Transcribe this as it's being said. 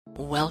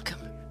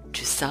Welcome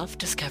to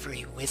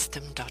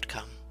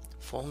selfdiscoverywisdom.com,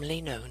 formerly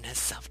known as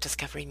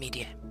Self-Discovery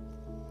Media.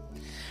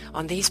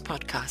 On these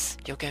podcasts,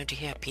 you're going to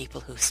hear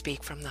people who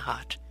speak from the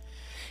heart.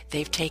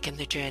 They've taken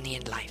the journey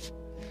in life.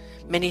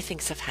 Many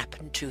things have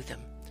happened to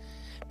them,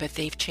 but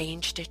they've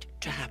changed it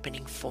to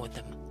happening for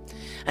them.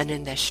 And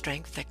in their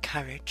strength, their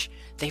courage,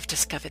 they've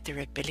discovered their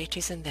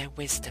abilities and their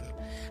wisdom,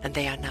 and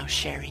they are now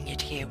sharing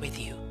it here with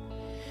you.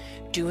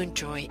 Do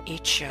enjoy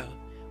each show.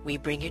 We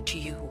bring it to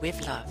you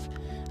with love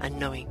and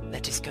knowing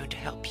that it's going to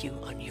help you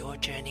on your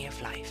journey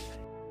of life.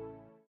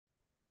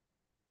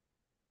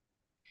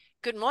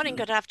 Good morning,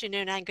 good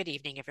afternoon, and good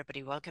evening,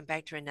 everybody. Welcome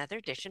back to another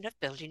edition of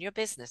Building Your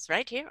Business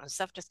right here on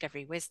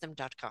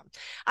selfdiscoverywisdom.com.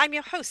 I'm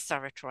your host,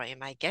 Sarah Troy, and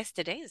my guest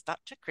today is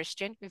Dr.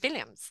 Christiaan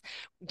Willems.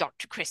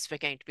 Dr. Chris, we're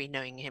going to be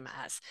knowing him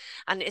as.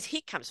 And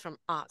he comes from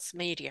arts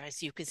media,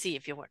 as you can see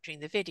if you're watching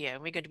the video.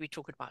 And we're going to be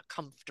talking about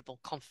comfortable,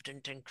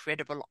 confident, and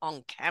credible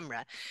on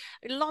camera.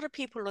 A lot of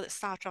people that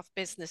start off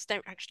business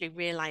don't actually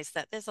realize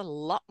that there's a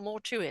lot more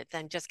to it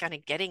than just kind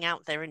of getting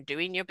out there and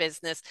doing your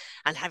business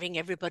and having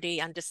everybody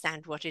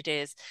understand what it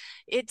is.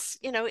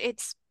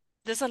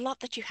 There's a lot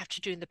that you have to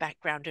do in the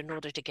background in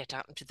order to get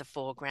out into the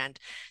foreground.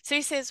 So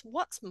he says,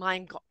 what's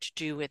mime got to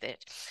do with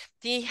it?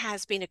 He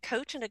has been a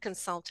coach and a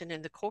consultant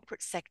in the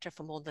corporate sector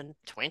for more than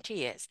 20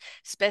 years,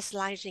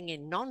 specializing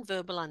in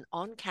nonverbal and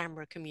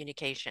on-camera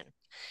communication.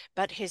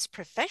 But his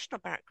professional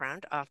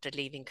background, after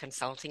leaving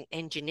consulting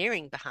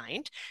engineering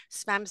behind,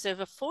 spans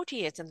over 40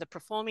 years in the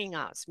performing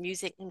arts,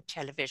 music, and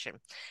television.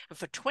 And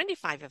for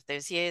 25 of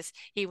those years,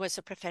 he was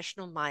a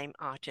professional mime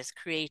artist,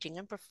 creating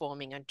and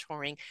performing and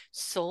touring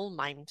soul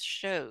mime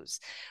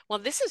shows. Well,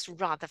 this is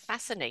rather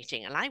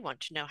fascinating, and I want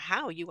to know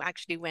how you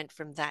actually went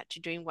from that to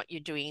doing what you're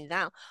doing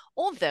now,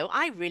 although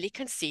I really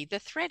can see the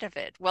thread of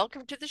it.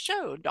 Welcome to the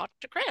show,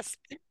 Dr. Chris.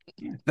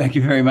 Thank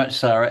you very much,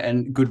 Sarah,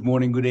 and good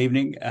morning, good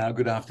evening,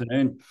 good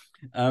afternoon.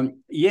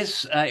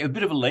 Yes, a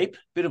bit of a leap.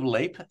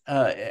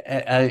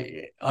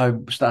 I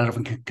started off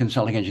in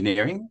consulting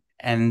engineering,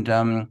 and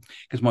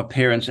because my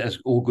parents, as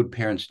all good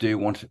parents do,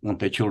 want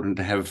their children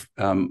to have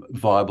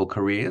viable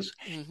careers.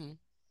 Mm-hmm.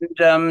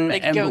 And,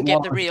 They go and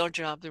get the real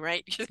job,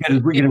 right? get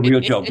a real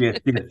job, yes.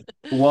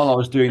 While I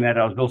was doing that,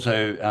 I was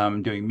also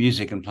doing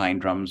music and playing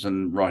drums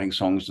and writing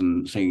songs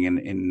and singing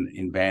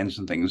in bands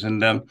and things.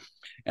 And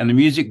the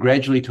music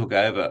gradually took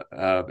over.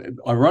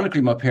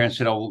 Ironically, my parents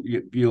said, "Oh,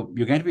 you're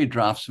going to be a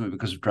draftsman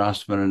because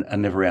draftsmen are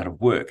never out of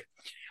work."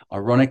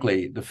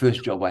 Ironically, the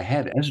first job I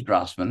had as a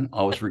draftsman,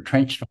 I was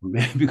retrenched from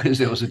there because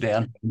there was a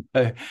downturn.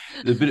 So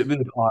there's a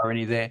bit of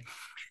irony there.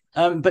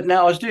 But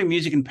now I was doing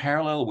music in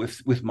parallel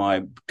with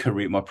my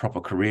career, my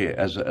proper career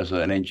as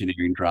an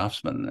engineering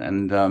draftsman,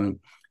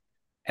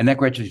 and that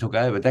gradually took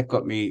over. That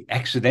got me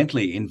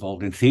accidentally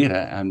involved in theatre,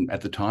 and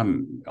at the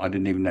time I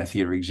didn't even know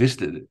theatre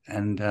existed.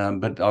 And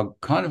but I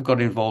kind of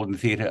got involved in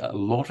theatre a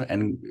lot,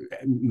 and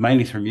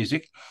mainly through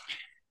music,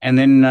 and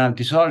then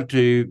decided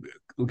to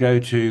go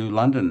to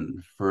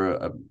London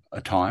for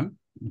a time,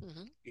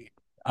 mm-hmm.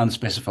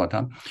 unspecified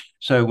time.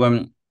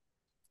 So.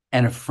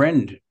 And a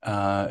friend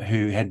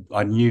who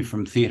I knew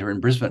from theatre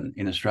in Brisbane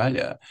in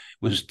Australia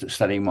was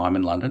studying mime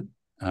in London.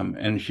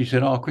 And she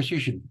said, "Oh, Chris, you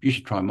should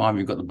try mime.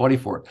 You've got the body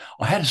for it."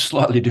 I had a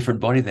slightly different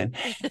body then,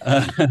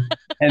 and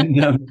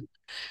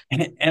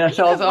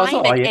so I thought,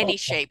 "Oh yeah, any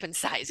shape and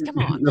size. Come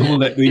on."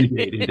 Well,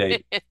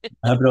 indeed. But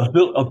I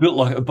built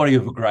like a body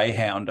of a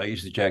greyhound. I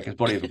used to joke, it's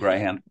body of a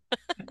greyhound,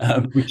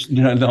 which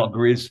no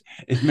longer is.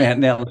 It's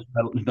now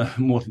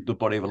more the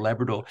body of a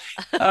Labrador.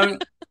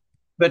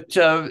 But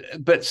so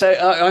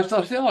I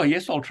thought, oh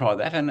yes, I'll try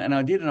that, and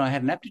I did, and I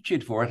had an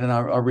aptitude for it, and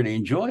I really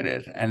enjoyed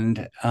it,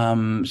 and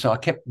so I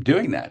kept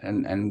doing that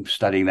and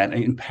studying that.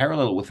 And in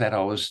parallel with that,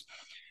 I was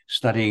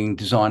studying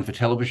design for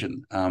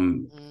television,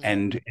 and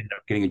ended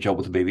up getting a job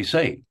with the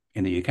BBC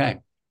in the UK,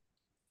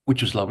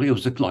 which was lovely. It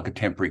was like a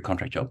temporary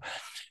contract job.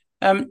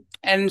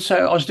 And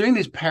so I was doing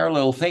these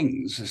parallel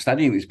things,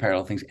 studying these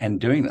parallel things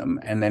and doing them.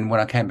 And then when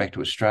I came back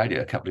to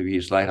Australia a couple of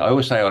years later, I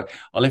always say I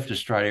left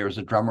Australia as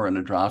a drummer and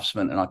a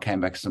draftsman, and I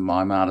came back as a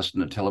mime artist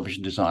and a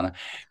television designer.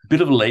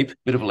 Bit of a leap.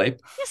 You're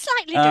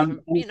slightly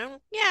different,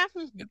 yeah.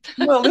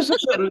 Well, there's a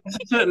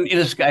certain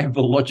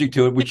inescapable logic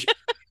to it, which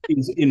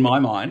is in my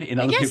mind, in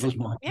other people's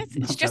minds. Yes,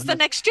 it's just the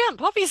next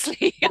jump,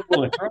 obviously.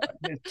 Well, that's right.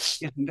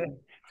 Yes, indeed.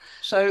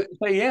 So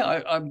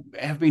yeah, I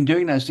have been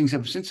doing those things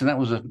ever since, and that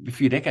was a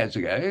few decades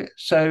ago.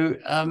 So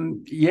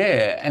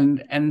yeah,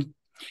 and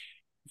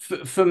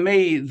for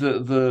me,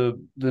 the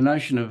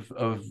notion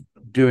of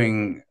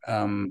doing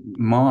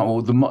mime,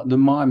 or the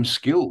mime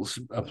skills,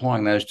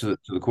 applying those to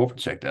the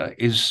corporate sector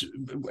is,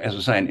 as I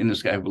say, an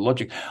inescapable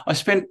logic. I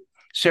spent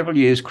several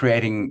years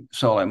creating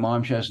solo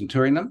mime shows and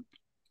touring them,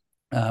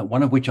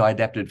 one of which I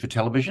adapted for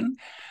television.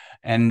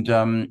 And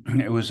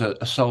it was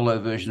a solo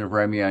version of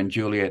Romeo and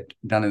Juliet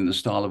done in the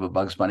style of a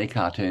Bugs Bunny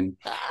cartoon.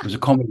 It was a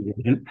comedy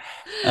version.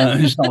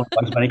 Bugs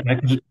Bunny.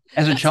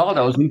 As a child,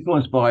 I was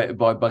influenced by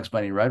Bugs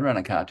Bunny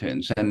Roadrunner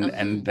cartoons,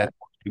 and that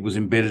was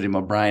embedded in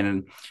my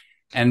brain.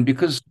 And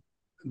because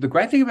the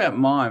great thing about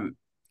mime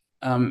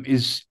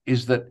is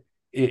that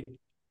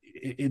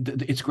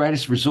its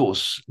greatest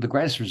resource, the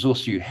greatest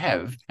resource you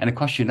have, and it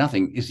costs you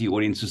nothing, is the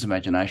audience's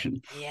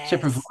imagination. So Yes.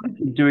 provided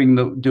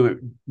you're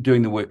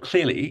doing the work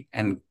clearly,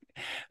 and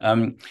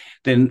then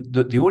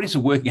the audience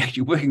are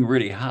actually working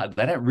really hard.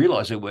 They don't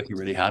realize they're working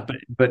really hard,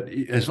 but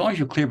as long as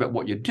you're clear about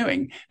what you're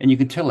doing and you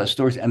can tell those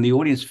stories, and the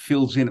audience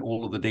fills in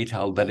all of the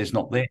detail that is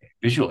not there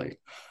visually.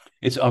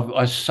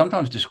 I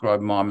sometimes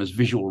describe mime as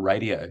visual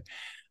radio.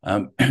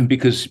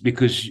 Because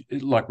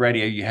like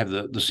radio, you have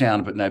the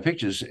sound but no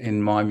pictures.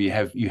 In mime, you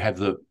have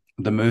the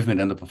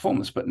movement and the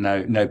performance, but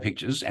no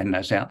pictures and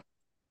no sound.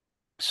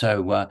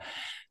 So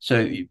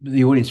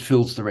the audience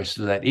fills the rest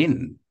of that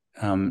in.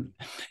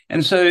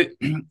 And so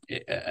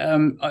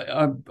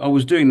I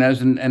was doing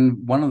those,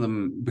 and one of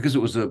them, because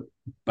it was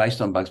based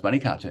on Bugs Bunny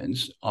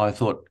cartoons, I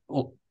thought,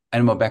 well,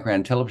 and my background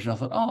in television, I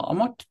thought, oh, I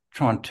might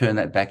try and turn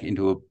that back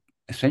into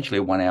essentially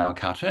a 1 hour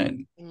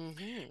cartoon.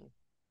 Mm-hmm.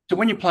 So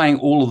when you're playing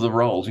all of the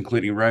roles,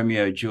 including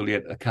Romeo,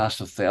 Juliet, a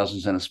cast of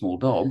thousands, and a small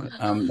dog,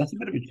 that's a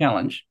bit of a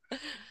challenge.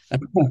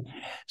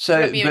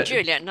 Romeo and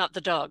Juliet, not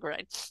the dog,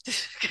 right?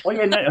 Oh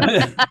yeah, no,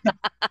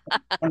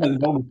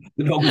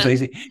 the dog was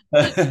easy.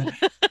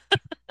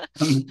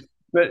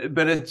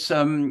 But it's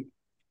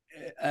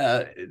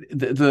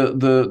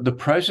the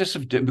process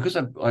of because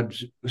I'd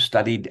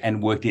studied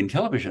and worked in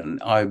television,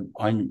 I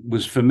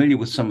was familiar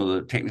with some of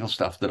the technical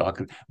stuff that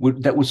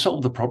that would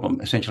solve the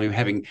problem, essentially, of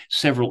having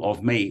several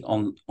of me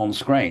on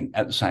screen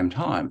at the same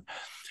time,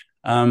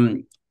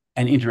 and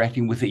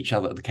interacting with each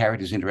other. The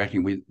characters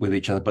interacting with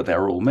each other, but they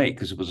were all me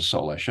because it was a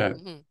solo show.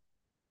 Mm-hmm.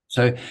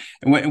 So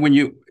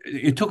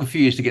it took a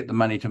few years to get the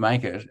money to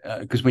make it,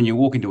 because when you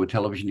walk into a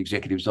television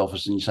executive's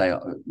office and you say, I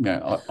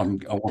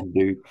want to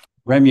do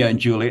Romeo and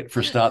Juliet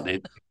for a start, they're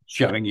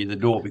showing you the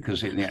door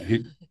because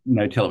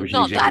no television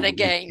not executive. That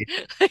again.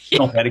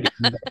 Not that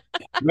again.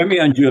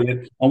 Romeo and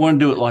Juliet, I want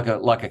to do it like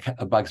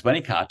a Bugs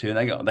Bunny cartoon.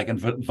 They can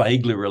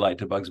vaguely relate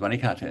to Bugs Bunny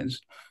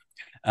cartoons.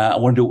 I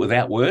want to do it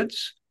without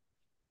words,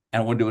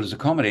 and I want to do it as a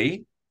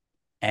comedy,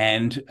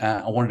 and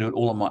I want to do it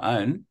all on my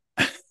own,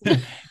 play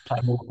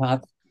all the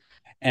parts.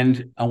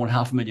 And I want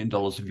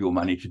 $500,000 of your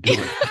money to do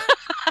it.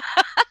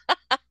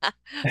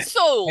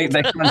 Sold.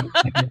 They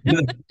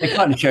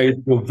kind of show you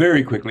the door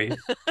very quickly.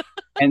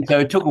 And so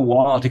it took a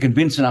while to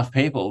convince enough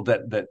people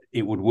that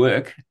it would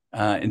work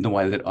in the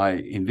way that I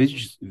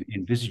envisaged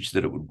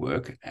that it would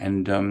work.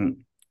 And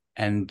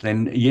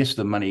then, yes,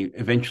 the money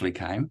eventually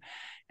came.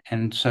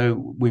 And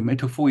so it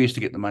took 4 years to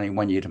get the money,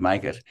 1 year to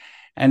make it.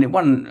 And it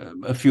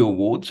won a few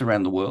awards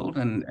around the world,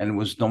 and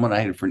was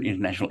nominated for an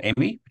international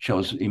Emmy, which I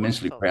was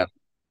immensely proud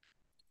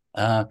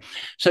of.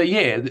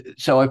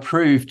 So I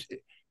proved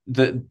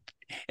that.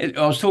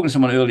 I was talking to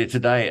someone earlier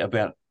today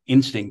about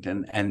instinct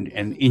and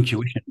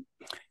intuition,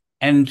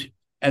 and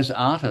as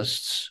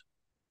artists,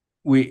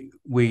 we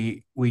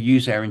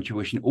use our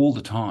intuition all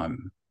the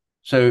time.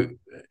 So,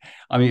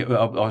 I mean,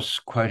 I was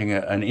quoting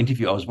an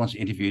interview. I was once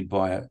interviewed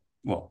by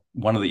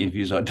one of the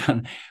interviews I'd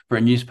done for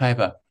a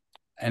newspaper,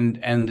 and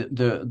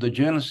the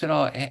journalist said,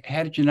 "Oh,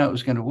 how did you know it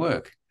was going to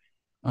work?"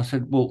 I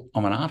said, "Well,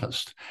 I'm an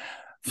artist.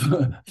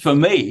 For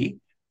me."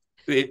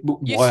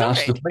 Why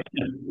ask the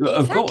question? Exactly.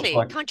 Of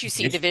course. Can't you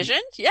see the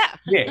vision? Yeah.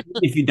 Yeah.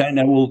 If you don't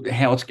know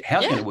how it's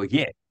going to work,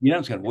 you know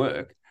it's going to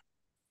work.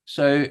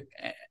 So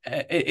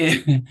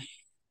it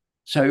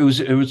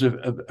was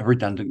a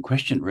redundant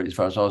question, really, as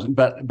far as I was.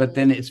 But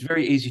then it's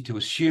very easy to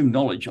assume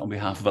knowledge on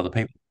behalf of other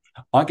people.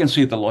 I can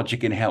see the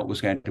logic in how it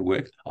was going to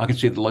work. I can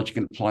see the logic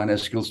in applying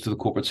those skills to the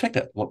corporate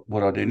sector.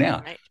 What I do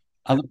now, right.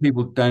 Other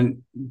people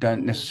don't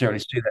necessarily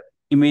see that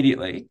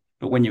immediately.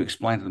 But when you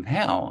explain to them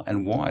how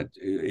and why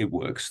it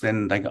works,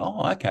 then they go,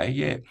 oh, okay,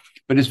 yeah.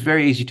 But it's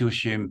very easy to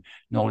assume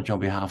knowledge on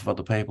behalf of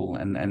other people,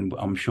 and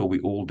I'm sure we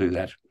all do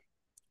that.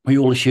 We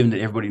all assume that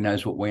everybody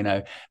knows what we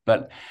know.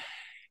 But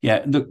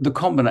yeah, the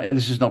combination,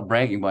 this is not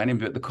bragging by any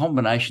means, but the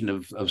combination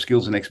of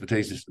skills and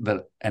expertise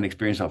and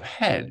experience I've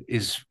had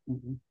is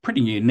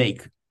pretty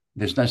unique.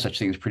 There's no such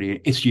thing as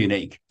it's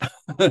unique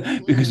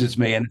because it's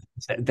me and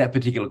that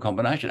particular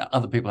combination.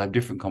 Other people have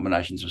different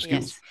combinations of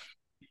skills.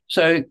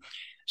 Yes.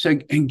 So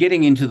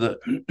getting into the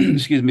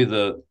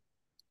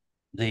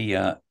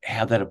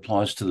how that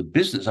applies to the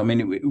business. I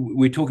mean,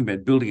 we're talking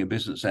about building a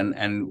business,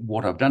 and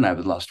what I've done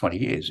over the last 20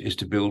 years is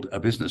to build a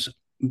business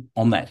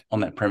on that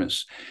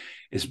premise.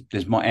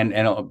 There's my and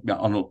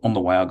on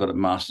the way I got a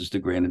master's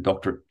degree and a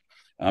doctorate.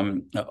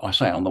 I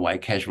say on the way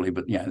casually,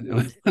 but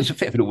there's a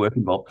fair bit of work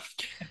involved.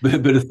 But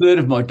a third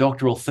of my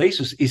doctoral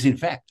thesis is in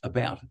fact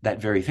about that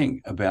very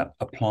thing, about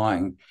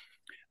applying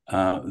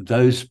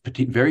those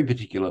very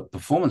particular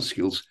performance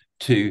skills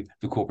to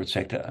the corporate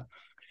sector.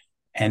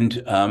 And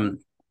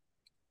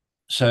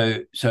so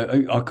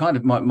I kind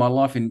of, my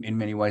life in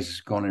many ways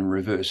has gone in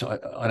reverse.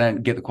 I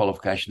don't get the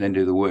qualification, then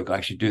do the work. I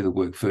actually do the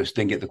work first,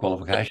 then get the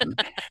qualification.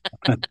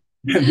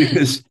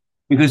 because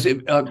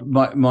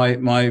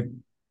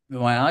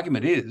my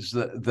argument is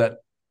that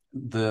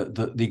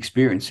the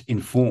experience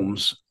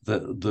informs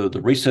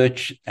the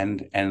research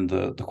and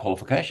the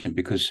qualification,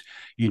 because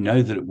you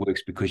know that it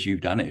works because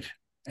you've done it.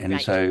 And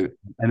Right. so,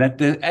 and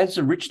that adds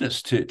a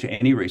richness to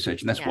any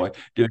research. And that's Yeah. why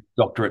doing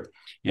a doctorate,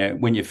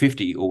 when you're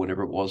 50 or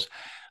whatever it was,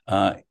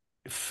 uh,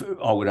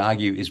 I would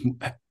argue is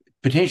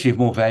potentially of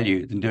more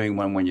value than doing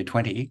one when you're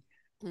 20,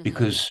 Hmm.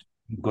 because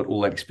you've got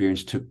all that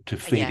experience to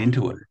feed Yeah.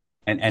 into it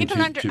and People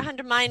to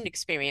undermine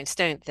experience,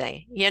 don't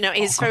they?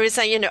 As far oh, as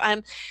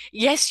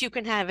yes, you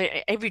can have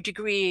every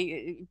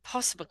degree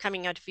possible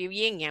coming out of your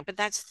yin yang, but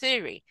that's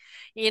theory.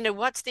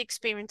 What's the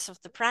experience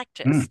of the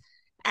mm, practice?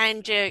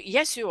 And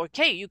yes, you're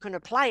okay, you can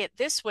apply it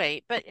this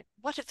way, but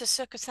what if the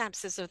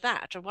circumstances are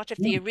that, or what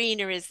if the mm,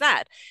 arena is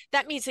that?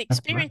 That means the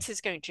that's right. experience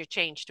is going to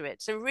change to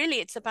it. So really,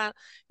 it's about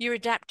your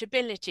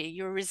adaptability,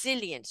 your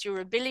resilience, your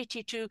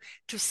ability to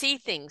see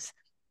things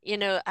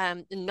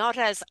not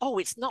as, oh,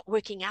 it's not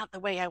working out the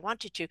way I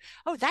wanted to.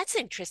 Oh, that's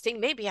interesting.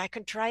 Maybe I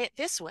can try it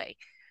this way.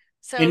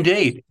 So,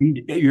 Indeed,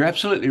 you're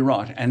absolutely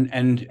right,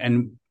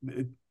 and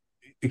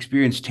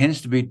experience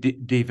tends to be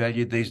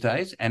devalued these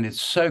days, and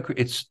it's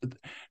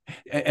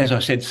as I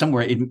said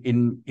somewhere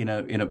in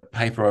a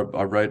paper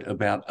I wrote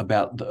about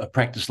a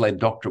practice led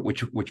doctorate,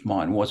 which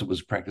mine was. It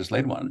was a practice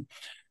led one.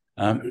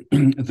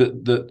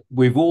 That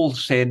we've all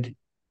said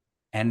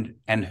and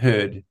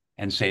heard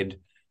and said,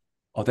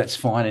 oh, that's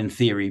fine in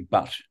theory,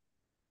 but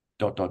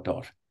dot dot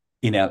dot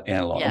in our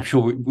life. I'm yeah,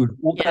 sure we've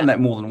all yeah, done that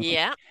more than once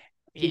yeah,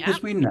 yeah,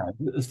 because we know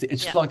it's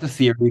yeah. like the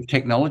theory of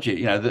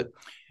technology. That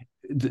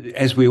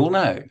as we all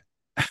know,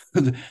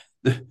 the,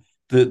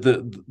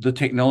 the the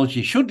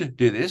technology should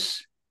do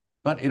this,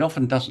 but it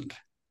often doesn't.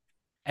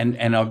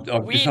 And I've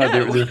We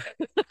decided know.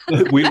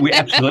 we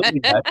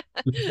absolutely know.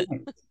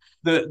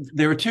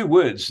 There are two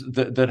words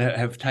that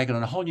have taken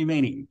on a whole new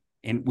meaning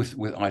with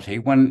IT.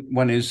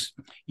 One is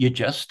you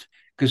just,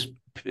 because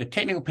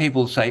technical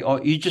people say,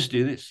 oh, you just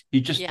do this.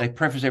 Yeah, They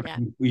preface yeah,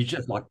 everything. You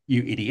just, like,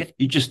 you idiot.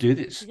 You just do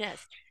this.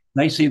 yes,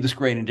 They see the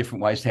screen in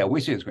different ways to how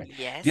we see the screen.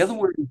 The other yes.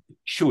 word is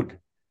should.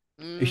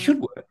 It Mm, should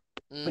work,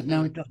 but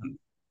no, hmm. it doesn't.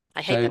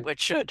 I hate So that word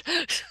should.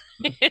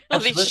 All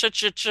these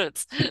absolutely.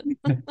 shoulds.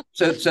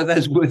 So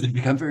those words have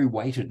become very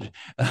weighted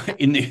Yeah.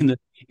 in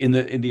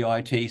the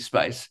IT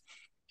space.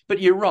 But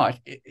you're right.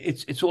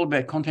 It's all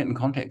about content and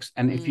context.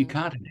 And if you Mm,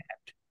 can't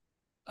adapt,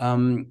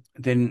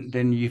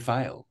 then you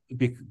fail,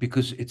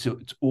 because it's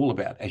all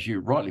about, as you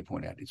rightly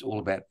point out, it's all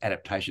about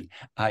adaptation.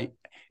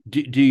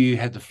 Do you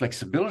have the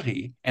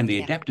flexibility and the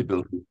yeah.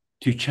 adaptability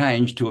to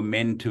change, to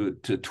amend, to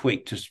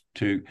tweak,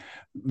 to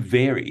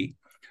vary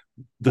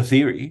the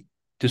theory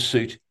to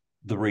suit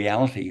the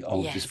reality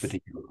of this Yes.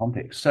 particular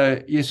context?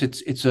 So yes,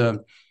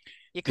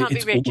 You can't be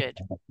it's all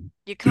rigid.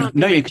 You can't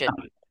be no, you rigid. can't.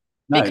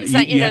 No, Because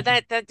that, you have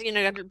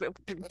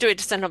do it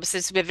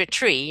synopsis with a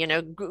tree,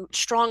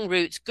 strong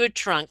roots, good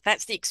trunk.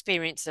 That's the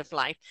experience of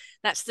life.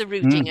 That's the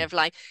rooting mm, of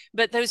life.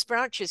 But those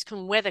branches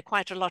can weather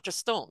quite a lot of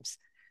storms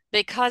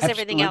because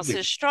everything else absolutely.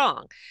 is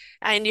strong.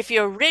 And if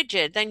you're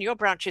rigid, then your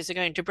branches are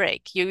going to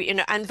break.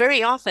 And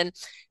very often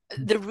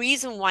the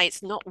reason why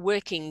it's not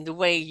working the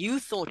way you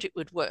thought it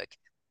would work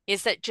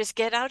is that just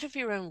get out of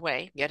your own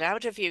way, get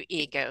out of your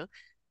ego,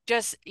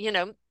 just,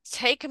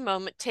 take a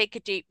moment, take a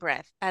deep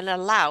breath and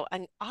allow,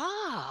 and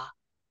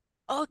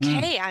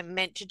Mm, okay, I'm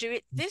meant to do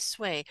it this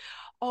way.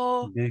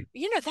 Or, indeed.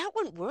 that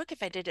wouldn't work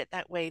if I did it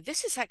that way.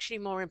 This is actually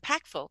more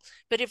impactful.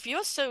 But if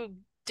you're so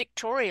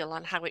dictatorial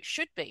on how it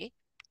should be,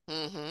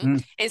 Mm,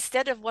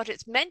 instead of what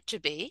it's meant to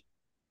be,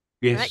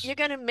 right, yes, you're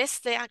going to miss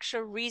the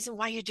actual reason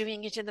why you're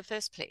doing it in the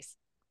first place.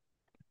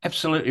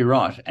 absolutely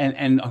right,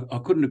 and I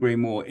couldn't agree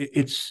more.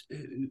 It's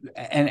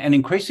and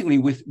increasingly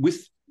with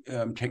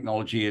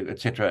technology,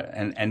 etc.,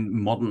 and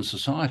modern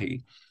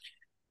society,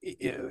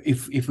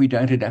 if we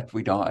don't adapt,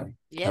 we die.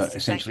 Yes,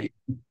 Essentially,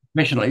 exactly.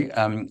 professionally,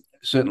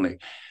 certainly.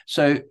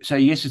 So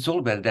yes, it's all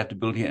about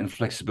adaptability and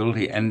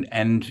flexibility,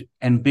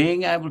 and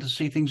being able to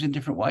see things in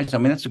different ways. I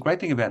mean, that's the great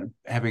thing about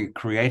having a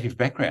creative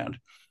background.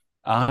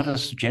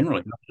 Artists Mm,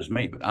 generally, not just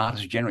me, but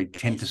artists generally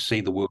tend to yes.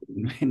 see the world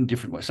in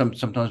different ways,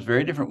 sometimes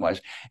very different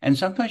ways, and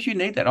sometimes you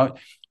need that.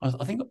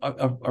 I think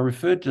I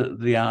referred to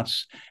the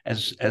arts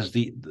as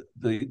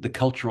the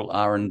cultural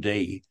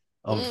R&D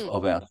Mm,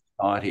 of our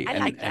society, I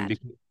like and that.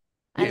 because,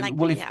 I yeah, like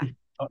well, that. if Yeah.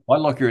 I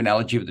like your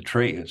analogy of the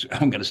tree,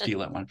 I'm going to steal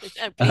that one.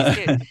 Oh, please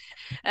do.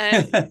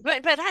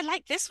 But I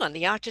like this one,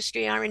 the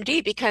artistry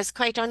R&D, because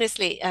quite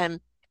honestly,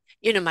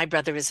 my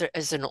brother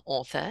is an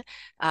author.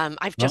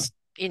 I've Right. just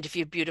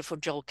interviewed beautiful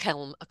Joel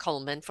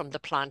Coleman from The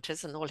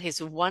Planters and all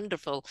his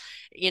wonderful,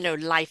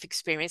 life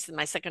experience. And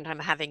my second time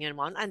having him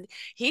on, and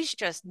he's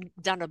just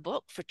done a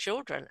book for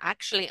children,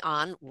 actually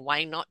on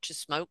why not to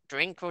smoke,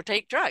 drink, or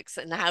take drugs,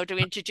 and how to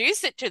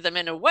introduce it to them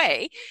in a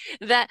way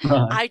that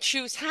Right. I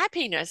choose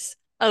happiness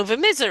over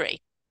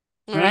misery.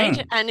 Right.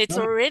 Mm. And it's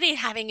Right. already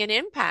having an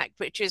impact,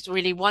 which is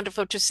really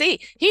wonderful to see.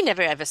 He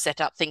never ever set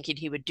up thinking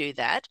he would do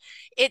that.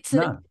 It's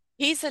a No.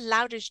 He's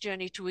allowed his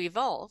journey to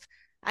evolve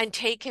and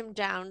take him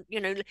down.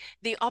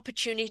 The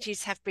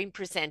opportunities have been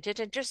presented,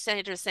 and just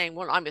instead of saying,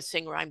 well, I'm a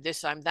singer, I'm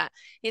this, I'm that,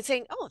 he's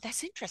saying, oh,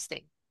 that's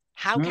interesting.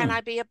 How can Mm.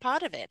 I be a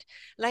part of it?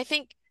 And I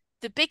think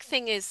the big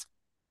thing is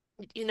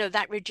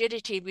that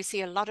rigidity, we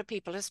see a lot of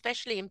people,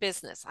 especially in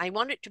business. I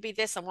want it to be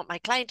this. I want my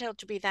clientele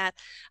to be that.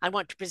 I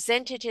want to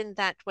present it in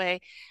that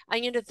way.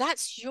 And,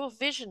 that's your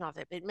vision of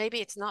it, but maybe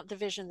it's not the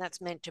vision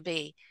that's meant to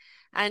be.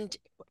 And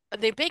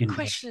the big Indeed.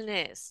 question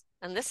is,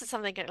 and this is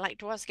something I'd like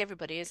to ask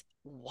everybody is,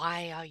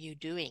 why are you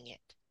doing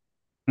it?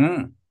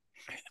 Mm.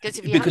 Because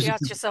if you haven't Because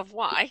asked yourself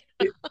why,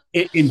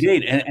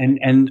 indeed,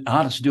 and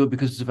artists do it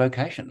because it's a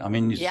vocation. I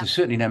mean, yeah, there's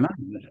certainly no money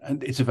in it.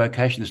 And it's a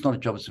vocation. It's not a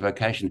job. It's a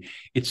vocation.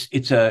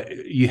 It's a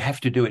you have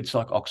to do it. It's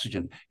like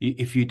oxygen.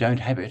 If you don't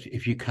have it,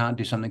 if you can't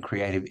do something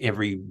creative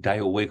every day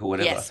or week or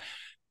whatever, yes,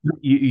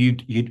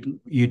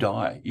 you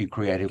die. You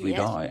creatively yes,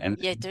 die, and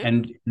you do.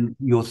 and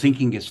your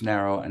thinking gets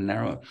narrower and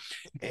narrower.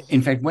 In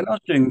Mm-hmm. fact, when I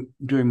was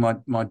doing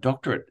my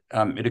doctorate,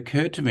 it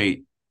occurred to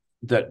me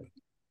that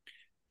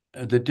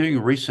doing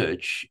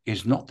research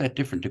is not that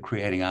different to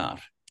creating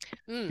art,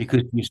 Mm,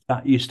 because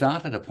you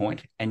start at a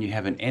point and you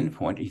have an end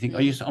point. You think, oh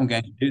mm, yes, I'm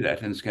going to do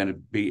that, and it's going to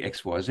be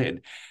X, Y, Z.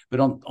 But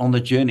on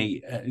the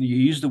journey, you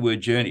use the word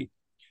journey.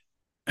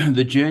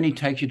 The journey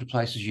takes you to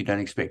places you don't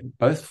expect,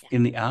 both yeah,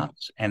 in the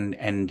arts and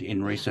in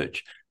yeah.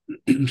 research.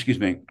 Excuse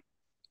me.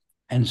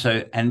 And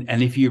so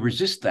and if you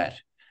resist that,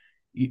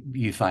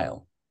 you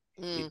fail.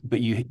 Mm, But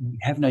you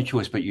have no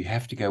choice, but you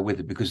have to go with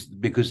it,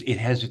 because it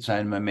has its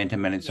own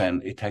momentum and yeah.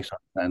 it takes on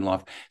its own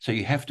life. So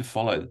you have to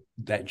follow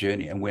that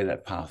journey and where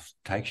that path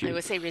takes I you.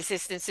 would say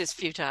resistance is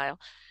futile.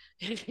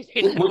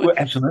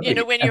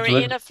 Absolutely, When you're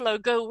in absolutely. a flow,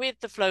 go with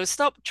the flow.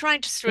 Stop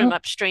trying to swim Yeah,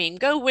 upstream.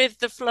 Go with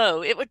the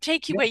flow. It would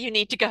take you yeah. where you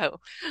need to go.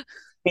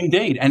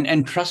 Indeed,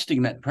 and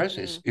trusting that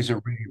process Mm, is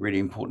a really, really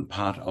important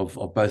part of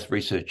both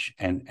research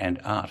and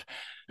art,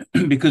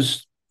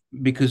 because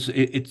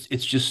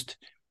it's just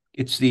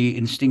it's the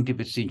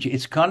instinctive.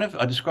 It's kind of,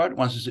 I described it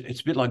once as,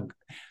 it's a bit like,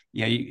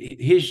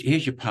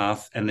 here's your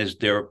path, and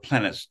there are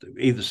planets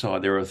either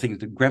side. There are things,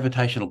 the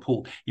gravitational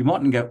pull. You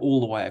mightn't go all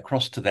the way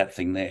across to that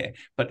thing there,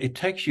 but it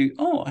takes you.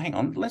 Oh, hang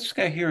on, let's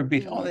go here a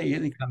bit. Oh, there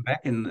mm. you come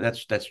back, and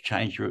that's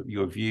changed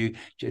your view.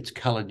 It's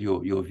coloured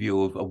your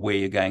view of where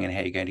you're going and how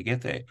you're going to get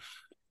there.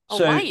 Or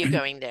why So, are you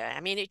going there? I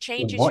mean, it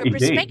changes what your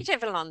indeed?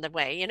 perspective along the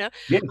way.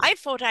 Yes. I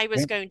thought I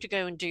was Yeah. going to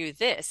go and do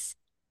this.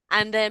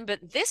 And then,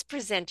 but this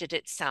presented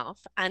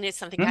itself, and it's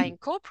something I Mm,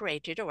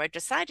 incorporated or I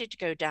decided to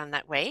go down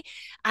that way.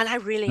 And I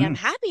really am mm,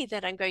 happy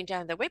that I'm going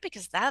down that way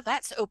because now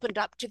that's opened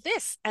up to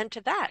this and to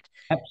that.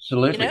 You know,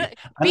 absolutely.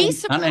 be Un,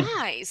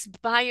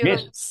 surprised by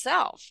yes,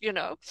 yourself.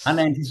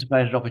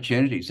 unanticipated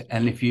opportunities,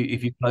 and Mm, if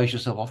you close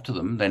yourself off to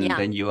them, then yeah,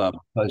 you are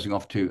closing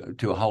off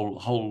to a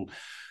whole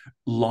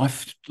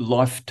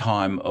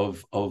lifetime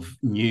of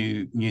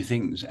new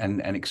things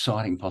and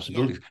exciting yeah.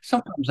 possibilities.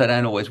 Sometimes they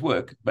don't always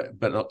work,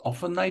 but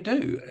often they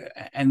do.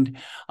 And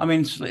I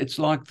mean, it's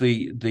like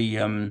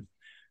the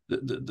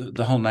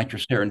whole nature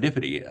of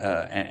serendipity,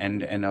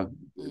 and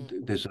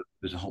Mm. there's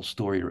a whole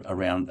story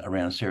around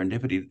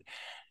serendipity,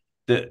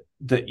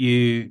 that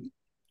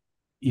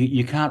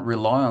you can't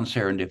rely on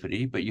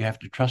serendipity, but you have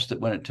to trust it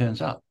when it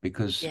turns up,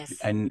 Yes.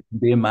 and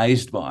be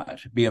amazed by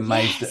it. Be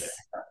amazed at Yes.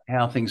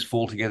 how things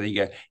fall together.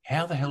 You go,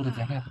 how the hell did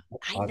that Ah, happen?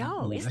 I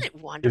know. Isn't it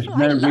There's wonderful? I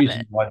no love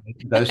reason it. why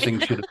those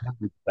things should have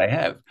happened. They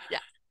have, Yeah.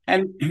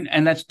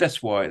 and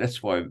that's why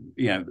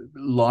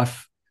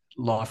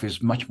life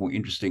is much more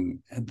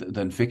interesting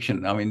than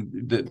fiction. I mean,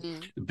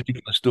 Mm. the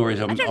particular stories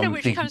I I'm, don't know I'm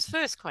which thinking. comes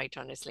first, quite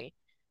honestly.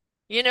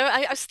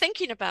 I was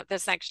thinking about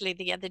this actually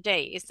the other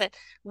day, is that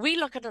we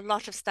look at a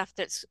lot of stuff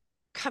that's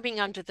coming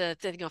under the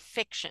thing of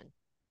fiction.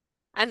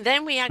 And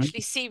then we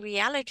actually see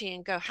reality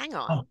and go, hang Oh,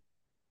 on,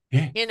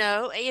 yeah.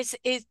 is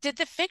did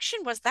the fiction,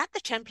 was that the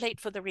template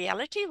for the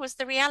reality? Was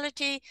the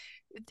reality,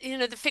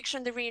 the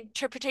fiction, the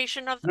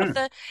reinterpretation of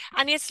Mm.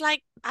 and it's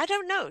like, I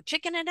don't know,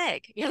 chicken and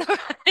egg, very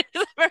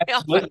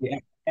often.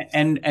 Absolutely.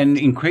 And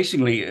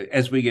increasingly,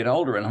 as we get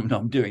older, and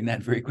I'm doing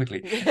that very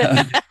quickly,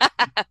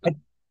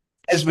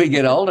 as we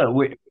get older,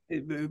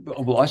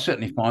 well, I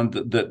certainly find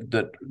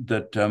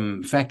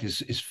that fact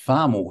is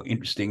far more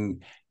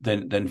interesting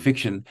than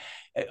fiction.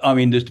 I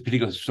mean, there's the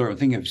particular story I'm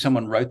thinking of. If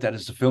someone wrote that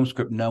as a film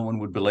script, no one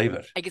would believe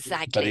it, but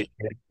Exactly.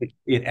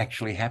 it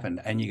actually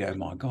happened, and you go,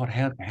 my God,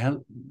 how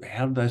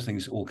did those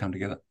things all come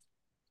together?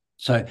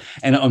 So,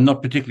 and I'm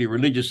not particularly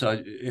religious,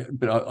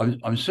 but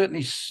I'm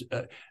certainly,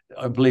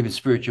 I believe in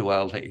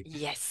spirituality,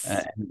 Yes.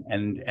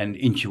 and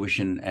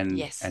intuition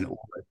Yes. and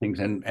all those things,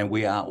 and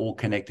we are all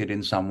connected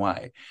in some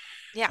way.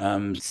 Yeah.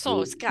 So,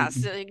 Source,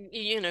 gas,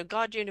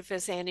 God,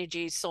 universe,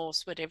 energy,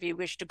 source, whatever you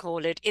wish to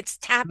call it. It's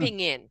tapping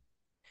in.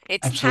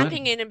 It's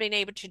tapping absolutely. in and being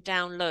able to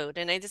download.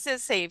 And as I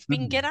say, if we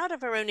can get Mm, out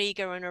of our own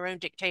ego and our own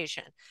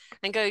dictation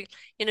and go,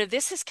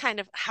 this is kind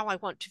of how I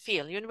want to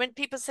feel. When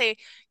people say,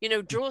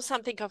 draw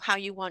something of how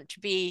you want to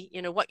be,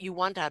 what you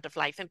want out of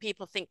life. And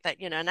people think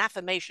that, an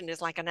affirmation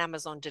is like an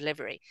Amazon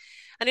delivery.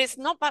 And it's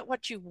not about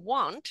what you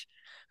want,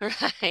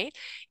 right?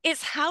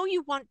 It's how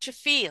you want to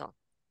feel.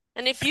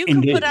 And if you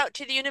can put indeed. out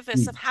to the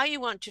universe Mm, of how you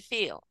want to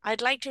feel,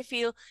 I'd like to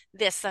feel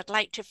this, I'd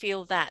like to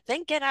feel that,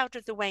 then get out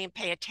of the way and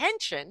pay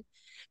attention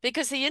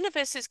because the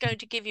universe is going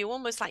to give you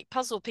almost like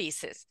puzzle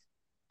pieces.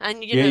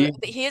 And Yeah, yeah,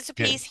 here's a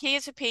yeah. piece,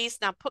 here's a piece.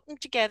 Now put them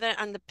together,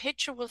 and the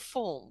picture will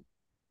form,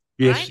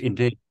 Yes, right?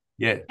 indeed.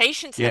 Yeah,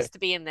 Patience yeah. has to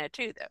be in there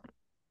too, though.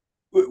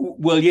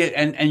 Well, yeah,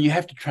 and you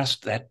have to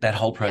trust that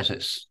whole Yeah,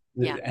 process,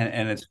 yeah.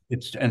 and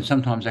it's and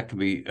sometimes that can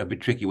be a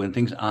bit tricky when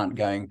things aren't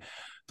going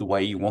the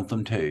way you want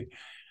them to.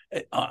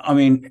 I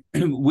mean,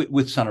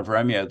 with Son of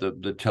Romeo,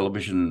 the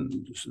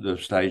television, the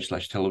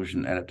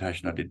stage/television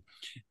adaptation I did,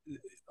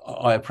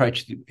 I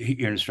approached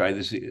here in Australia,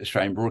 this is the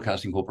Australian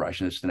Broadcasting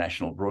Corporation. It's the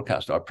national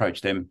broadcaster. I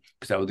approached them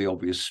because they were the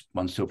obvious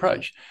ones to Mm,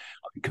 approach.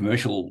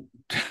 Commercial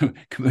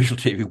commercial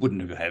TV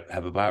wouldn't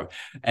have a bar,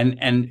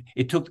 and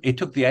it took the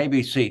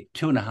ABC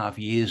 2.5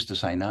 years to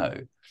say no,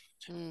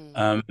 mm.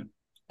 um,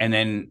 and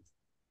then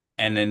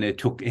it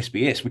took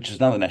SBS, which is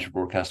another national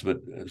broadcaster,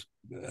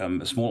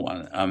 but a small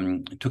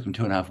one. It took them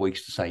 2.5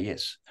 weeks to say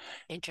yes.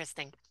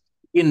 Interesting.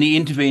 In the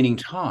intervening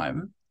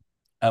time,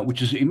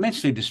 which is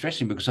immensely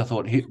distressing because I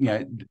thought,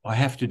 I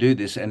have to do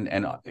this,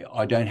 and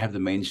I don't have the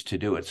means to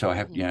do it. So I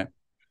have, Hmm.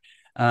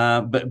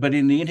 but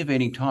in the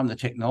intervening time, the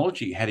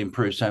technology had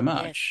improved so Yes.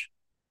 much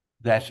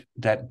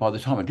that by the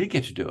time I did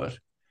get to do it,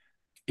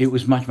 it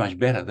was much, much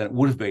better than it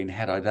would have been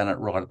had I done it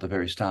right at the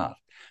very start.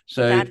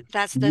 So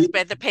That's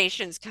where the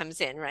patience comes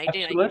in, right?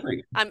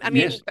 absolutely, I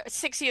yes, mean,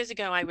 6 years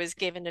ago, I was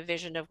given a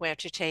vision of where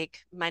to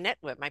take my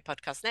network, my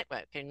podcast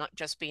network, and not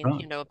just being,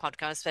 right, a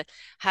podcast, but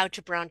how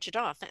to branch it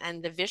off.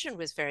 And the vision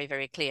was very,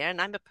 very clear.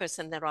 And I'm a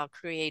person that I'll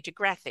create a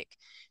graphic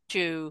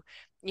to,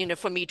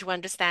 for me to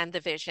understand the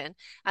vision.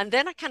 And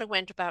then I kind of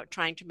went about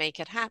trying to make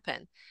it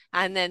happen.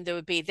 And then there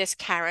would be this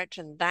carrot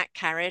and that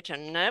carrot,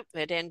 and nope,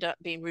 it'd end up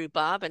being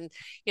rhubarb and,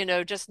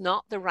 just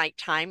not the right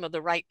time or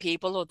the right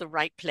people or the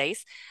right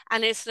place.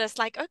 And it's just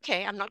like,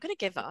 okay, I'm not going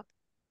to give up.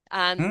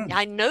 mm,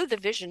 I know the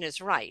vision is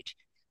right,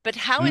 but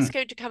how it's mm,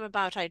 going to come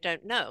about, I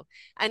don't know.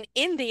 And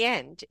in the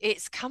end,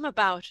 it's come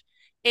about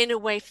in a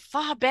way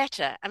far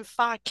better and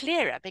far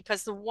clearer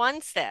because the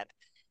one step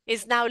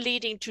is now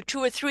leading to two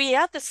or three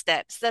other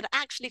steps that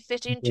actually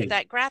fit into yes,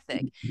 that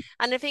graphic.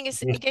 And the thing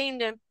is, yes,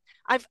 again,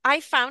 I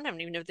found, I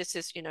mean, this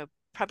is,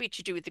 probably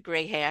to do with the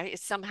gray hair.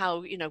 It's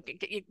somehow,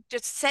 it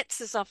just sets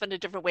us off in a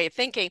different way of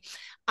thinking.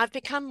 I've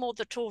become more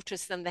the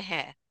tortoise than the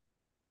hare.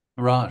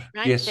 right,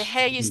 Right? The yes,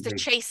 hare used to indeed,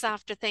 chase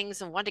after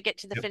things and want to get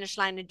to the yep, finish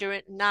line and do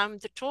it. Now I'm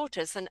the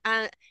tortoise. And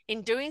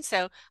in doing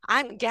so,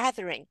 I'm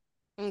gathering.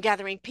 I'm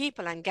gathering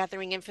people. I'm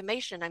gathering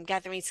information. I'm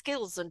gathering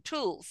skills and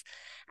tools.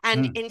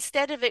 And mm,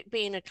 instead of it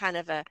being a kind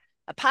of a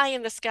pie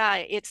in the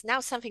sky, it's now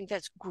something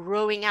that's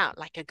growing out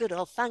like a good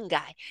old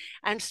fungi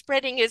and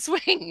spreading its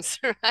wings,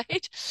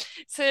 right?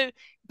 So,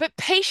 but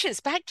patience,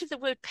 back to the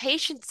word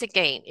patience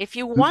again. If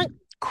you want mm.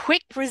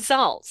 quick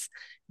results,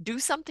 do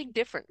something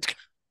different.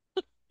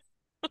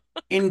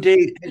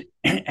 Indeed,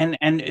 and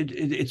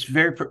it's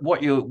very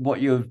what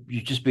you've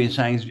just been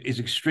saying is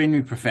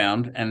extremely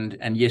profound,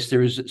 and yes,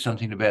 there is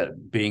something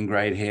about being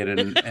grey haired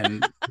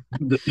and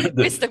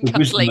Wisdom the comes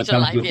wisdom that later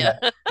comes life, with yeah.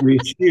 that. We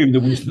assume the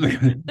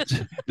wisdom,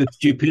 the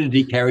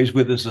stupidity carries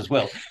with us as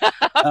well.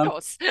 Of Um,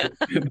 course.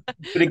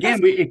 but again,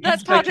 That's it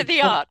that's comes back part of to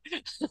the art.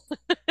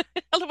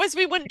 Otherwise,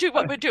 we wouldn't do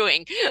what we're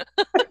doing.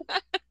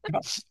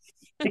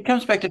 it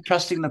comes back to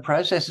trusting the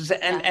processes,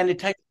 Yeah, and it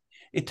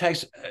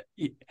takes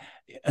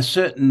a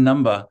certain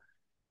number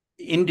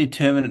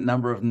indeterminate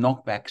number of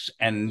knockbacks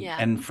and yeah,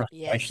 and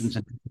yes, frustrations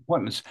and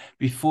disappointments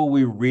before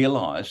we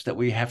realize that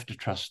we have to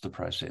trust the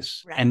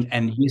process. right.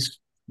 And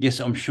yes,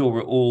 I'm sure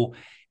we're all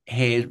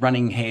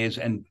running hairs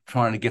and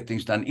trying to get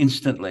things done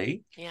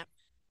instantly, Yeah.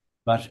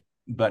 but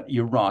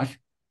you're right.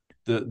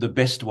 The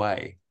best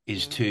way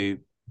is Mm. to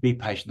be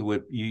patient. The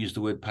word you use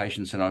the word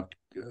patience, and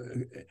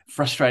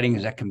frustrating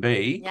as that can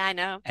be, Yeah, I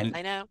know. and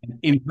I know.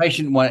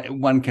 impatient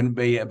one can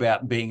be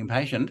about being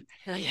impatient.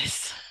 Oh,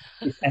 yes.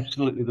 It's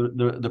absolutely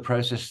the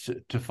process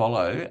to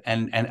follow,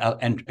 and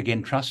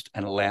again trust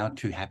and allow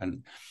to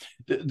happen.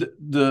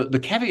 The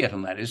caveat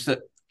on that is that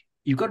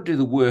you've got to do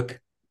the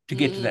work to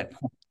get to Mm, that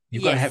point.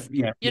 You've got to yes.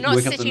 have You're not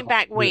work up the sitting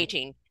back night.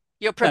 waiting.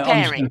 You're No,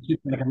 I'm just going preparing. to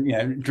sit back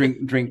and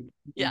drink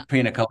Yeah.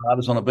 pina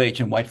coladas on a beach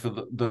and wait for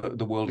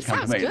the world to It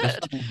come to sounds me. That's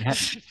good. not going to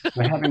happen.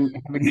 So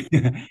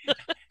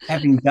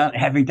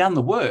having done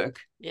the work,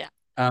 Yeah.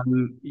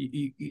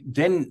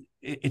 then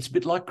it's a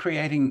bit like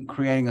creating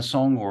a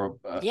song or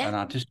Yeah. an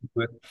artistic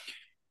work.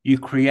 You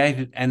create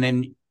it, and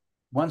then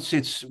once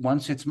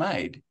it's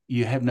made,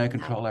 you have no No.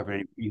 control over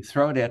it. You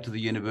throw it out to the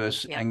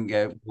universe Yeah. and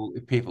go, well,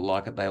 if people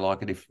like it, they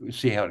like it. If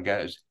see how it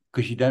goes,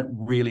 because you don't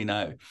really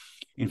know.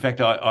 In fact,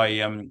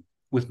 I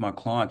with my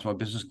clients, my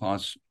business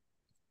clients,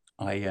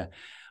 I uh,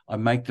 I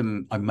make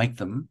them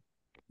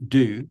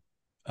do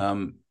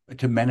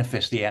to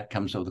manifest the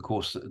outcomes of the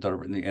course that are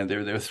written.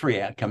 There are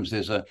three outcomes.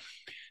 There's a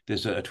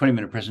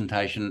 20-minute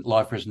presentation,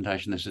 live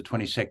presentation. There's a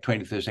 20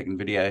 to 30 second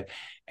video,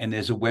 and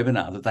there's a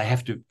webinar that they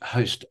have to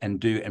host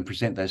and do and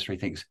present those three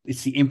things.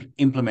 It's the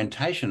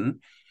implementation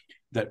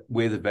that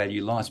where the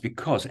value lies,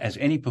 because as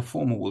any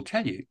performer will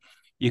tell you,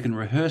 you can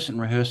rehearse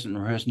and rehearse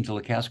and rehearse until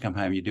the cows come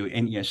home. You do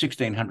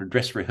 1,600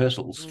 dress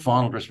rehearsals, Hmm.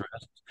 final dress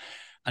rehearsals,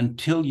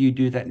 until you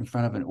do that in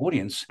front of an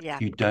audience, Yeah.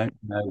 you don't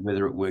know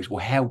whether it works or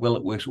how well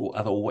it works or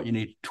what you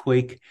need to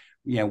tweak,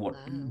 what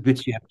Oh.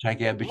 bits you have to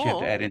take out, bits you have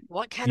to Or add in.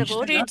 what kind You of just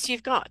don't know. audience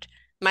you've got.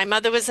 My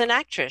mother was an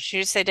actress.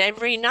 She said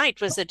every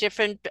night was a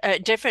different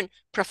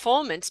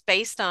performance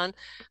based on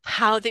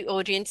how the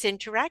audience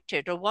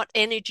interacted or what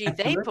energy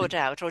they Absolutely. put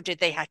out, or did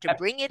they have to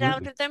bring it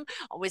out Absolutely. of them,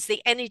 or was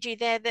the energy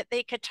there that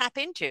they could tap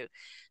into?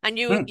 And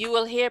you Mm. you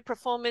will hear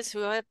performers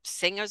who are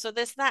singers or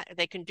this that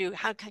they can do.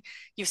 How can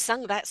you've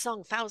sung that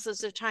song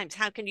thousands of times?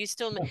 How can you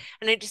still? Yeah.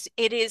 And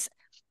it is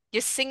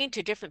you're singing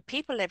to different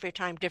people every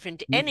time,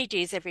 different Yes.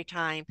 energies every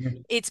time. Yes.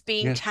 It's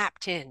being Yes.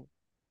 tapped in.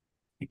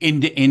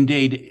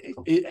 Indeed,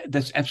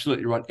 that's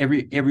absolutely right.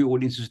 Every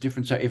audience is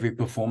different, so every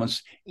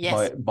performance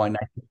Yes. by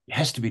nature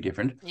has to be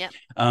different. Yeah.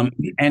 Um,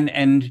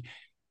 and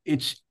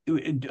it's,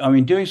 I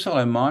mean, doing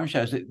solo mime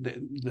shows,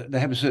 they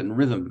have a certain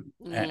rhythm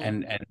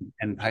Mm.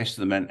 and pace to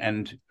them,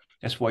 and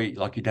that's why,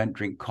 like, you don't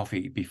drink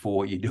coffee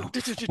before you do a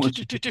performance.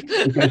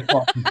 It goes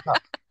quite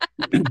fast.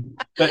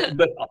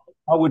 But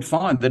I would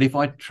find that if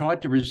I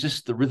tried to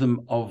resist the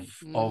rhythm of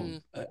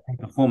Mm. a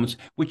performance,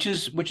 which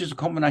is a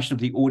combination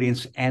of the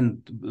audience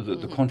and the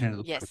Mm. content of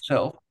the book Yes.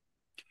 itself,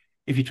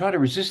 if you try to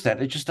resist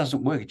that, it just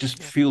doesn't work. It just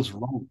Yeah. feels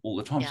wrong all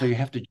the time. So Yeah. you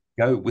have to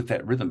go with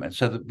that rhythm, and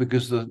so that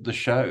because the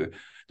show,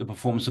 the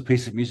performance, the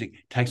piece of music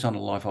takes on a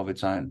life of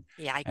its own,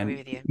 Yeah, I agree and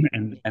with you.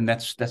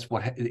 that's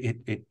what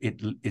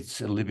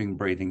it's a living,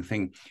 breathing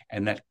thing,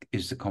 and that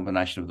is the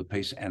combination of the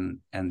piece and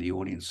the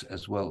audience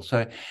as well.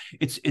 So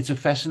it's a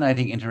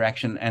fascinating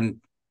interaction, and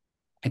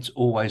it's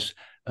always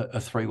a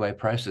three-way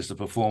process: the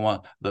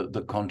performer,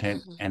 the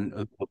content, Mhm. and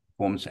the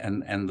performance,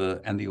 and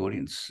the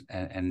audience.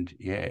 And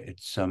yeah,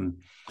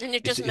 And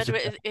it doesn't it's a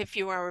matter if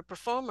you are a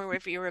performer or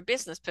if you're a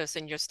business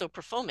person, you're still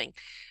performing.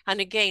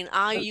 And again,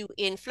 are you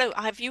in flow?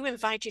 Have you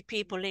invited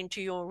people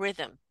into your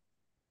rhythm?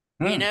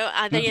 mm,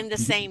 Are they in the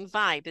mm, same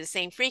vibe, the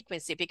same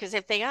frequency? Because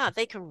if they are,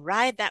 they can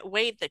ride that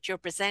wave that you're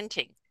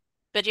presenting.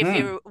 But if mm.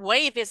 your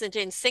wave isn't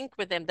in sync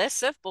with them, their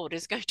surfboard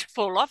is going to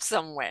fall off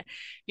somewhere.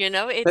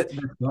 It's That's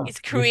right.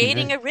 it's Yes,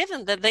 creating indeed. a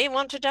rhythm that they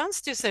want to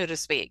dance to, so to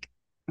speak.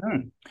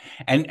 Mm.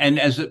 And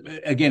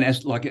again,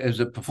 as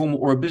a performer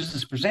or a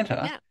business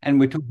presenter, Yeah. and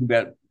we're talking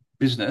about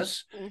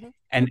business Hmm.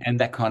 and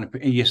that kind of,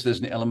 yes, there's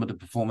an element of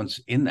performance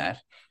in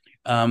that.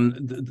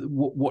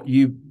 What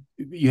you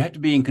have to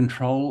be in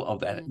control of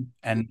that,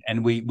 Mm.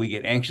 and we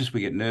get anxious, we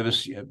get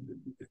nervous,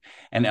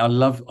 and I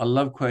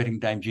love quoting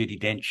Dame Judi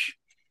Dench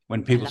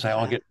when I people love say, "Oh,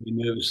 I her. get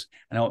nerves,"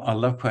 and I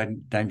love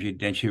quoting Dame Judi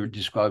Dench, who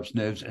describes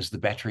nerves as the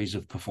batteries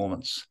of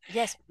performance,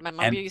 Yes, my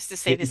mom and used to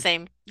say it, the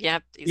same. Yeah,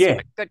 it's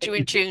yeah, got you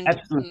in it's tuned.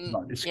 absolutely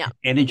right. It Yeah,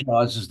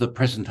 energizes the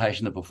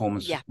presentation, the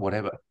performance, yeah.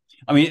 whatever.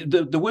 I mean,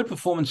 the word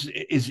performance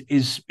is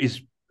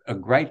a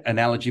great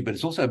analogy, but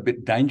it's also a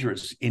bit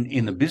dangerous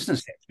in the Mm. business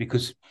sense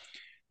because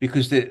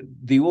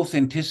the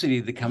authenticity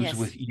that comes Yes.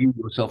 with you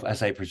yourself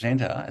as a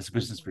presenter, as a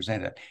business Mhm.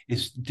 presenter,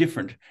 is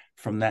different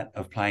from that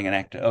of playing an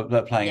actor,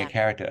 of playing a Yeah.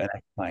 character, an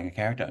actor playing a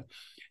character.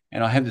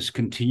 And I have this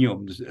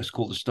continuum. It's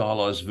called the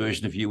stylized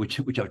version of you, which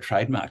I've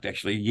trademarked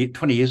actually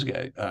 20 years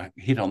ago.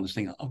 Hit on this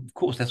thing. Of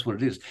course, that's what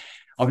it is.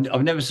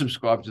 I've never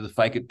subscribed to the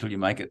fake it till you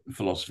make it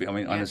philosophy. I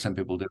mean, I know Yeah. some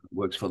people do, it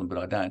works for them, but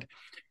I don't.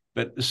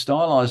 But the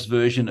stylized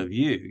version of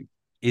you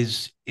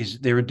is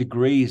there are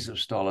degrees of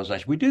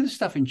stylization. We do this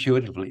stuff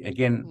intuitively.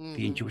 Again,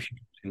 the Hmm. intuition.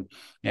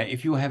 Now,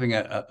 if you're having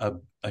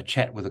a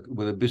chat with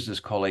a business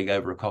colleague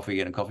over a coffee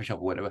in a coffee shop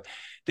or whatever,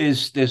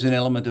 there's an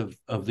element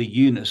of the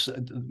you-ness,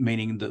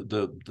 meaning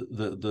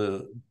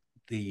the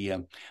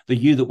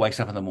you that wakes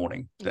up in the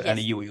morning that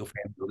only Yes. you or your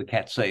family or the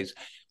cat sees.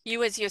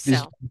 You as There's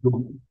yourself.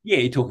 yeah,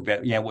 you talk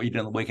about what you did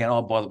on the weekend.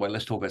 Oh, by the way,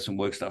 let's talk about some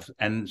work stuff.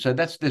 And so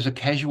there's a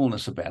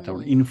casualness about that,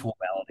 or an Mm.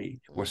 informality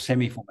or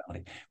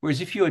semi-formality.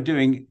 Whereas if you are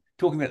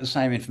talking about the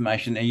same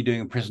information and you're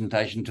doing a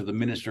presentation to the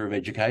Minister of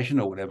Education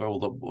or whatever,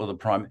 or the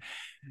Prime,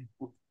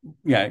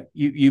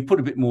 you put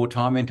a bit more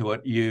time into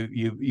it. You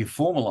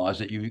formalize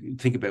it. You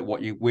think about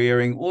what you're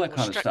wearing, all that More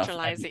kind of stuff,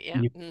 structuralize and it.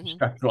 Yeah. you Hmm.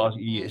 structuralize.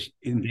 Mm. Yes,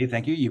 indeed.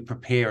 Thank you. You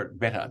prepare it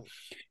better. Mm.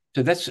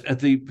 So that's at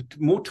the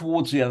more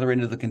towards the other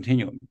end of the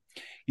continuum.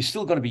 You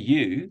still got to be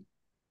you,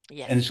 and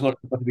Yes. got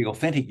to be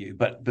authentic you.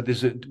 But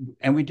there's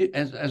and we do,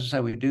 as I say,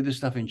 we do this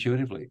stuff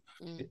intuitively.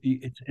 Mm.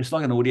 It's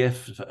like an audio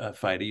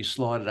fader. You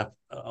slide it up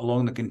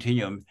along the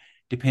continuum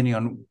depending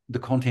on the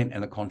content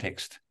and the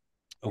context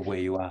of where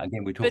you are.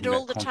 Again, we're But talking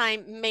all about the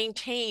content. time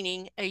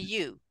maintaining a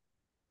you.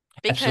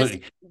 Because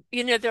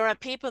Absolutely. there are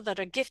people that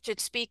are gifted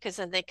speakers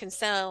and they can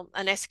sell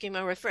an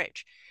Eskimo a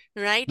fridge,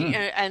 right?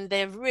 Mm, And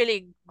they're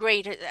really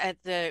great at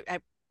the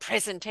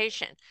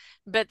presentation,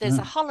 but there's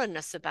a mm.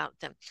 hollowness about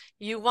them.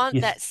 You want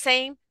Yes. that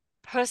same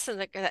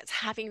person that's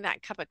having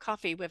that cup of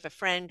coffee with a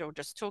friend or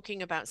just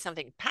talking about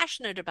something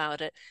passionate about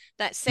it,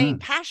 that same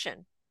Mm,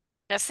 passion,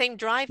 that same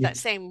drive, yes. that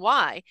same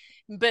why,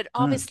 but Mm,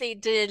 obviously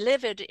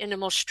delivered in a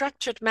more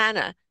structured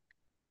manner,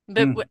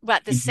 mm. but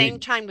at the same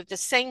Indeed. time with the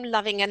same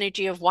loving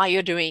energy of why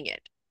you're doing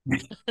it.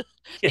 Yes.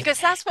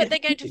 Because that's what Yes. they're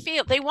going to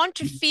feel. They want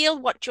to feel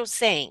what you're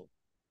saying.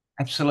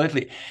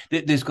 Absolutely.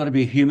 There's got to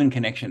be a human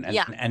connection.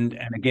 Yeah. And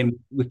again,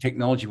 with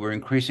technology, we're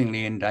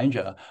increasingly in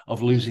danger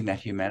of losing that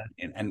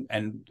humanity.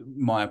 And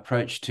my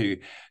approach to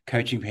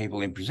coaching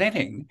people in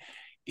presenting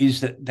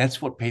is that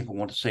that's what people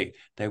want to see.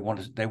 They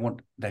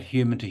want that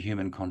human to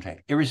human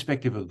contact,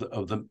 irrespective of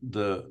Of the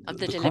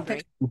the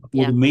context delivery. or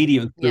Yeah. the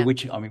medium through Yeah.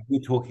 which, I mean, we're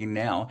talking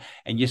now.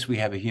 And yes, we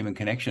have a human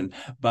connection,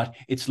 but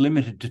it's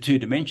limited to two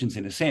dimensions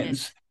in a sense,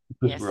 Yes.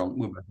 because Yes. we're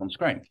both on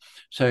screen.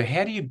 So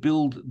how do you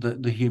build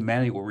the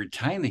humanity or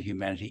retain the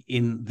humanity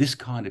in this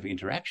kind of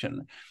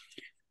interaction?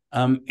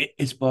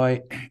 It's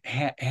by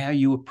how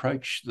you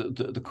approach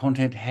the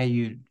content, how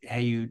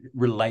you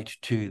relate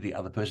to the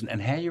other person,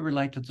 and how you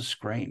relate to the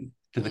screen,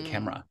 to the Mm.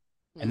 camera.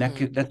 And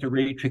Mm-hmm. that's a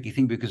really tricky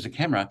thing, because the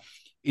camera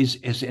is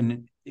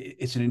an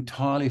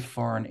entirely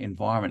foreign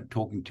environment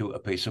talking to a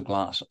piece of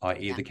glass,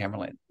 i.e. Yeah. the camera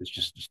lens.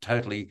 It's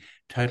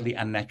totally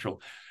unnatural.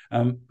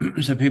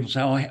 So people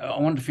say, "Oh, I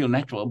want to feel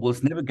natural." Well,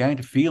 it's never going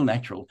to feel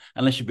natural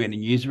unless you've been a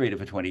newsreader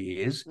for 20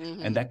 years,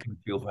 Mm-hmm. and that can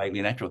feel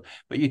vaguely natural.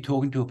 But you're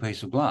talking to a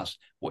piece of glass.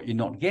 What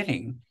you're not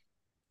getting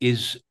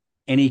is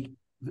any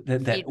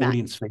that Feedback.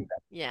 audience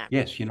feedback. Yeah.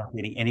 Yes, you're not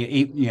getting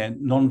any,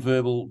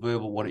 non-verbal,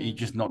 verbal. What you're Mm.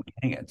 just not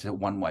getting it. It's a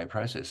one-way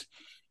process.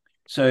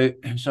 So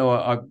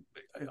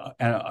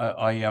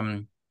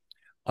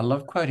I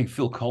love quoting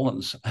Phil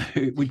Collins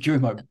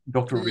during my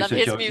doctoral Love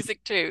research. his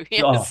music too.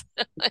 Oh, Yes.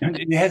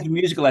 it has a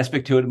musical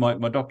aspect to it.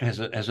 My doctor has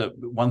a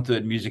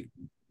one-third music.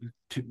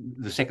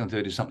 The second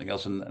third is something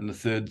else, and the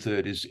third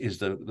is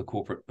the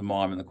corporate, the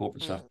mime and the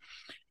corporate stuff.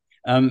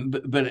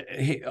 Mm. But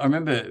I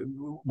remember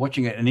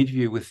watching an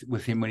interview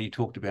with him when he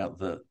talked about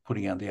the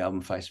putting out the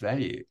album Face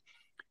Value,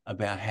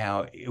 about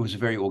how it was a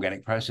very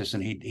organic process,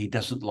 and he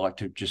doesn't like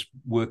to just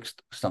work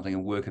something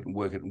and work it and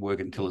work it and work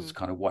it until it's Mm-hmm.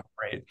 kind of white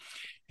bread.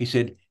 He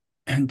said,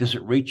 "Does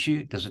it reach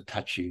you? Does it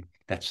touch you?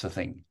 That's the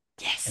thing."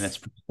 And that's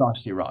Yes.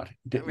 precisely right.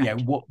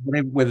 Right.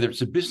 Whether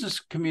it's a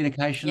business Yeah.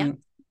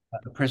 communication,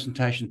 a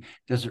presentation,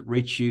 does it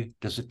reach you?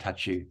 Does it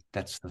touch you?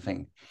 That's the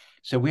thing.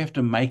 So we have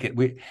to make it.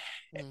 Mm.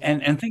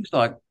 And things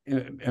like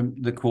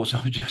the course.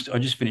 I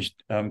just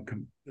finished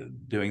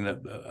doing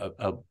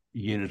a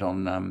unit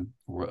on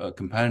or a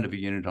component of a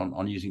unit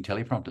on using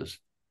teleprompters.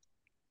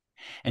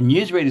 And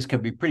newsreaders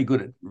can be pretty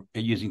good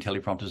at using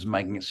teleprompters and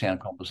making it sound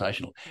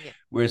conversational, Yeah.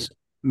 whereas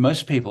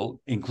most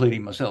people,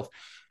 including myself,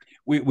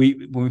 we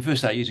when we first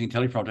start using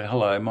teleprompter,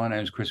 hello, my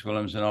name's Chris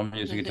Willems and I'm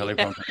using a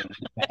teleprompter,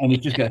 and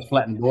it just goes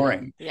flat and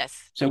boring.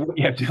 Yes. So what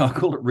you have to, I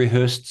call it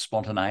rehearsed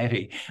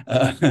spontaneity.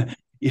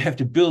 You have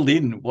to build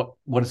in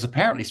what is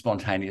apparently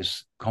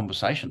spontaneous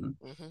conversation,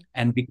 Mm-hmm.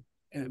 and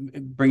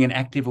bring an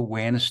active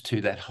awareness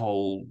to that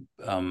whole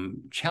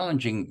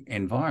challenging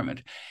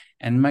environment,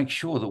 and make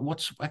sure that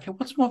what's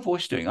my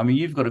voice doing? I mean,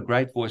 you've got a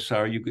great voice,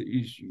 Sarah.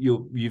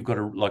 You've got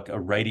a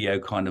radio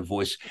kind of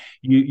voice.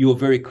 You're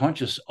very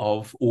conscious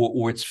of,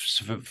 or it's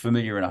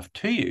familiar enough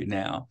to you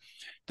now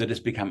that it's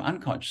become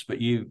unconscious. But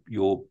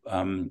your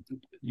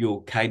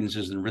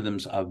cadences and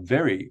rhythms are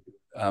very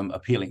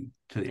appealing,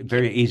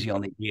 very easy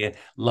on the ear,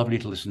 lovely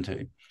to listen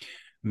to.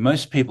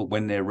 Most people,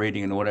 when they're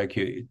reading an auto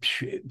cue,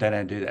 they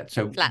don't do that.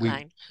 So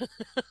Flatline.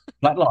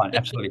 flatline,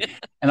 absolutely.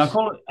 And I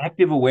call it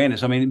active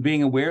awareness. I mean,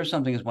 being aware of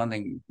something is one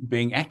thing.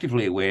 Being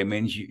actively aware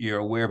means you're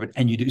aware of it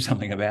and you do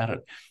something about it.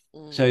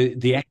 Mm. So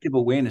the active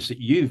awareness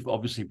that you've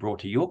obviously brought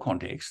to your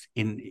context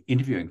in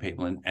interviewing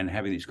people and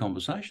having these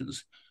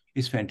conversations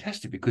is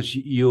fantastic, because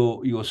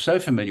you're so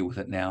familiar with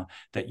it now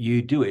that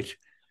you do it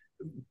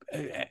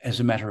as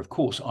a matter of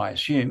course, I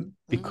assume,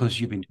 because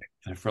you've been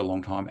doing it for a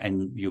long time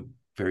and you're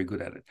very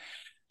good at it.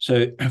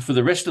 So for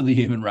the rest of the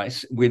human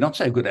race, we're not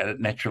so good at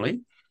it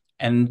naturally.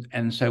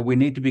 And so we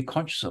need to be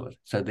conscious of it.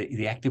 So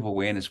the active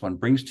awareness one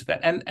brings to that.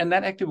 And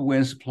that active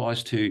awareness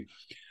applies to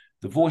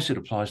the voice, it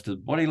applies to the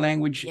body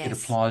language, it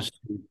Yes. applies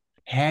to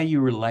how you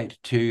relate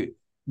to,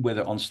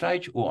 whether on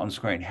stage or on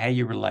screen, how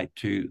you relate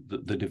to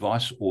the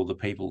device or the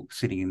people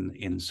sitting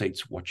in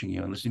seats watching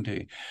you and listening to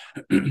you.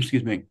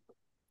 Excuse me.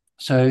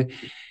 So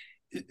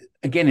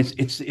again,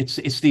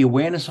 it's the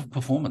awareness of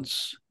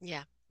performance.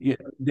 Yeah. Yeah,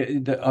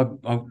 they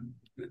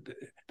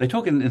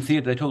talk in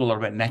theatre. They talk a lot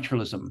about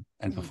naturalism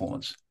and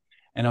performance,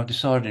 and I've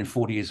decided in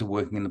 40 years of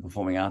working in the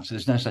performing arts,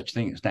 there's no such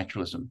thing as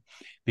naturalism,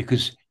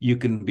 because you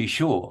can be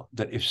sure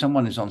that if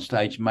someone is on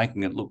stage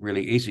making it look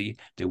really easy,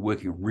 they're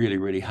working really,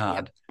 really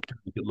hard to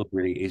make it look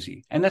really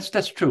easy, and that's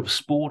true of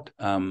sport.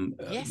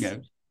 Yes.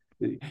 They've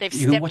You can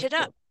stepped watch. it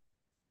up.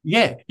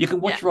 Yeah, you can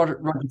Yeah. watch Roger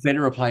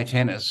Federer play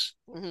tennis,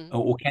 Mm-hmm.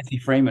 or Kathy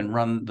Freeman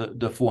run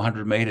the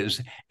 400 meters,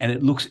 and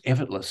it looks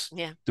effortless.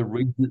 Yeah. The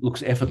reason it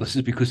looks effortless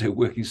is because they're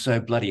working so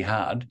bloody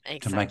hard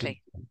to make it.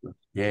 Exactly.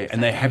 Yeah,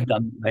 and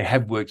Exactly. they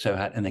have worked so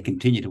hard, and they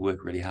continue to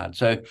work really hard.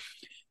 So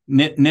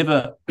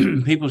never,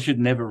 people should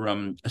never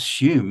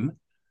assume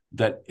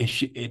that it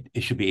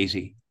should be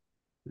easy.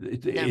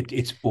 No.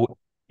 It's No.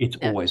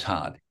 always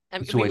hard.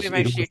 It's We always were it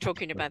actually always.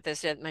 talking about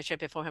this at my show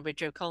beforehand with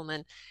Joe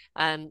Coleman.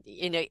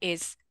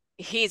 Is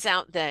he's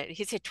out there.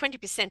 He said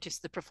 20% is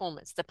the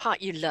performance, the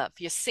part you love.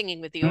 You're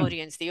singing with the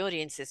audience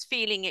is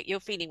feeling it, you're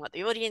feeling what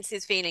the audience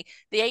is feeling.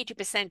 The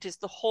 80% is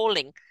the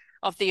hauling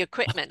of the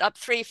equipment, up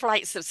 3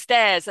 flights of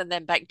stairs and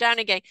then back down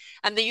again.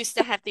 And they used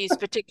to have these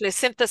particular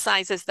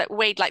synthesizers that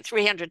weighed like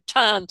 300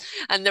 ton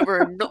and they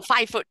were not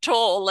 5 foot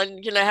tall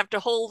and, have to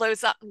hold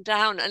those up and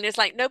down. And it's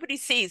like nobody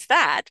sees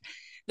that.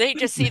 They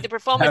just see the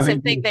performance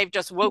and think they've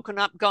just woken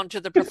up, gone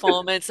to the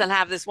performance and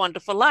have this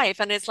wonderful life.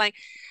 And it's like,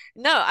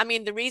 no, I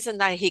mean, the reason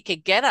that he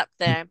could get up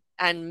there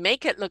and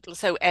make it look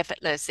so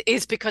effortless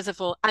is because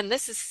of all, and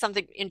this is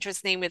something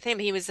interesting with him.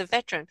 He was a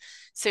veteran,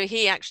 so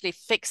he actually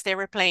fixed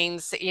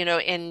airplanes, in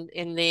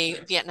the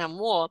Vietnam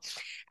War,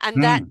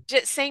 and that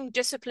same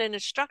discipline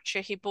and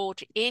structure he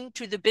brought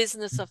into the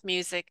business of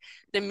music.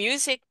 The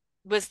music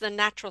was the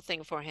natural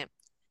thing for him.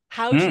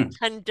 How to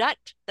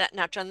conduct that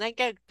natural, and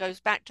then goes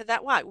back to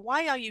that why.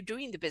 Why are you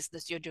doing the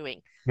business you're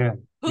doing? Yeah.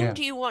 Whom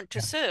do you want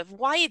to serve?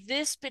 Why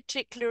this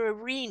particular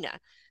arena?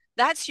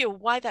 That's your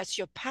why, that's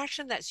your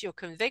passion, that's your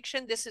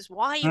conviction. This is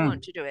why you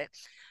want to do it.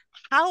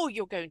 How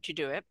you're going to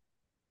do it,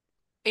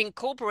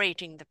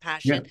 incorporating the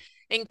passion,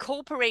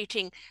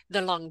 incorporating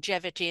the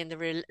longevity and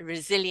the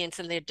resilience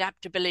and the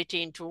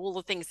adaptability into all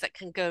the things that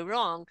can go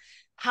wrong.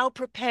 How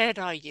prepared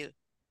are you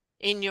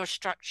in your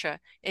structure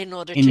in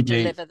order to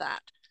deliver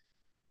that?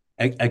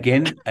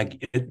 Again,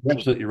 you're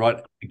absolutely right.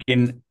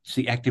 Again, it's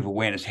the active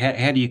awareness.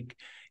 How do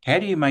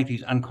you make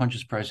these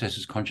unconscious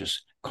processes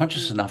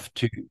conscious enough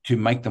to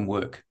make them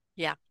work?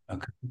 Yeah.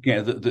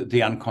 Okay.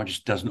 The unconscious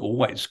doesn't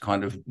always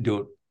kind of do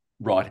it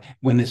right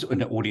when there's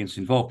an audience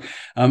involved,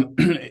 and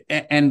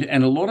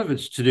a lot of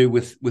it's to do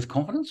with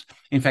confidence.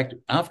 In fact,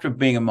 after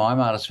being a mime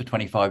artist for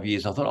 25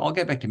 years, I thought I'll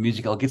go back to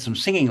music. I'll get some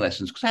singing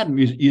lessons because I hadn't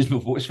used my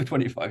voice for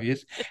 25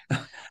 years.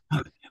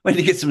 Went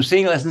to get some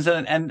singing lessons,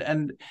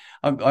 and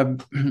I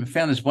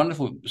found this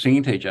wonderful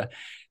singing teacher.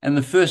 And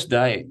the first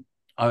day,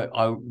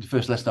 the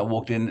first lesson I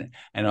walked in,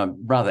 and I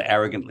rather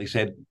arrogantly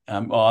said,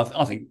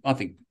 I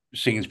think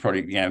singing is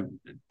probably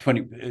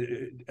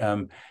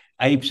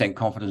 80%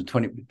 confidence,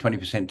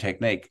 20%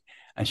 technique.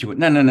 And she went,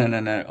 no.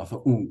 I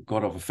thought, oh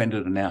God, I've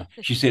offended her now.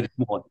 She said it's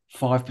more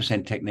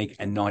 5% technique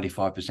and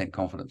 95%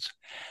 confidence.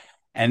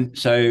 And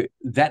so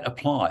that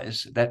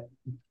applies. That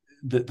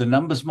the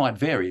numbers might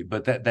vary,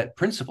 but that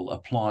principle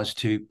applies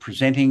to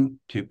presenting,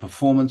 to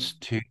performance,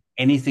 to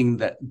anything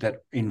that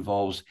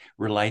involves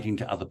relating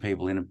to other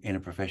people in a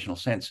professional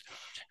sense.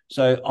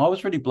 So I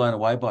was really blown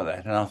away by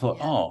that, and I thought,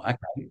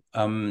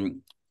 okay,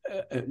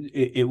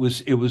 it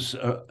was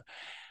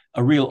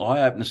a real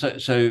eye opener.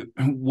 So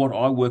what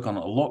I work on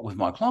a lot with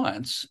my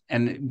clients,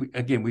 and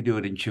again we do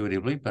it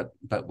intuitively, but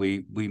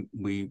we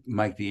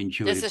make the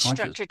intuitive. There's a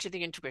structure to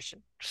the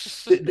intuition.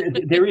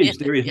 There is,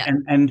 yeah.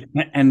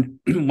 and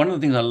one of the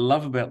things I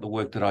love about the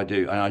work that I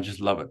do, and I just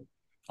love it.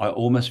 I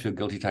almost feel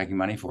guilty taking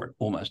money for it.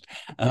 Almost.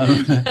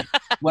 Not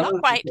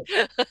quite.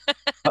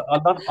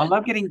 I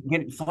love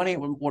finding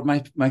out what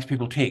makes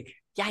people tick.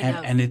 Yeah, I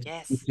know.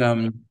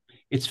 And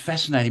it's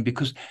fascinating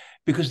because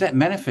that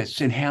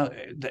manifests in how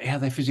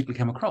they physically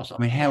come across. I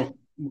mean, how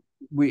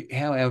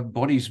our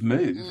bodies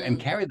move and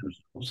carry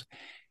themselves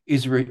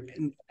is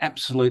an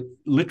absolute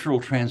literal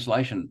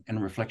translation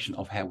and reflection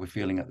of how we're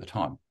feeling at the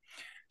time.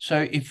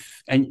 So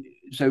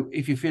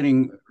if you're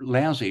feeling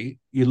lousy,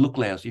 you look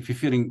lousy. If you're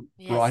feeling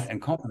bright and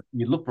confident,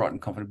 you look bright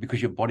and confident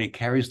because your body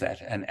carries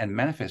that and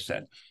manifests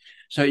that.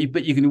 So,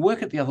 but you can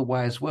work it the other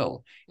way as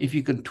well. If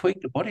you can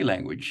tweak the body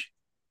language,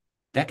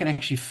 that can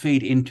actually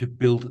feed into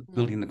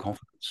building the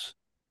confidence.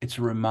 It's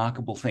a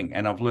remarkable thing,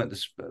 and I've learned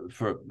this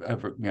for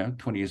over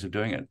 20 years of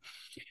doing it.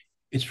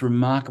 It's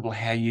remarkable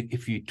how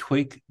if you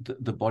tweak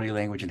the body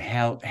language and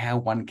how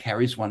one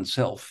carries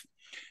oneself,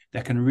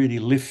 that can really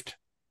lift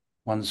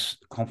one's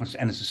confidence.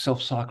 And it's a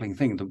self-cycling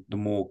thing. The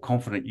more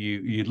confident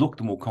you look,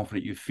 the more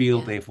confident you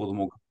feel, therefore the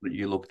more confident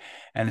you look.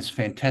 And it's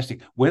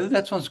fantastic, whether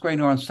that's on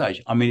screen or on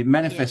stage. I mean, it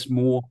manifests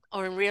more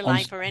or in real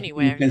life or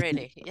anywhere,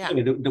 really.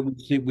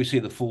 We see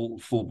the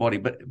full body,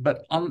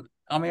 but on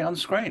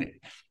screen,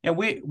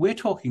 we're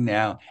talking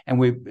now, and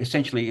we're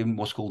essentially in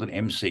what's called an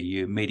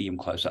MCU, medium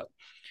close-up.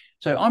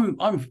 So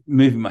I'm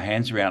moving my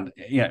hands around.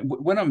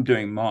 When I'm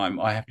doing mime,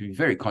 I have to be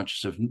very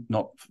conscious of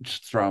not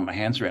just throwing my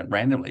hands around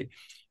randomly.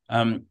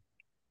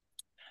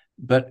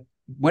 But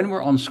when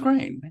we're on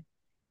screen,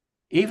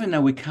 even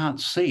though we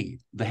can't see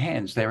the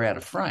hands, they're out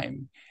of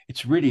frame,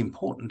 it's really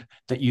important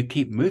that you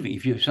keep moving.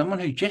 If you're someone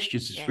who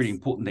gestures, it's really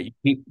important that you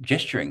keep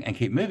gesturing and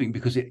keep moving,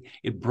 because it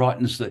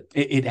brightens it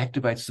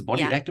activates the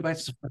body, it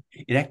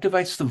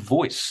activates the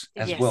voice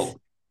as well,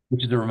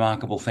 which is a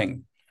remarkable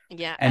thing.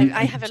 Yeah, and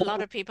I have a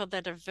lot of people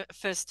that are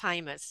first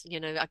timers,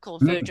 I call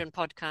virgin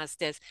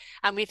podcasters,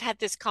 and we've had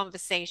this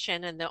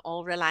conversation and they're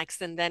all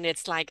relaxed, and then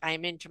it's like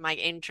I'm into my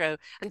intro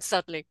and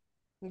suddenly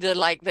they're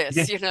like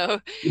this,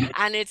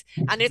 and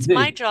it's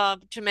my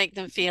job to make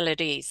them feel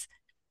at ease.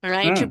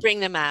 right, to Mm. bring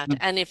them out. Mm.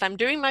 And if I'm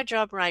doing my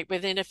job right,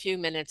 within a few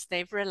minutes,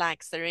 they've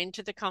relaxed, they're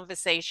into the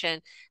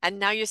conversation, and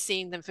now you're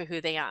seeing them for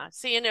who they are.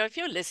 So, if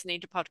you're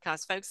listening to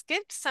podcasts, folks,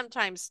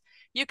 sometimes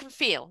you can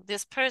feel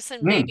this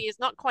person Mm. maybe is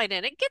not quite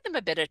in it. Give them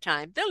a bit of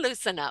time. They'll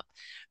loosen up,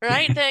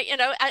 right?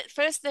 At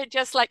first they're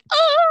just like,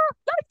 oh,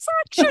 that's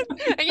action,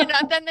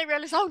 and then they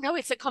realize, oh no,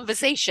 it's a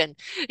conversation,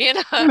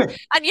 Yeah.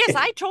 And yes,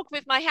 I talk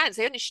with my hands.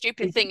 The only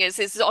stupid thing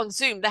is on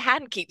Zoom, the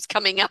hand keeps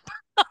coming up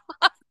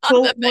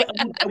on the Well,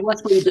 thing.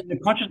 what's where you bring the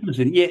consciousness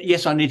in? Yeah,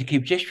 yes, I need to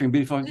keep gesturing,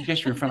 but if I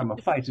gesture in front of my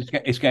face,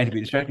 it's going to be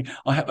distracting. So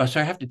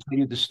I have to tell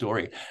you the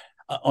story.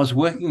 I was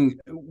working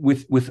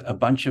with a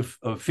bunch of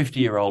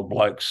 50-year-old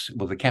blokes,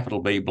 with a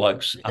capital B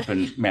blokes, up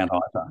in Mount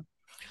Isa.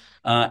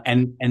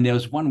 And there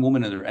was one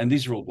woman in there, and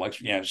these are all blokes,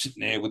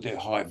 sitting there with their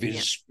high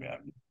Yeah, vis,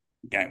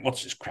 going,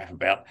 "What's this crap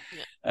about?"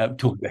 yeah.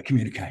 Talking about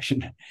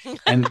communication,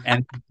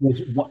 and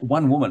there's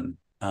one woman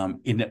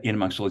in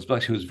amongst all these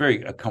blokes who was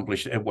very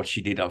accomplished at what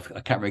she did. I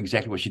can't remember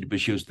exactly what she did,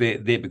 but she was there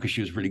because she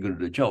was really good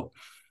at her job,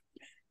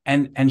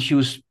 and she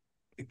was,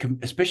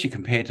 especially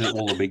compared to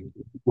all the big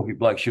whoopy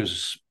blokes, she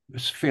was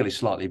fairly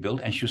slightly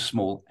built, and she was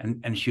small,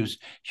 and she was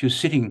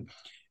sitting,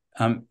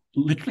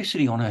 literally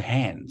sitting on her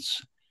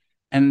hands,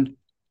 and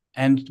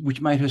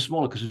which made her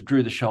smaller because it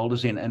drew the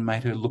shoulders in and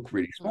made her look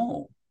really Mm.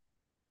 small.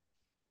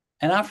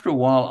 And after a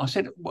while, I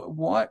said,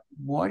 why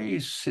do you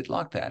sit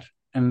like that?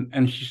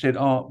 And she said,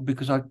 oh,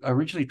 because I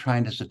originally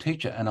trained as a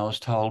teacher, and I was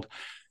told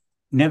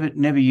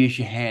never use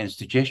your hands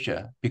to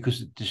gesture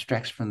because it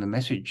distracts from the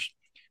message.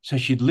 So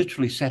she'd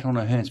literally sat on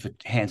her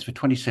hands for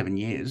 27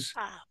 years,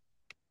 Ah,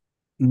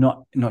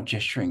 not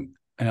gesturing.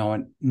 And I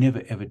went,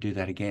 never ever do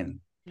that again.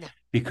 no.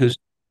 Because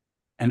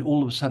and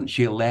all of a sudden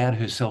she allowed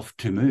herself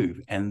to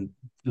move, and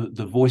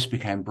the voice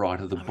became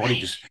brighter, the All body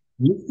right. just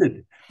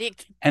lifted. The,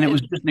 And it the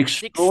was just an the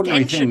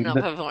extraordinary extension thing of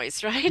that, her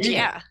voice, right? yeah,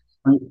 Yeah.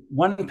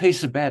 one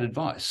piece of bad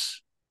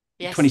advice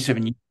Yes.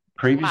 27 years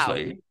Wow.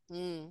 previously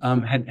Mm.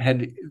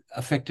 had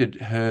affected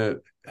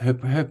her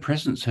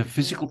presence, her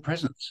physical Mm.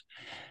 presence.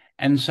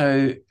 And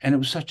it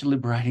was such a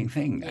liberating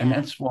thing. And Yeah.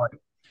 that's why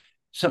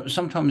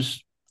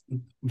sometimes,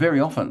 very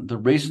often, the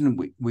reason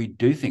we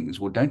do things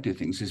or don't do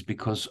things is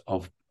because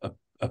of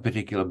a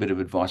particular bit of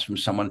advice from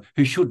someone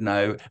who should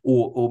know,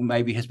 or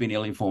maybe has been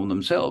ill-informed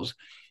themselves.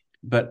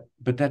 But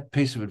that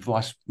piece of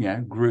advice,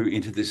 grew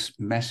into this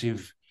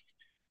massive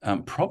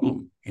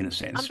problem, in a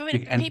sense,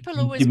 But and people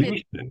always been,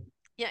 diminished it.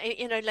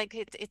 yeah, like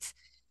it's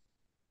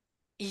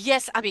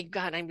yes, I mean,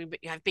 God,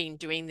 I've been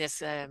doing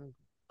this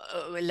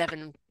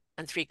 11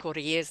 and three-quarter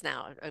years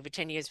now, over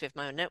 10 years with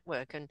my own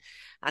network, and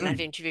I've Mm,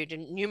 interviewed a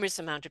numerous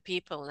amount of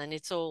people, and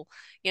it's all,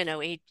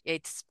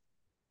 it's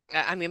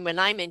I mean, when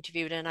I'm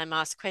interviewed and I'm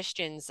asked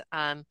questions,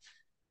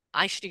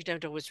 I actually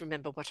don't always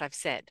remember what I've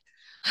said.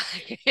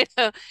 you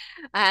know,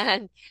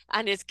 and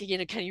it's,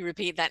 can you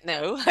repeat that?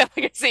 No, I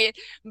can see it.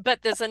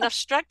 But there's enough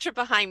structure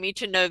behind me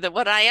to know that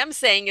what I am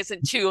saying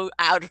isn't too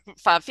out of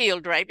far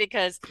field, right?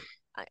 Because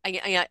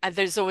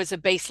there's always a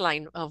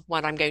baseline of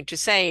what I'm going to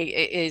say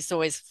is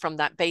always from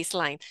that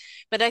baseline.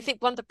 But I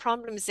think one of the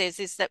problems is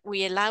that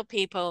we allow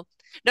people,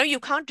 no, you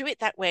can't do it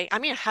that way. I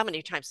mean, how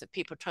many times have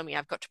people told me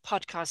I've got to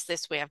podcast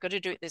this way, I've got to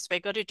do it this way,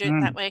 I've got to do it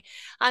that mm, way.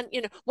 And,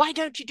 why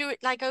don't you do it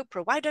like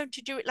Oprah? Why don't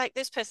you do it like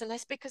this person?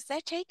 That's because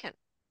they're taken.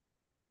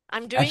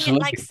 I'm doing it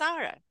like absolutely.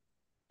 Sarah.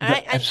 All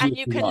right. That's And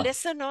you absolutely can right.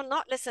 listen or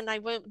not listen. I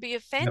won't be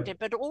Yep. offended.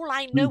 But all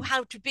I know Mm,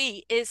 how to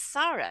be is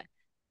Sarah.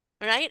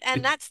 Right.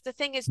 And it- that's the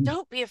thing is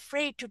don't be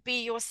afraid to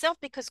be yourself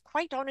because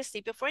quite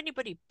honestly, before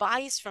anybody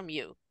buys from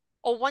you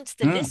or wants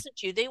to mm, listen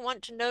to you, they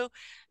want to know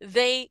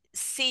they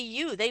see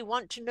you. They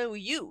want to know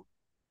you.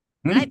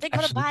 Right. They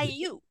got to buy absolutely.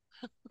 you.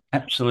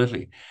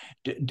 Absolutely.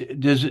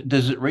 Does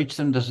it reach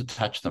them? Does it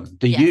touch them?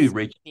 Do you Yes.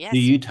 reach? Do Yes.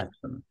 you touch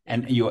them? Yeah.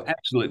 And you're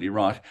absolutely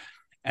right.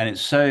 And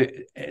it's so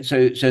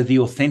the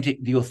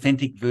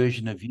authentic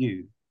version of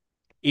you,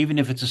 even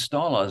if it's a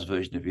stylized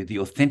version of you, the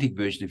authentic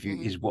version of you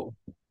Mm-hmm. is what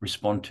we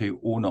respond to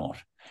or not.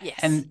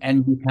 Yes.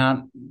 And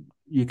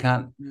you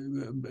can't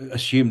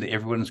assume that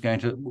everyone's going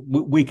to.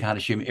 We can't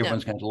assume No,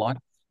 everyone's going to like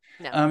it.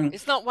 no. Um,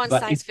 It's not one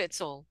but size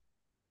fits all.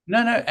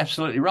 no, no,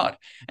 absolutely right.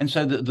 And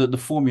so the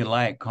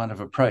formulaic kind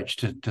of approach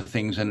to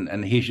things,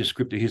 and here's your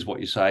script, here's what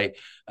you say.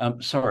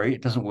 Sorry,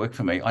 it doesn't work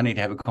for me. I need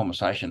to have a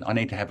conversation. I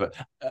need to have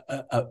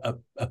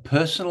a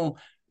personal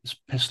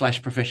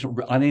slash professional.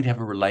 I need to have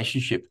a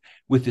relationship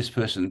with this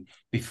person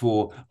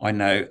before I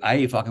know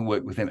A, if I can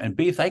work with them, and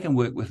B, if they can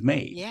work with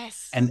me,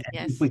 Yes. and if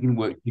Yes. we can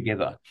work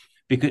together.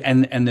 Because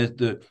and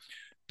the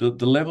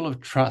level of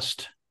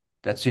trust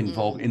that's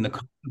involved Mm. in the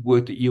kind of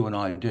work that you and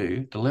I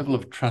do, the level Mm-hmm.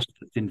 of trust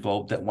that's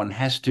involved that one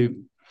has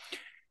to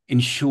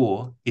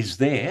ensure is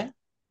there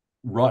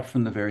right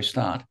from the very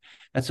start.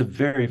 That's a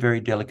very, very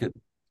delicate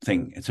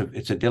thing.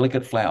 It's a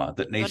delicate flower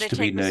that Got needs to to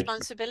be take nurtured.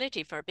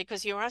 responsibility for it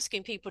because you're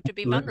asking people to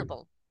be Absolutely.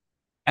 vulnerable.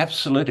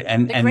 Absolutely.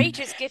 And The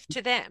greatest gift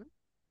to them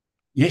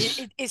yes,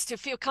 is to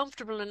feel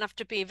comfortable enough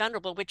to be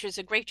vulnerable, which is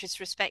the greatest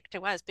respect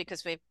to us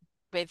because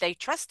they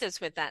trust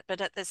us with that.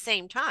 But at the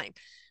same time,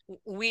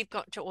 we've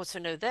got to also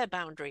know their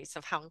boundaries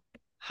of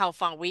how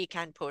far we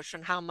can push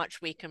and how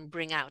much we can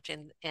bring out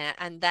in,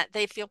 and that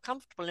they feel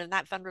comfortable in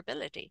that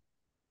vulnerability.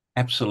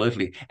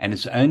 Absolutely. And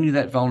it's only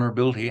that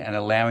vulnerability and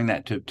allowing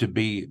that to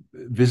be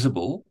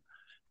visible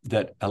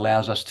that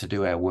allows us to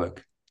do our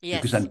work.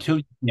 Because Yes.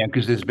 until,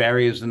 because there's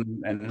barriers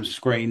and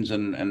screens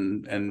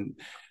and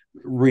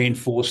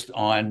reinforced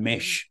iron Mm.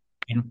 mesh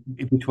in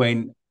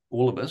between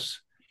all of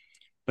us.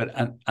 But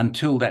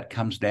until that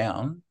comes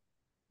down,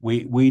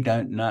 we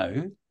don't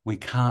know. We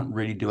can't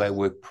really do our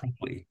work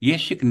properly.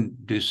 Yes, you can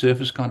do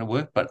surface kind of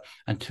work, but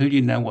until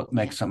you know what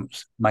makes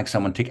Yes.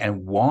 someone tick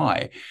and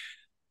why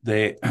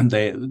their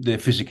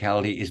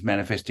physicality is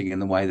manifesting in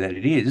the way that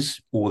it is,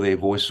 or their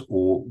voice,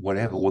 or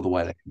whatever, Mm. or the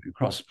way they come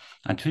across.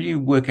 Until you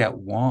work out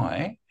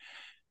why,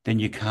 then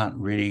you can't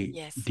really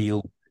Yes.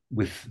 deal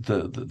with the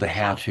The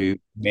how how. to Yeah.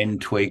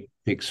 mend, tweak,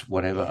 fix, Yeah.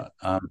 whatever.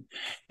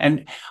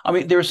 And I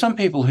mean, there are some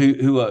people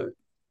who are,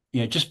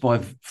 just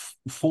by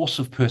force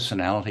of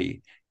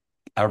personality,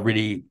 are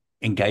really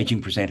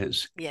engaging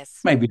presenters. Yes.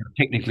 Maybe not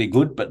technically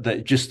good, but they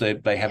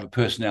have Yeah. a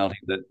personality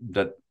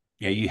that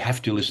you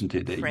have to listen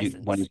to. That one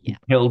Presence. is Yeah.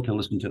 compelled to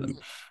listen to them.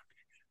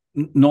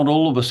 Mm. Not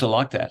all of us are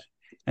like that,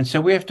 and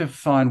so we have to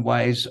find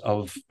ways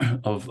of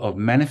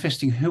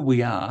manifesting who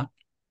we are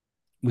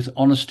with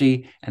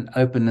honesty and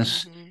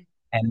openness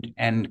Mm-hmm.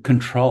 and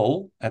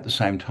control at the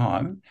same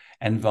time,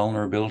 and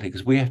vulnerability,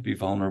 because we have to be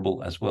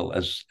vulnerable as well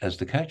as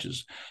the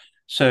coaches.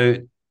 So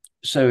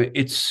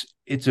it's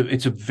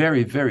a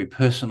very, very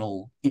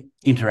personal Yeah.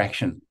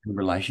 interaction and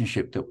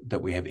relationship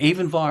that we have,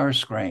 even via a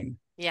screen,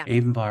 Yeah.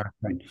 even via a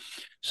screen.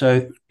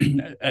 So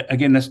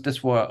again,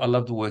 that's why I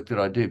love the work that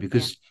I do, Yeah.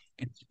 because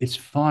it's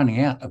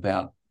finding out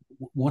about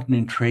what an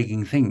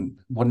intriguing thing,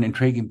 what an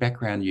intriguing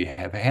background you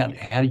have.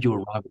 How did you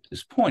arrive at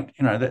this point?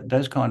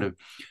 Those kind of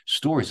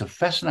stories are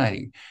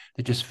fascinating.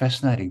 They're just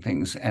fascinating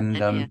things. And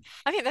And yeah,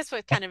 I think that's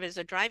what kind of is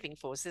a driving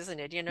force, isn't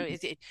it?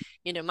 Is it,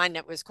 my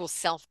network is called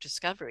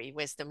self-discovery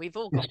wisdom. We've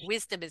all yes. got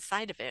wisdom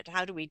inside of it.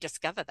 How do we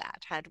discover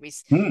that? How do we,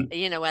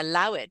 Mm,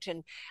 allow it?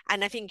 And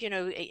I think,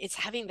 it's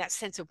having that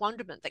sense of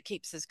wonderment that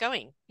keeps us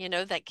going,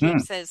 that mm,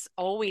 keeps us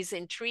always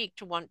intrigued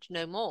to want to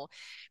know more.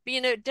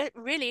 But,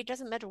 really, it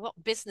doesn't matter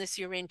what business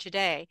you're in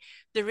today.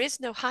 There is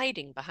no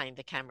hiding behind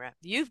the camera.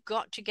 You've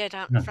got to get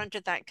out in no, front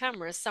of that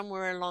camera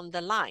somewhere along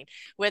the line,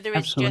 whether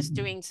it's just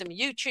absolutely. doing some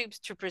YouTubes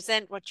to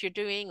present what you're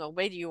doing, or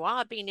whether you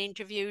are being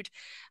interviewed,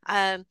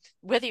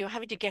 whether you're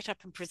having to get up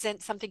and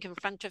present something in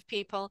front of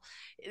people,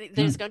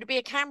 there's Mm, going to be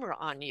a camera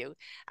on you.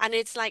 And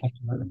it's like,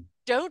 absolutely.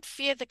 don't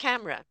fear the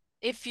camera.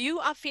 If you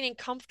are feeling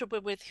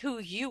comfortable with who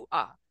you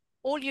are,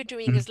 all you're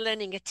doing Mm, is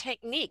learning a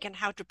technique and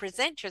how to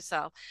present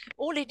yourself.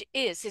 All it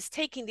is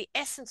taking the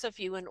essence of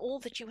you and all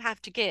that you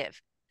have to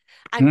give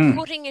and mm.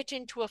 putting it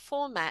into a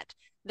format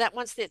that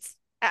once it's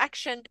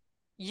action,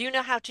 you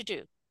know how to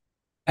do.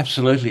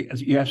 Absolutely,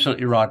 you're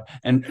absolutely right.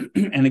 And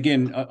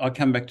again, I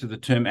come back to the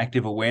term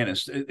active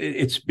awareness.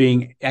 It's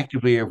being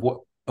actively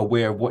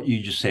aware of what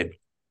you just said.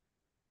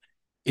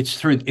 It's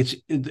through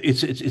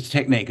it's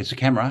technique. It's a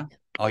camera.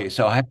 Oh yeah,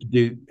 so I have to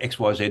do X,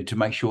 Y, Z to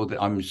make sure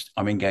that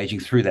I'm engaging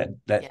through that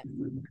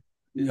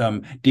Yeah.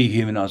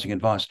 dehumanizing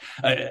advice,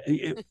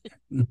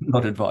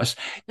 not advice,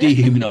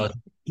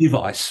 dehumanizing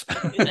device.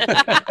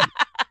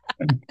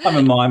 I'm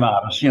a mime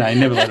artist,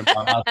 never let a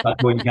mime artist start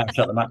talking, you can't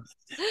shut them up.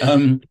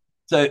 Um,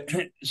 so,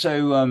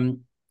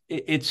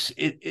 it's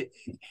it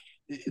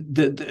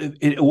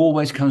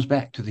always comes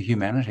back to the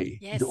humanity.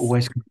 It Yes.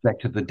 always comes back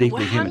to the And we're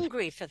deeply human.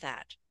 hungry for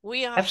that.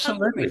 We are hungry for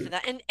Absolutely.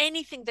 that. And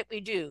anything that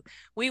we do,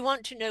 we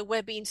want to know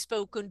we're being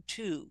spoken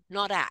to,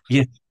 not at,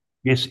 Yes.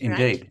 Yes, right?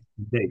 indeed.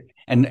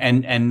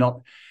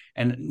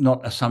 And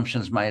not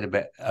assumptions made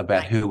about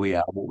Right, who we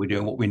are, what we're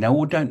doing, what we know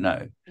or don't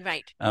know.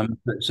 right.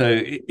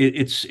 So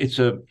it's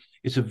a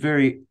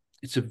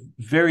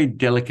very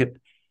delicate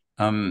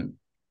um,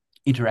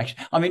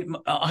 interaction. I mean,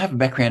 I have a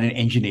background in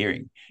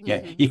engineering. Yeah,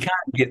 Mm-hmm. you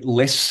can't get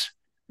less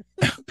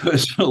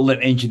personal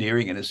than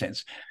engineering in a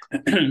sense.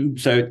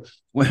 So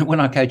when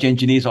I coach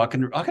engineers, I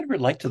can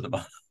relate to them.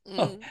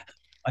 Mm.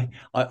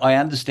 I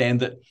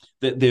understand that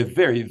they're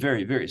very,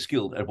 very, very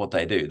skilled at what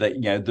they do.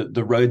 That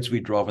the roads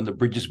we drive and the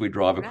bridges we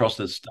drive across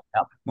Right. the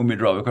stuff when we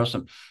drive across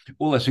them,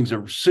 all those things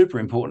are super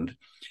important.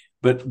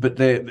 But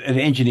they're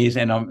engineers,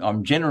 and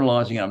I'm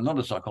generalizing. I'm not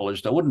a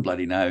psychologist. I wouldn't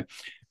bloody know,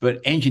 but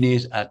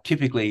engineers are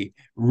typically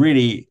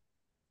really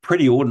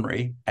pretty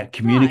ordinary at Try,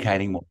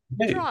 communicating what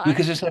they do try.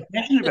 because they're so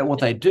passionate about what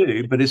they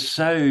do, but it's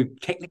so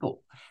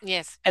technical,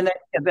 Yes. and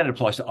that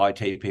applies to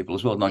IT people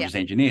as well, not Yeah. just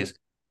engineers.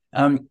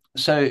 Finding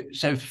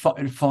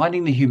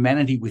the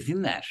humanity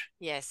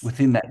Yes.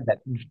 within that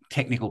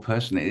technical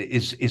person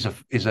is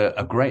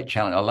a great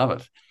challenge. I love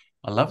it.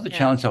 I love the Yeah.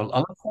 challenge. I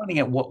love finding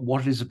out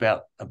what it is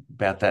about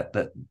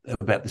that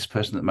about this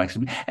person that makes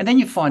them. And then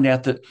you find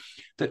out that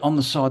on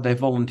the side they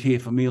volunteer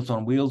for Meals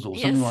on Wheels or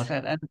something like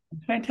Yes. that. And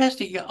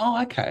fantastic. You go,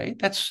 oh, okay,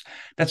 that's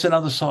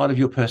another side of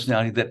your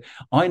personality that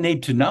I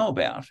need to know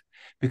about,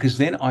 because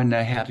then I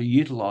know how to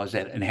utilize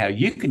that and how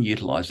you can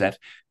utilize that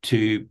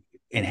to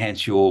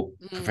enhance your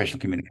Mm. professional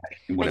communication,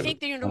 I whatever. think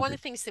that, one of the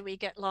things that we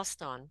get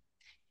lost on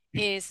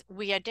is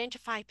we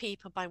identify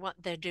people by what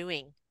they're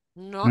doing,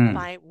 not Mm.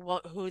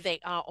 by who they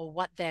are or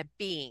what they're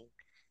being, right?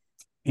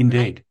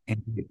 Indeed.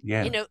 Indeed. You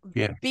Yeah. know,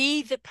 Yeah.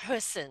 be the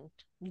person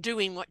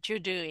doing what you're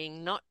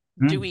doing, not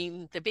Mm.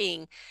 doing the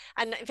being.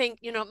 And I think,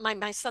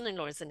 my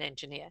son-in-law is an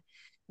engineer,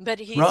 but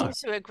he's Right.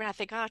 also a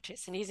graphic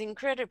artist and he's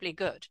incredibly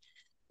good.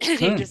 He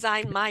Mm.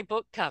 designed my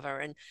book cover,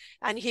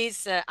 and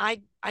he's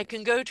I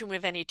can go to him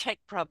with any tech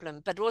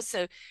problem, but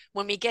also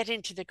when we get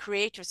into the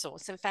creator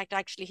source, in fact,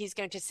 actually he's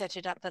going to set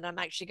it up that I'm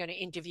actually going to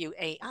interview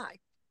AI,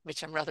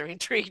 which I'm rather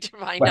intrigued to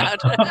find Wow. out.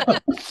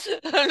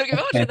 I'm looking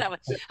forward to that one.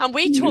 And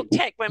we talk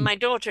tech when my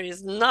daughter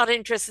is not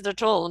interested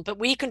at all, but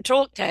we can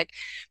talk tech,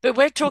 but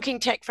we're talking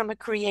tech from a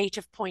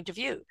creative point of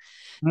view.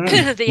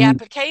 Mm. The Mm.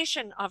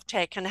 application of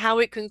tech and how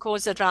it can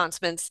cause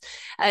advancements,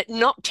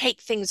 not take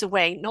things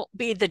away, not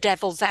be the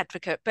devil's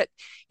advocate, but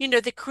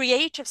the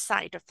creative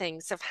side of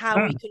things, of how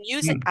we Mm. can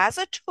use it Mm. as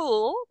a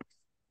tool,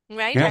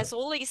 right? Yeah. As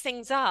all these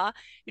things are,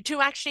 to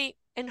actually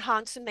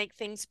enhance and make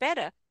things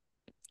better.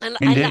 And,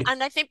 and Indeed.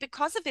 and I think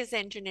because of his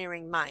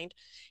engineering mind,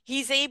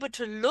 he's able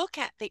to look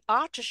at the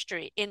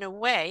artistry in a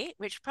way,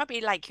 which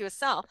probably like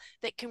yourself,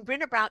 that can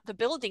bring about the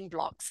building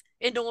blocks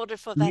in order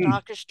for that Mm.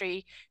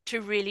 artistry to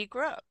really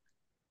grow.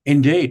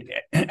 Indeed.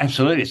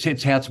 Absolutely.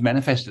 It's how it's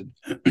manifested.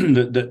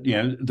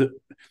 The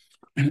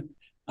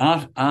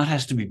art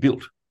has to be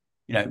built,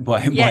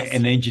 by Yes.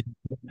 an engineer.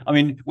 I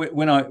mean,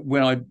 when I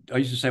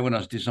used to say when I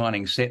was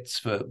designing sets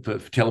for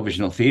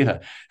television or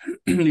theatre,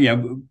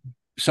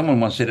 someone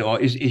once said, "Oh,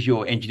 is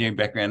your engineering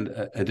background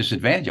a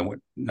disadvantage?" I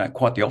went, "No,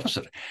 quite the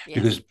opposite. Yes.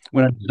 Because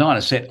when I design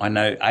a set, I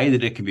know A,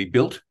 that it can be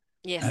built,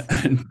 Yes.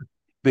 and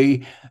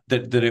B,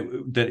 that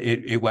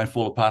it won't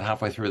fall apart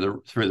halfway through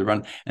the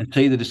run, and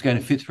C, that it's going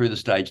to fit through the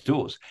stage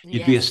doors.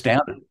 You'd be Yes.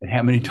 astounded at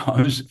how many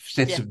times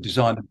sets Yeah. have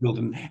designed and built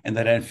and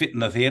they don't fit in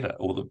the theatre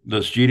or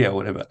the studio or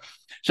whatever.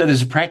 So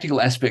there's a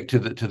practical aspect to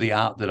the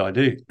art that I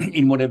do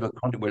in whatever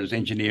content, whether it's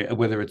engineer,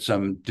 whether it's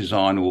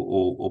design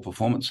or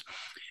performance.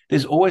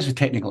 There's always a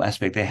technical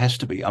aspect. There has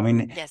to be. I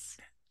mean, Yes.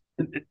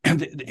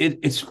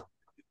 it's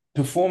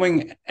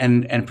performing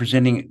and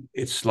presenting.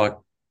 It's like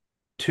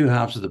two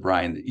halves of the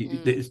brain.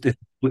 Mm.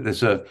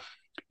 There's a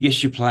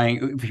yes, you're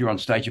playing. If you're on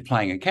stage, you're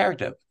playing a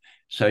character,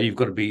 so you've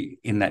got to be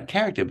in that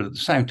character. But at the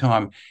same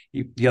time,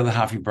 the other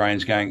half of your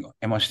brain's going,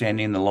 "Am I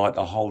standing in the light?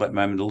 I'll hold that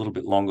moment a little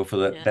bit longer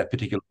for Yeah. that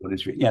particular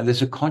audience." Yeah,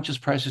 there's a conscious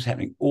process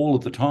happening all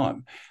of the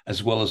time,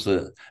 as well as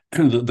the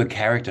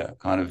character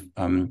kind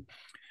of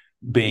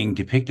being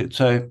depicted.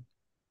 So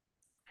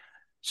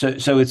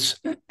it's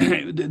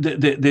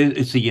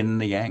it's the yin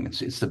and the yang.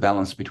 It's the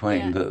balance between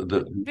Yeah. the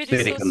But it's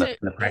aesthetic and also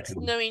the it's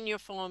practical. knowing your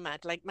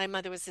format. Like my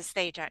mother was a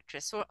stage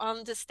actress. So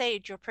on the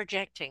stage, you're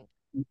projecting.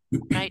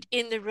 Right.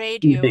 In the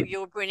radio, Indeed.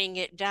 you're bringing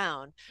it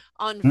down.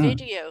 On Mm,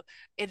 video,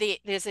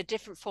 there's a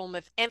different form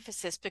of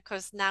emphasis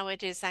because now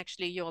it is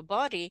actually your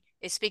body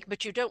is speaking,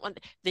 but you don't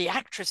want the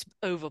actress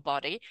over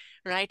body,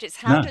 right? It's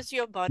how no, does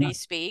your no. body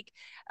speak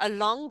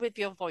along with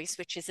your voice,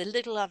 which is a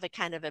little of a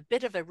kind of a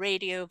bit of a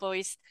radio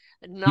voice,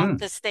 not Mm,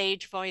 the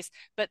stage voice,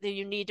 but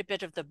you need a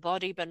bit of the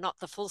body, but not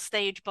the full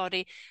stage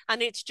body.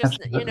 And it's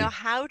just, absolutely.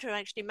 how to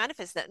actually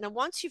manifest that. Now,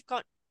 once you've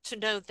got to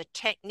know the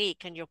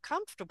technique and you're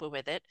comfortable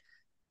with it,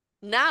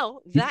 now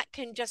that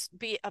can just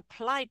be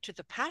applied to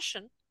the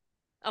passion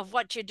of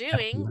what you're doing.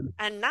 Absolutely.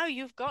 And now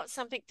you've got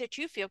something that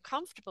you feel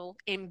comfortable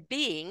in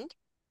being,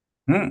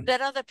 Mm.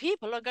 that other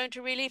people are going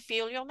to really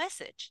feel your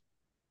message.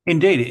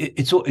 Indeed,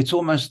 it's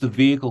almost the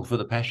vehicle for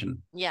the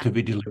passion Yeah. to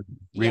be delivered,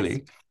 Yes. really.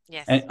 And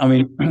Yes. I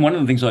mean, one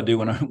of the things I do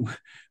when I'm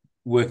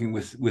working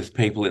with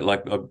people,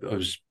 like I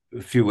was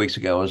a few weeks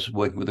ago, I was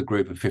working with a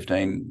group of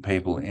 15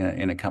 people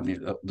in a company,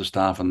 the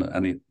staff and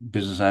the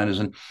business owners,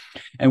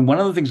 and one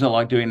of the things I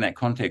like doing in that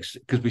context,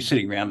 because we're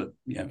sitting around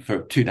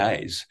for 2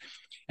 days,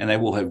 and they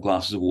all have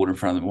glasses of water in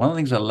front of them. One of the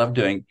things I love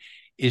doing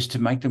is to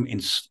make them in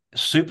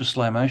super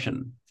slow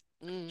motion.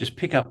 Mm. Just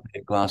pick up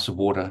a glass of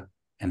water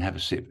and have a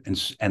sip,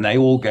 and they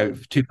all go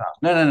too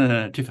fast.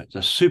 No, too fast.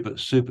 It's super,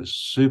 super,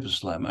 super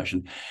slow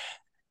motion.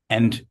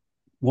 And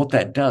what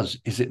that does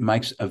is it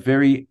makes a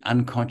very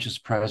unconscious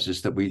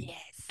process that we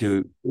Yes.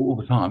 do all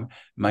the time,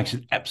 makes Yeah.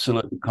 it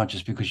absolutely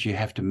conscious because you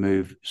have to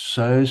move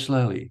so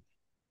slowly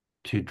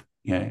to, And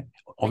you're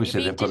obviously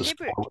being they've got to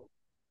deliberate.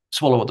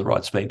 swallow at the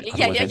right speed, Yeah,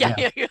 otherwise yeah,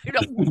 they yeah,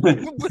 drown.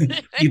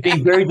 yeah. You're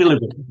being very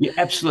deliberate. You're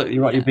absolutely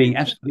right. You're Yeah. being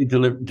absolutely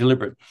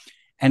deliberate.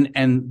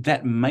 And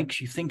that makes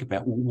you think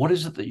about, well, what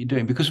is it that you're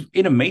doing? Because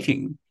in a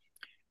meeting,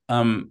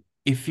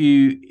 if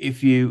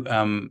you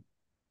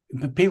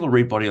people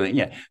read body language.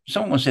 Yeah,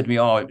 someone once said to me,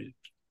 "Oh,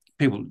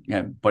 people,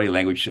 body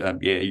language.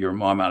 Yeah, you're a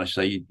mime artist,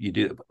 so you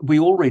do it." We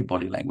all read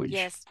body language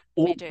Yes,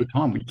 we all the do.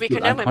 time. We just We do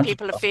can it know when unconsciously.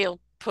 people feel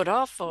put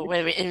off or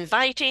we're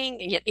inviting.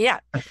 Yeah.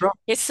 That's right.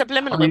 It's I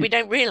subliminal. We mean,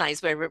 don't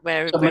realize we're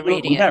subliminal,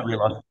 reading we it. don't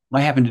realize.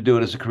 I happen to do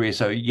it as a career,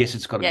 so yes,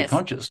 it's got to be Yes.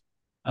 conscious.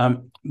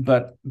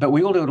 But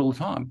we all do it all the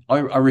time. I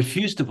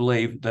refuse to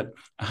believe that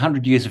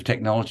 100 years of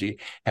technology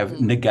have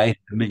Mm. negated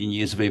 1 million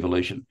years of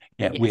evolution.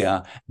 Yeah, we Yes.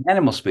 are an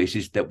animal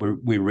species that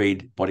we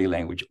read body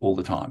language all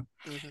the time,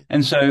 Hmm.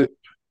 and so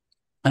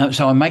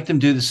I make them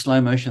do the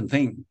slow motion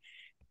thing,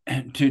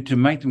 to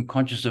make them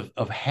conscious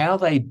of how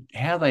they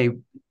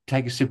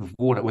take a sip of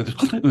water, whether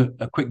it's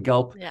a quick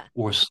gulp Yeah.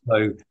 or a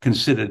slow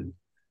considered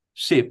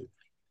sip,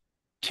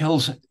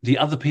 tells the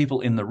other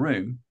people in the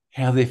room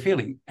how they're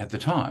feeling at the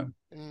time.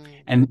 Mm.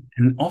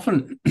 And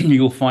often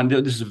you'll find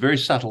that this is a very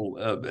subtle,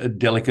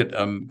 delicate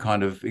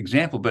kind of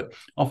example, but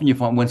often you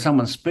find when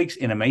someone speaks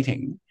in a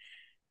meeting,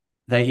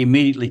 they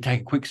immediately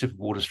take a quick sip of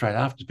water straight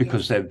after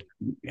because they're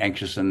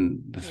anxious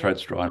and the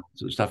throat's dry and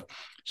sort of stuff.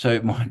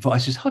 So my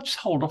advice is, I'll just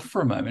hold off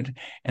for a moment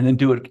and then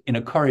do it in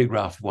a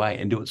choreographed way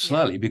and do it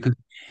slowly, because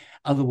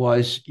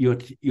otherwise you're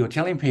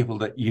telling people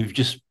that you've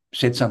just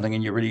said something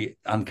and you're really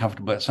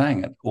uncomfortable about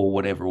saying it or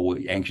whatever, or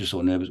anxious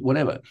or nervous,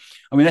 whatever.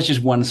 I mean, that's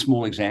just one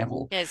small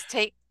example. Yes,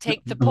 take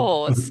the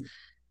pause.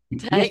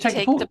 Yes, take the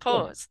Take the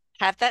pause. pause.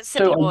 Have that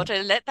sip So of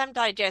water, let them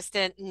digest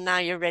it. Now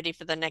you're ready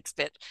for the next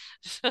bit.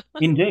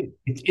 indeed,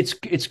 it's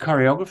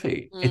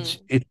choreography.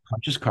 Mm. It's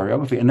conscious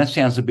choreography, and that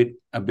sounds a bit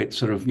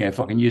sort of, if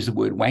I can use the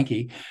word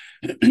wanky,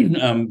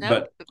 No,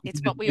 but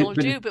it's what we all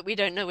do, but we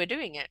don't know we're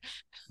doing it.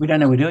 we don't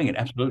know we're doing it.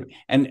 Absolutely,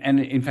 and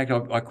in fact,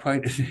 I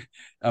quote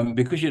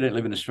because you don't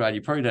live in Australia,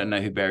 you probably don't know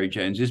who Barry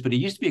Jones is, but he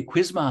used to be a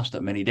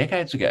quizmaster many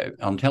decades ago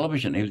on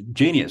television. He was a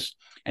genius,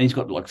 and he's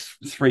got like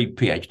 3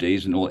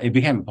 PhDs and all. He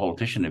became a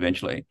politician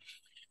eventually.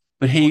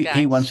 But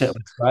he once said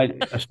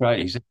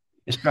Australia, he said,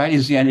 Australia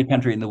is the only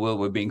country in the world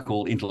where being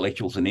called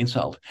intellectuals an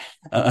insult.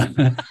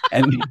 And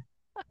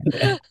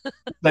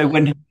so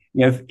when,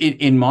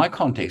 in my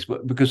context,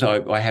 because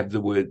I have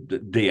the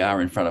word DR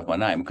in front of my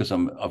name, because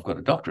I've got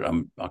a doctorate,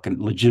 I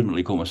can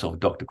legitimately call myself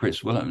Dr.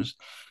 Chris Willems.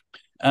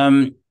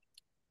 The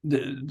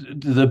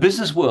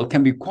business world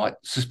can be quite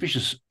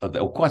suspicious of that,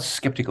 or quite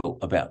skeptical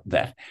about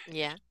that.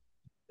 Yeah.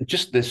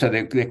 Just so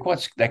they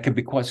can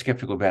be quite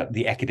skeptical about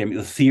the academic,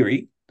 the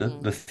theory,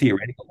 the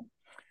theoretical,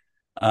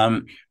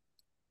 and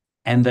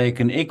they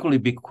can equally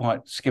be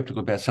quite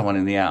skeptical about someone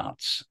in the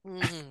arts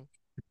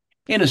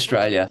in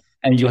Australia.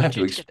 And you'll have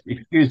to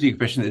excuse the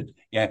expression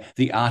that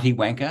the arty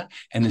wanker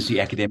and there's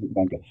the academic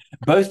wanker,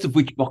 both of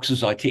which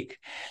boxes I tick.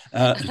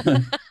 But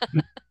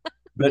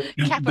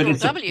capital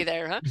W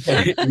there, huh?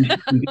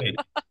 Indeed.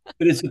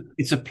 But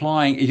it's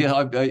applying.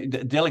 A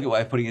delicate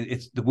way of putting it.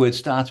 It's the word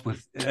starts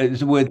with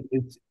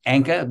it's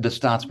anchor that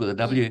starts with a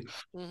W.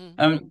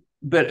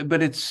 But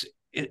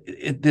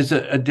there's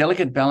a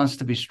delicate balance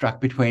to be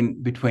struck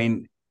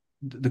between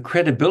the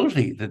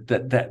credibility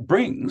that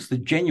brings, the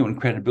genuine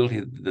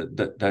credibility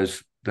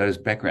that those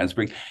backgrounds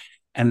bring,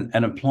 and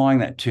applying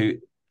that to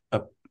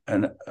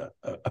a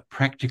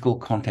practical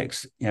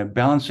context.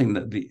 Balancing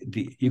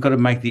the you've got to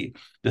make the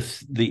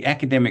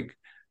academic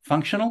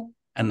functional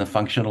and the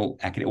functional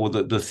academic, or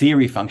the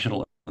theory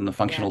functional and the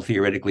functional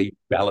theoretically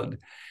valid.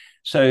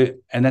 So,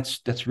 and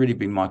that's really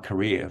been my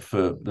career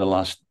for the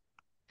last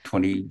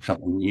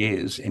 20-something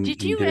years in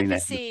Did you doing ever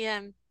that. see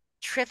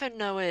Trevor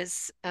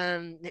Noah's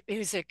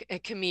who's a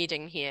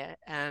comedian here,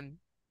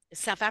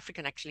 South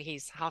African actually,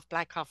 he's half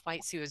black, half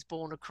white, so he was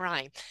born a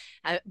crime.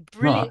 A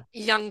brilliant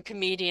young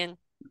comedian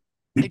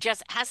who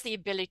just has the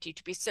ability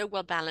to be so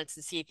well balanced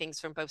and see things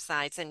from both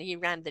sides. And he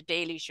ran the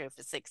Daily Show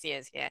for 6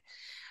 years here.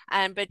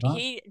 But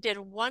he did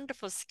a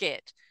wonderful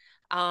skit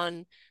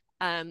on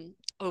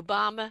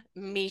Obama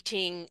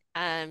meeting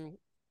oh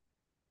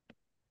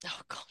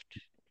God.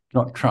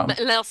 Not Trump.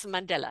 Nelson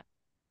Mandela.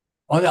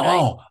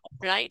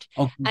 Right?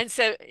 And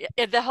so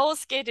the whole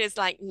skit is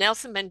like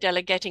Nelson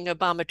Mandela getting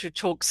Obama to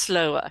talk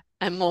slower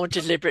and more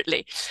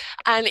deliberately.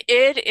 And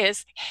it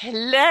is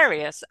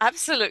hilarious,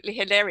 absolutely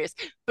hilarious.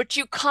 But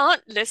you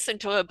can't listen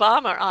to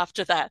Obama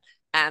after that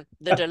and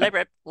the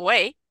deliberate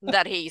way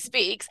that he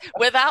speaks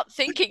without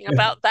thinking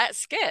about that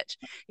skit,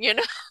 and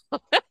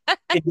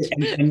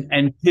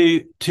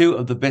two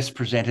of the best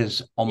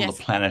presenters on the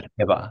planet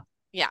ever.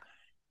 Yeah.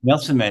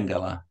 Nelson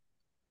Mandela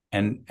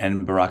and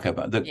Barack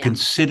Obama.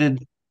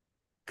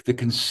 The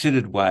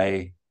considered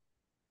way,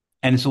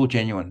 and it's all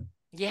genuine.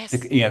 Yes.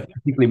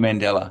 Particularly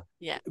Mandela.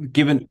 Yeah.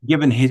 Given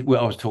his, I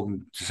was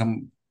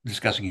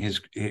discussing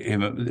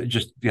him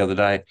just the other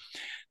day,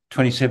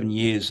 27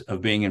 years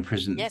of being in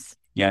prison. Yes.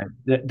 Yeah.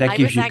 That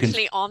gives you. I was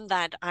actually on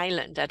that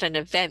island at an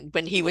event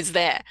when he was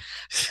there.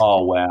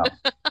 Oh wow!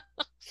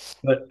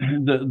 But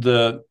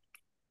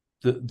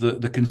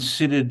the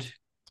considered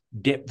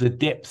depth, the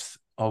depth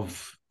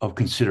of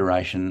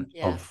consideration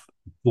of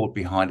thought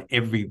behind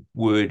every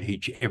word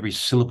every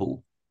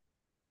syllable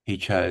he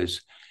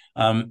chose.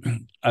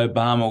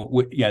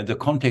 Obama, the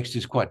context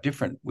is quite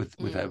different with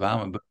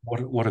Obama, but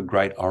what a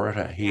great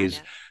orator he is.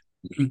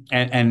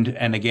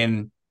 And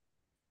again,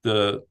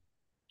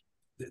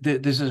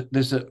 there's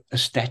a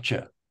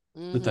stature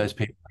that those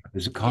people have.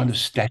 There's a kind of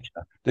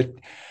stature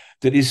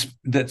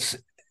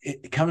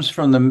it comes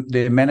from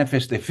their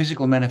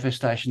physical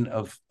manifestation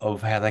of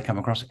how they come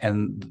across,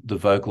 and the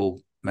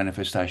vocal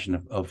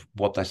manifestation of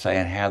what they say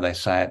and how they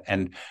say it,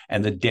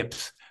 and the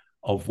depth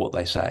of what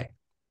they say.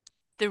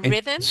 The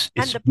rhythm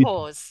and the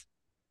pause.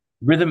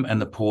 rhythm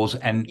and the pause.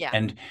 And Yeah.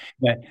 and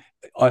you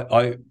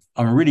know,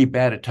 I'm really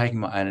bad at taking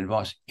my own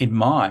advice. In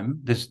mime,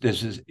 there's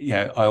this,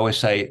 I always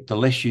say the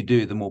less you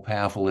do, the more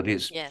powerful it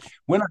is. Yes.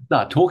 When I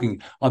start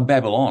talking, I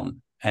babble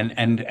on.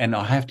 And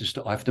I have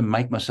to I have to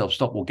make myself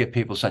stop or get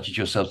people such as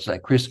yourself to say,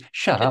 Chris,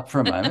 shut up for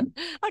a moment.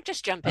 I'll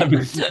just jump in.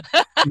 Because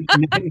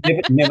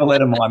never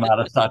let a mime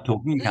artist start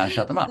talking. You can't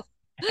shut them up.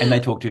 And they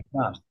talk too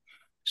fast.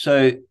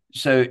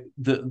 So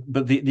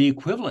the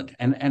equivalent,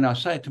 and I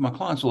say it to my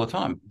clients all the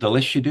time, the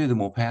less you do, the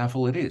more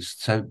powerful it is.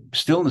 So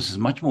stillness is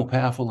much more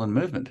powerful than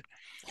movement.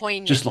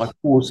 Just like Poignant.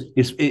 pause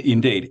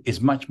indeed is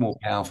much more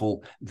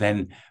powerful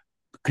than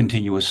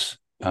continuous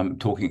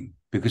talking,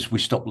 because we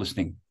stop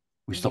listening.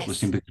 We stop Yes.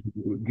 listening because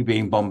we're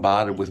being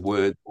bombarded with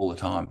words all the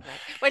time. Right.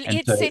 Well,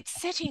 And so, it's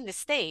setting the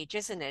stage,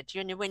 isn't it?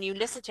 You know, when you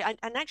listen to, and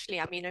actually,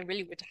 I mean, I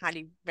really would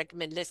highly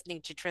recommend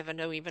listening to Trevor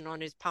Noah, even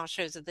on his past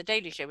shows of The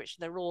Daily Show, which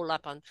they're all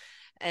up on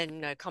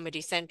in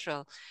Comedy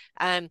Central.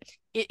 Um,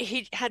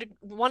 he had a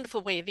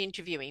wonderful way of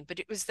interviewing, but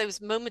it was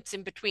those moments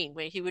in between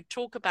where he would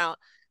talk about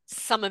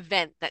some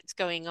event that's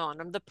going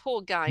on, and the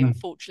poor guy,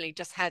 unfortunately,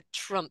 just had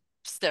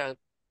Trumpster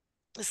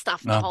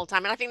stuff the no, whole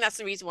time. And I think that's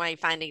the reason why he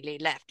finally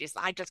left, is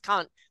I just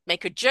can't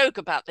make a joke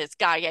about this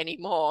guy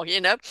anymore,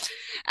 you know.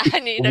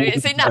 And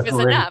it's enough is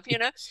enough, you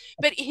know.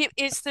 But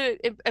it's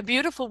a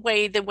beautiful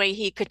way, the way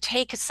he could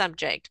take a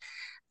subject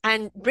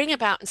and bring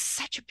about in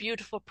such a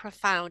beautiful,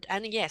 profound,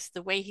 and yes,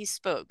 the way he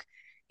spoke.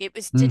 It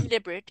was mm,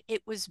 deliberate,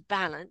 it was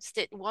balanced,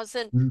 it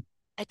wasn't mm,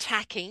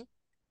 attacking,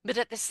 but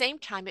at the same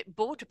time, it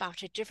brought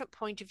about a different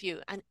point of view,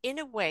 and in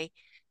a way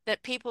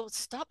that people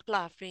stop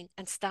laughing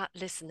and start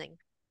listening.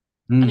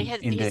 And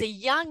he's indeed. a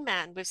young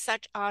man with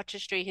such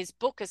artistry. His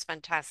book is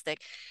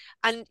fantastic.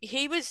 And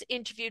he was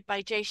interviewed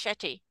by Jay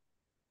Shetty,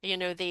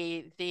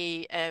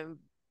 the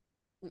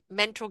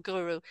mental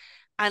guru.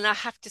 And I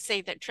have to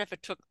say that Trevor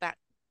took that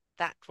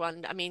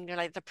one. I mean,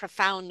 like the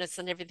profoundness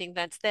and everything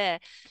that's there.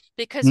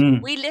 Because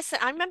Mm, we listen.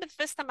 I remember the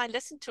first time I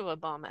listened to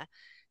Obama,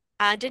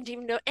 I didn't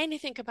even know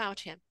anything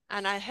about him.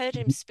 And I heard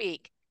him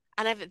speak.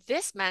 And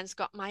this man's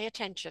got my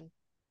attention.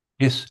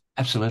 yes,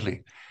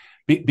 absolutely.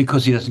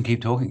 Because he doesn't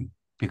keep talking,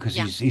 because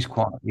Yeah. he's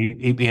quiet.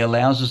 He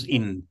allows us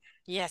in.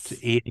 Yes.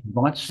 He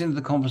invites us into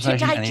the To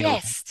conversation, and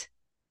digest.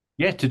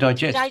 to To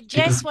digest, to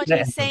digest what consider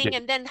he's and saying,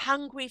 digest. and then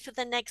hungry for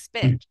the next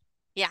bit.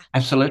 Yeah,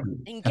 Absolutely,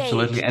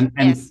 absolutely. engaged.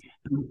 And Yes.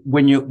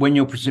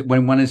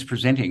 when one is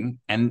presenting,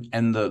 and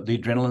the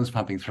adrenaline's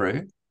pumping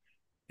through,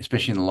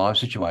 especially in a live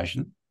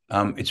situation,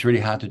 it's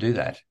really hard to do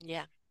that,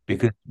 Yeah.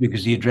 because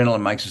the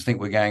adrenaline makes us think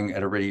we're going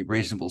at a really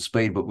reasonable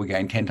speed, but we're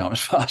going 10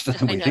 times faster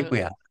than I we think know.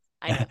 we are.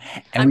 I know.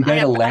 And we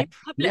don't allow. I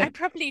Yeah.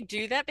 probably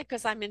do that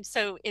because I'm in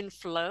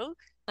flow.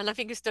 And I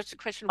think it's just a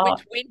question Oh,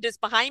 which wind is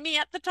behind me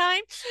at the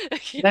time.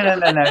 You no, know?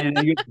 no, no,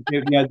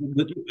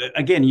 no.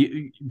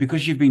 Again,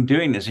 because you've been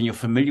doing this and you're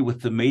familiar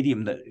with the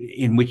medium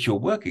in which you're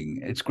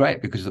working, it's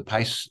great, because the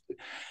pace.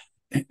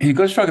 You've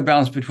got to strike a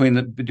balance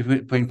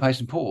between pace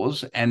and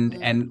pause, and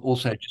Mm, and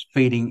also just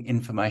feeding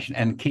information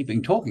and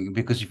keeping talking,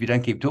 because if you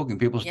don't keep talking,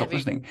 people yeah, stop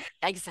listening.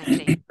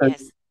 exactly. So,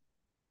 Yes.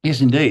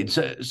 yes, indeed.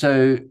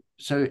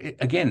 So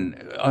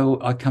again,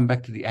 I come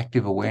back to the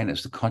active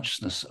awareness, the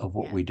consciousness of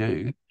what Yeah. we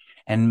do,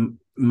 and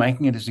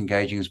making it as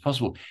engaging as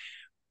possible.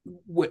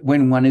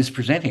 When one is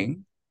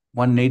presenting,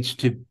 one needs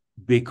to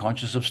be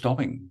conscious of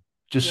stopping.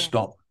 Just Yes.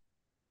 stop,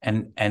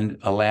 and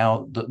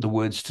allow the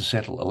words to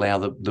settle, allow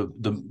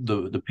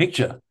the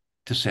picture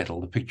to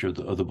settle, the picture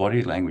of the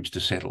body language to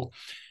settle.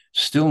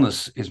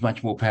 Stillness is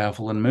much more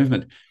powerful than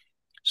movement.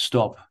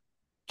 Stop,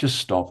 just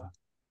stop,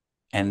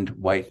 and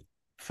wait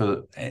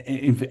for.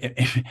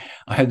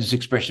 I had this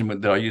expression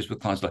that I use with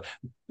clients, like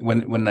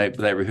when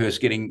they rehearse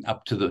getting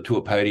up to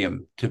a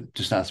podium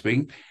to start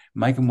speaking.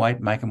 Make them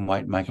wait, make them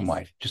wait, make them Yes.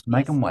 wait. Just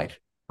make Yes. them wait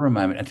for a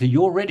moment until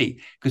you're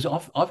ready. Because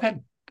I've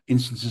had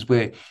instances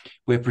where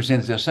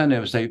presenters are so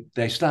nervous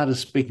they started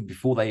speaking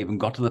before they even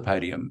got to the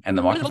podium and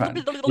the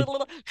microphone.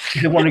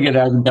 They want to get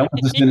over and done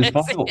with as soon as Yes.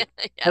 possible. Yeah.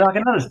 And I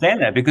can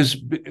understand that, because,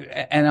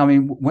 and I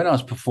mean, when I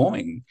was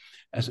performing,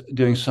 as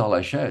doing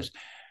solo shows,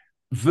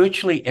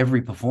 virtually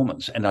every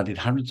performance, and I did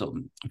hundreds of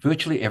them,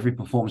 virtually every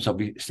performance, I'll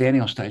be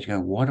standing on stage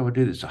going, why do I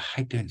do this? I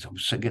hate doing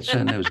this. I get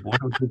so nervous. Why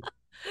do I do this?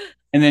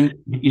 And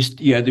then You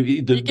get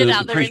the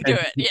out there and pre-show do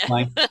it. is Yeah.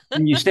 playing,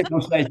 and you step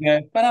on stage and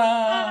go,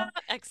 ba-da!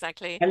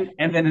 Exactly.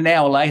 And then an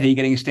hour later, you're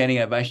getting a standing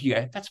ovation. You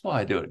go, that's why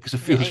I do it, because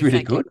it Yeah, feels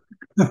really exactly.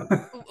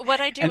 good. What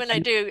I do and, when I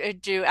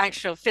do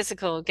actual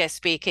physical guest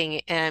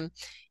speaking, I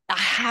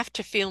have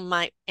to feel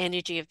my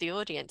energy of the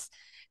audience.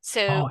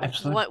 So oh,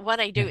 absolutely. what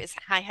I do Yeah. is,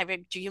 hi,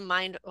 do you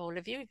mind, all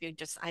of you, if you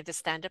just either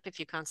stand up, if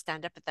you can't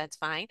stand up, but that's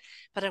fine.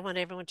 But I want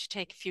everyone to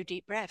take a few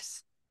deep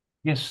breaths,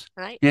 Yes.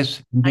 right?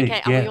 Yes, Okay,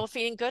 indeed. are we Yeah. all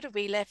feeling good?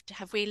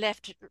 Have we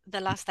left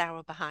the last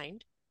hour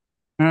behind?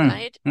 Mm,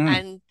 Right? mm,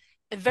 And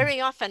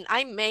very often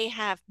I may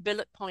have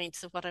bullet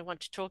points of what I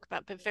want to talk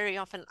about, but very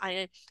often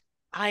I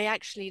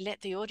actually let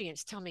the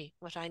audience tell me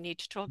what I need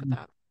to talk mm.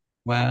 about,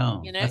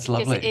 Wow, that's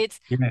because lovely.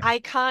 Yeah. I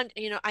can't,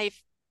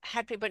 I've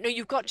had people, no,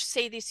 you've got to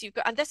say this, you've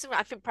got, and this is why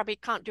I think probably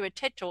can't do a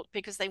TED talk,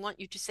 because they want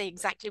you to say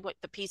exactly what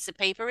the piece of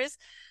paper is.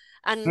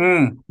 And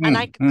mm,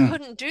 I mm, mm.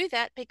 couldn't do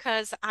that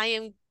because I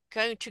am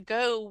going to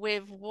go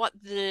with what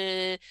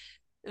the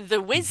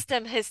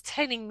wisdom is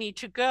telling me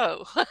to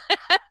go.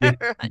 Yes,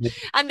 Right. yes,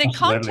 And the absolutely.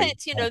 content,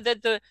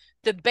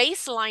 the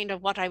baseline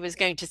of what I was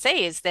going to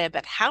say is there,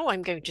 but how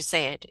I'm going to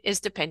say it is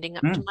depending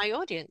up to Mm, my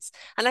audience.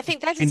 And I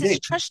think that is this indeed,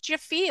 trust your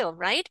feel,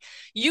 right?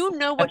 You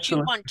know what you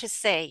absolutely. want to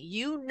say,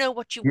 you know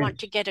what you want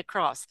to Yes. get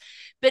across,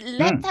 but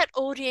let Mm, that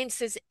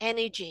audience's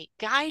energy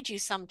guide you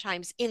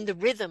sometimes in the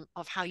rhythm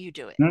of how you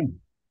do it.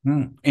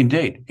 mm,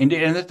 indeed,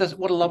 indeed, and that's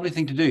what a lovely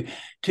thing to do,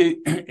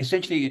 to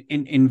essentially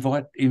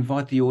invite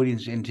the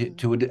audience into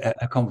Mm.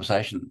 a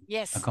conversation, a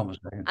Yes.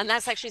 conversation. And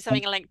that's actually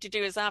something I like to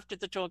do is after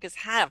the talk is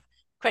have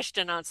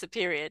question answer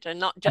period and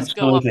not just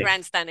go off Absolutely.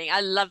 grandstanding.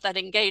 I love that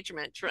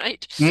engagement,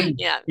 right? Mm,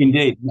 Yeah.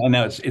 indeed. I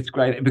know it's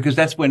great because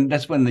that's when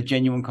the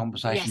genuine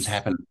conversations Yes.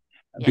 happen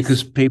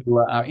because Yes.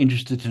 people are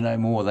interested to know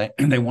more.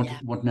 They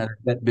Yeah. want to know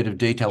that bit of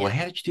detail. Well, Yeah.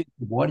 how did you do?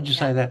 Why did you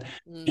Yeah. say that?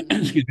 Mm,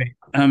 Excuse me.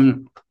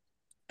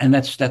 And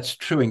that's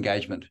true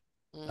engagement.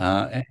 mm.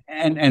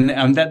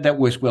 And that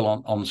works well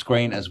on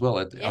screen as well.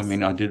 I Yes.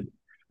 mean,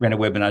 ran a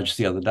webinar just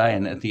the other day,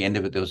 and at the end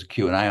of it, there was a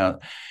Q&A.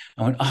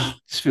 I went, oh,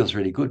 this feels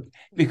really good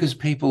Mm, because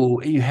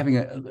people, you're having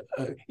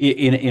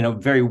in a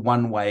very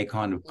one-way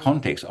kind of mm.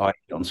 context,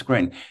 i.e. on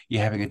screen,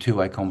 you're having a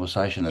two-way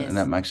conversation, and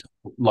that Yes. makes it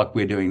like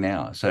we're doing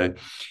now. So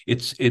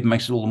it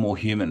makes it all the more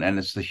human, and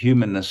it's the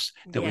humanness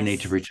that we need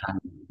to Yes. retain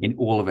in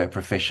all of our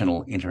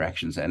professional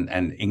interactions, and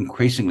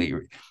increasingly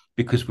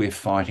because we're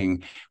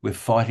fighting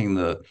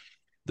the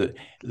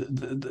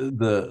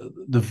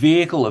the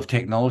vehicle of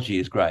technology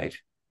is great,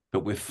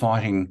 but we're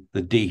fighting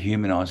the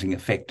dehumanizing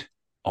effect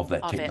of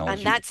that Of it. And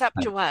technology. that's up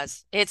to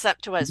us. It's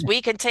up to us.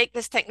 We can take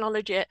this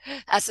technology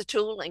as a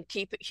tool and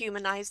keep it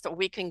humanized, or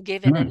we can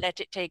give in and Mm, let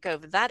it take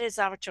over. That is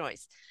our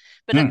choice.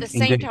 But at the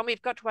same indeed, time,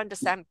 we've got to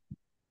understand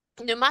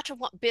no matter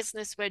what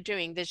business we're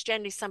doing, there's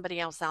generally somebody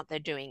else out there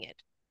doing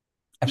it.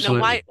 Now,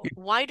 absolutely.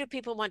 why do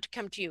people want to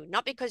come to you?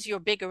 Not because you're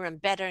bigger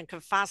and better and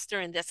can faster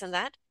and this and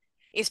that.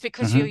 It's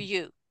because you're Mhm.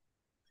 you.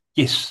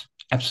 Yes,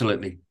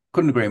 absolutely.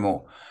 Couldn't agree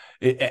more.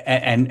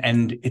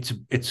 And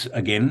it's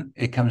again,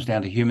 it comes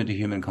down to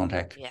human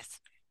contact Yes.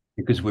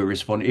 because we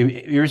respond,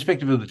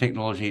 irrespective of the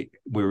technology,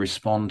 we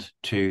respond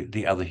to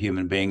the other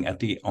human being at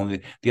the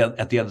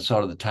other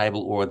side of the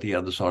table or at the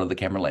other side of the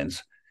camera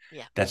lens.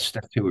 Yeah. That's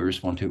who we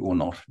respond to or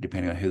not,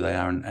 depending on who they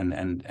are,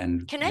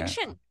 and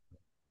Connection.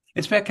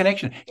 it's about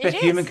connection. It's It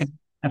about human is.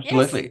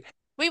 Yes. absolutely.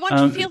 We want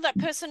to Um, feel that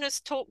person has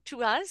talked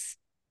to us.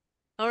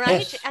 All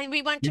right. yes, And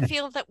we want to yes.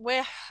 feel that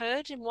we're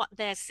heard in what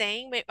they're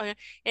saying. And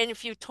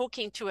if you're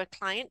talking to a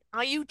client,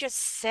 are you just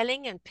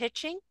selling and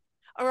pitching?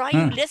 Or are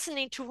you Mm,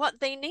 listening to what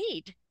they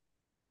need?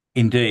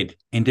 indeed,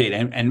 indeed,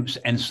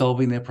 and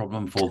solving their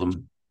problem for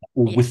them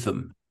or with Yes.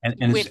 them. And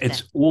With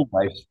them.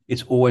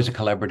 it's always a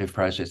collaborative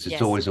process.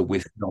 It's Yes. always a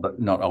with,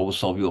 not I will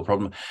solve your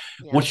problem.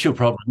 Yeah. What's your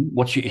problem?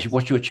 What's your issue? Yes.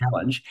 What's your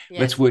challenge?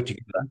 Let's Yes. work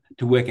together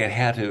to work out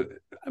how to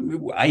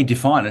A,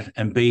 define it,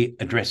 and B,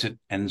 address it,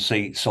 and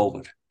C, solve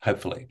it,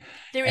 hopefully.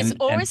 There is And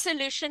always a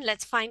solution.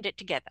 Let's find it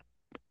together.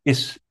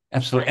 yes,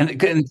 absolutely.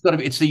 Right.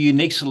 And it's the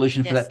unique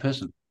solution for that Yes.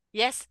 person.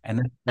 Yes.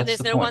 And And that's there's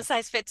the no one point.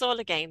 size fits all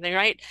again,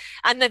 right?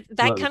 And that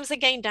Absolutely. comes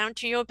again down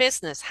to your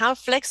business. How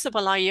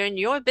flexible are you in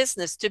your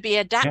business to be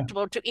Yeah.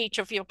 adaptable to each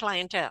of your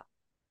clientele?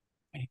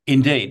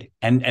 Indeed,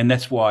 and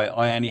that's why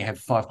I only have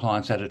 5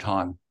 clients at a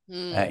time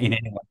Hmm. in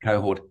any one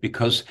cohort,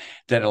 because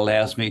that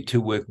allows me to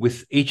work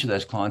with each of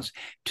those clients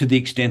to the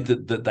extent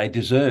that they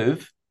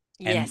deserve,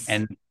 and Yes.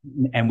 and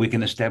and we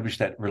can establish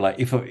that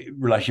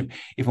relationship.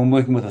 If I'm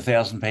working with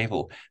 1,000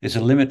 people, there's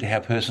a limit to how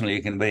personal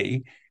you can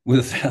be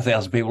with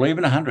 1,000 people, or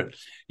even 100.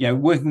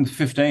 Working with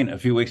 15 a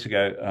few weeks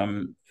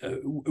ago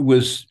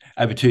was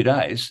over 2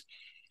 days,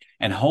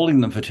 and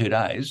holding them for 2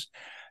 days,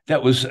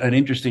 that was an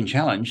interesting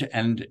challenge,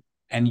 and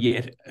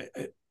yet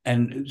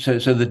and so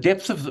the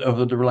depth of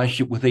the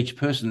relationship with each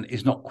person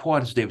is not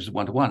quite as deep as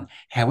one-to-one.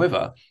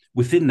 However,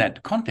 within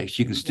that context,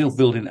 you can still Yes.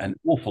 build in an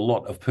awful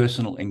lot of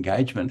personal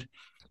engagement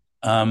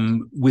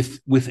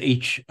with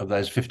each of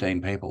those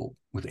 15 people,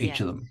 with Yeah. each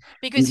of them,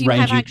 Because you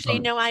have ranging actually from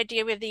no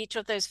idea with each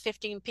of those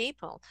 15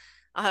 people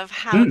of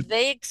how mm,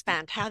 they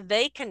expand, how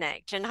they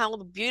connect, and how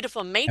the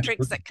beautiful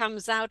matrix absolutely, that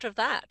comes out of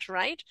that,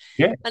 right?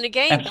 yeah, And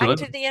again, back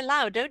to absolutely, the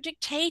allow. Don't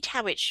dictate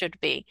how it should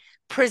be.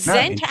 no,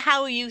 Present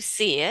how you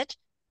see it,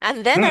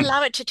 and then mm,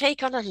 allow it to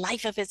take on a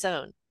life of its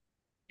own.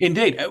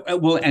 indeed.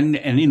 Well, and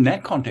in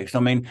that context, I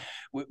mean,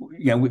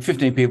 with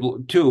 15 people,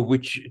 two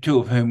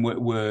of whom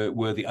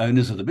were the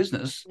owners of the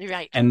business,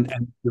 Right. and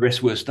the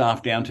rest were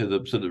staff down to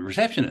the sort of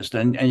receptionist,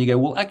 and you go,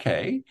 well,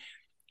 okay,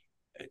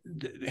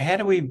 how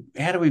do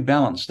we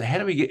balance? How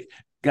do we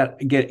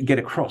get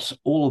across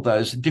all of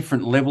those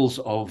different levels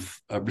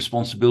of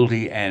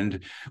responsibility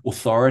and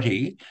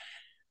authority?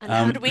 And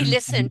how do Um, we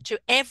listen to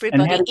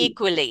and how everybody do we,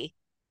 equally?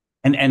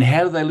 and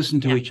how do they listen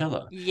to Yeah. each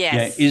other?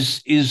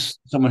 Yes. Is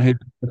someone who's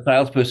a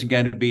salesperson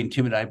going to be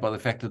intimidated by the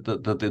fact that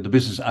the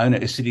business owner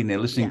is sitting there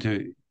listening Yeah.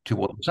 to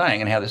what they're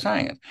saying and how they're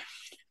saying it?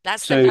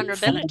 That's the So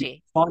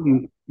vulnerability.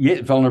 finding,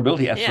 yeah,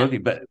 vulnerability, Yeah. absolutely,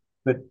 but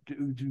but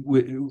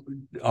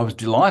I was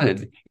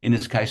delighted in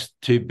this case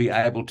to be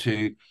able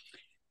to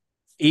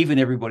even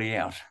everybody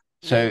out.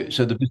 So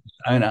the business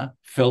owner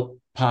felt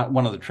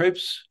one of the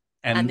troops,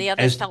 And the and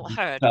others as felt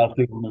heard.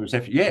 salespeople in the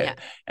reception, Yeah.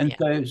 and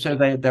so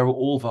they were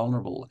all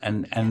vulnerable,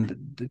 and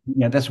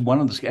that's one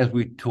of the, as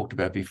we talked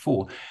about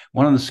before,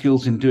 one of the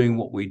skills in doing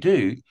what we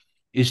do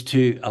is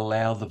to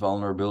allow the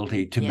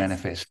vulnerability to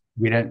manifest.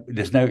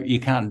 You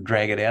can't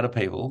drag it out of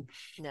people.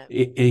 No.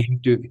 You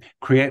to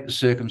create the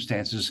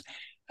circumstances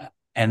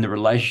and the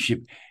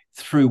relationship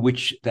through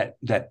which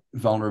that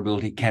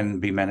vulnerability can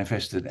be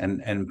manifested,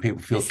 and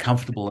people feel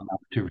comfortable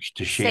enough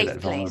to share that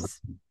vulnerability.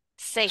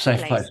 Safe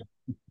Safe place.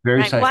 Very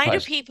right. safe Why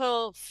place. do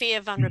people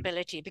fear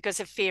vulnerability? Because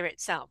of fear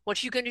itself.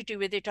 What are you going to do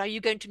with it? Are you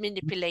going to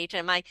manipulate?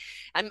 Am I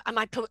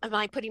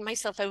putting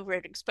myself over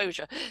at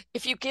exposure?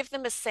 If you give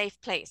them a safe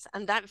place,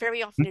 and that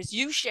very often is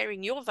you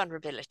sharing your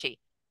vulnerability,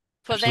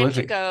 for them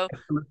to Absolutely. go,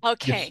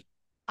 okay,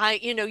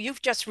 Yes.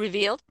 you've just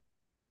revealed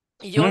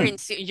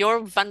your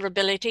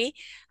vulnerability.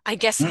 I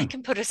guess I Mm.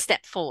 can put a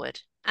step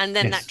forward. And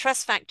then that Yes.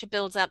 trust factor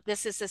builds up.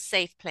 This is a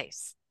safe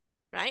place,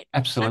 right? And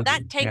Absolutely.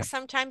 that Yeah. takes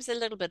sometimes a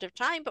little bit of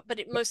time, but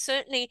it most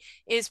certainly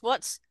is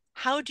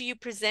how do you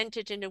present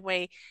it in a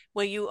way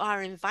where you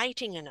are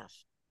inviting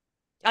enough?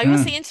 I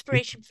always say Mm.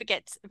 inspiration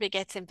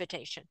begets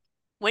invitation.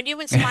 When you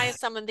inspire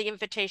someone, the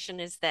invitation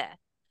is there,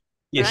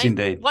 Yes, right?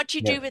 indeed. What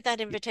you Yeah. do with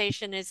that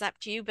invitation is up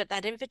to you, but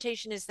that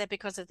invitation is there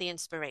because of the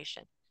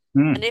inspiration.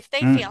 And Mm. if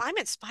they feel Mm. I'm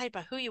inspired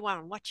by who you are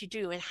and what you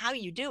do and how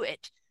you do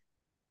it,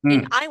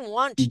 then Mm. I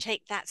want to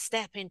take that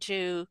step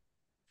into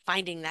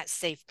finding that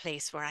safe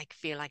place where I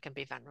feel I can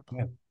be vulnerable.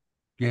 Yeah.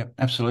 Yeah,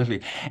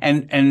 absolutely.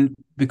 And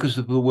because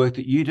of the work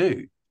that you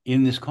do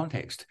in this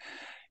context,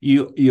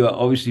 you are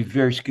obviously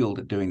very skilled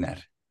at doing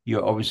that.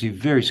 You're obviously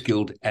very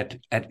skilled at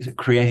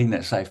creating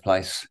that safe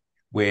place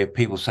where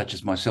people such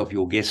as myself,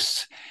 your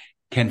guests,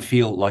 can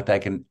feel like they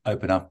can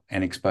open up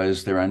and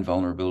expose their own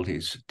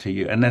vulnerabilities to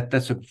you. And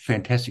that's a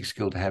fantastic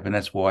skill to have. And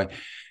that's why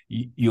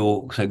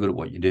you're so good at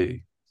what you do.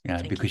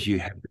 Thank Because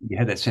you. you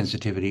have that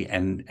sensitivity,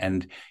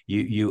 and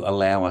you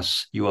allow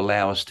us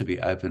to be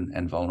open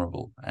and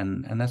vulnerable,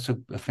 and that's a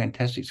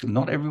fantastic skill.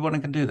 Not everyone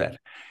can do that.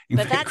 In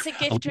But fact, that's a a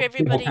gift lot to of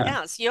people everybody can't.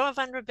 else. Your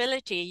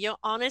vulnerability, your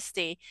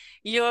honesty,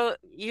 your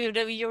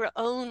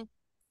own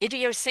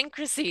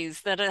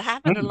idiosyncrasies that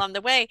happen Mm, along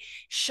the way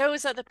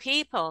shows other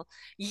people,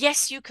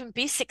 yes, you can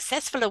be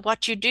successful at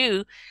what you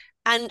do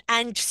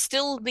and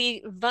still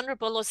be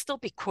vulnerable or still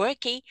be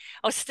quirky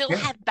or still yeah.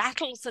 have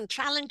battles and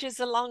challenges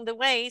along the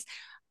ways.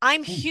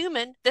 I'm Mm.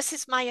 human. This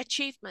is my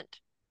achievement.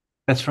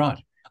 That's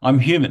right. I'm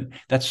human.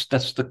 That's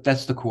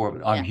the core of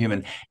it. I'm Yeah.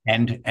 human,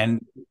 Yeah.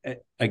 and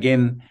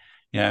again,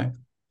 you know,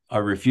 I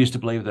refuse to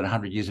believe that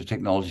 100 years of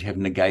technology have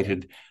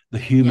negated the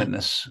Yeah.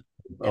 humanness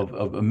No.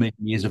 of a million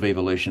years of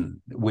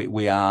evolution.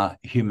 We are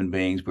human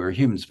beings. We're a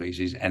human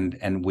species,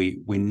 and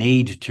we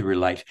need to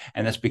relate,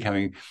 and that's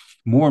becoming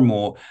more and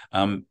more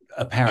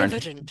apparent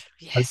Evident.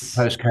 Yes.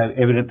 post COVID.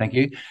 Evident, thank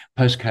you.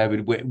 Post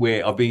COVID,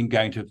 where I've been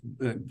going to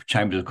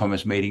chambers of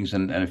commerce meetings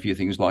and a few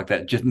things like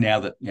that. Just now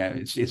that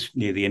it's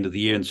near the end of the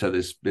year, and so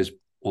there's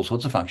all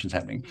sorts of functions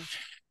happening, Mm.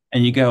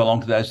 and you go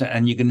along to those,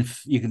 and you can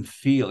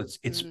feel it's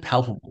Mm.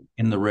 palpable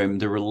in the room,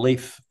 the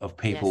relief of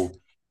Yes. people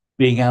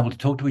being able to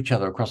talk to each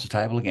other across the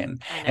table again,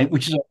 I and know.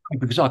 which is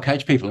because I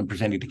coach people in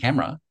presenting to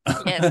camera.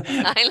 Yes,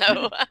 I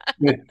know.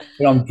 But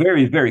I'm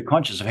very, very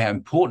conscious of how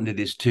important it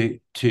is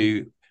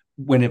to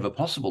whenever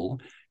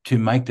possible to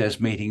make those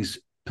meetings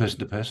person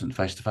to person,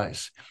 face to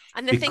face,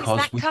 And the things because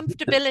that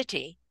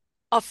comfortability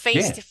of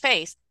face yeah, to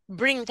face,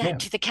 bring that yeah,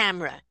 to the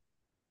camera.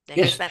 There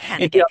goes yes. that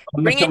hand Indeed, again.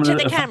 I met Bring it someone to at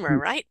the a camera, function.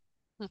 right?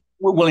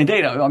 Well,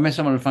 indeed, I met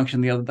someone at a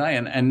function the other day,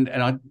 and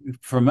I,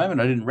 for a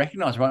moment, I didn't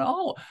recognise her.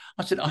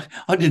 I said,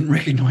 I didn't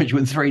recognise you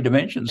in three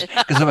dimensions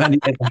because I've only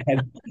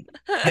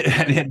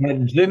had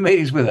Zoom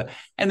meetings with her,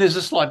 and there's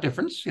a slight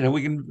difference.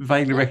 We can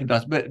vaguely Yeah.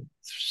 recognise, but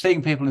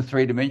seeing people in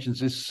three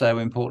dimensions is so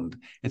important.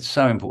 It's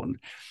so important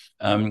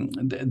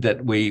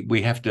that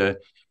we have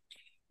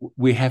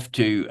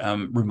to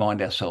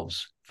remind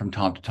ourselves from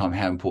time to time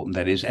how important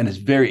that is. And it's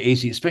very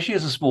easy, especially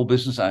as a small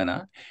business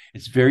owner,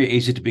 it's very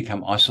easy to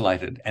become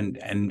isolated and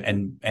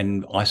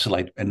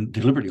isolate and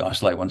deliberately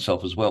isolate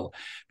oneself as well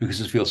because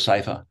it feels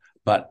safer.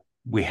 But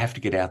we have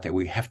to get out there.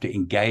 We have to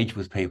engage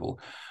with people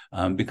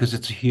because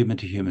it's a human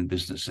to human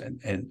business,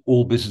 and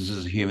all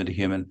businesses are human to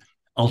human.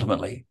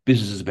 Ultimately,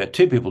 business is about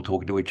two people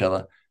talking to each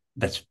other.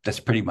 That's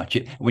pretty much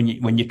it. When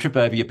you trip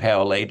over your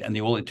power lead and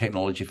all the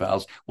technology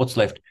fails, what's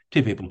left?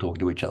 Two people talking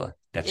to each other.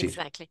 That's it.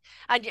 Exactly.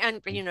 And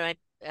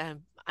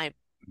I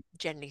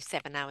generally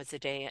 7 hours a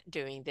day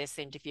doing this,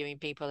 interviewing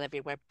people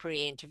everywhere,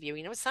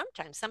 pre-interviewing.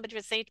 Sometimes somebody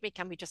would say to me,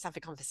 "Can we just have a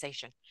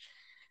conversation?"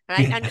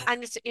 Right? Yeah.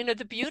 And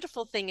the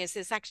beautiful thing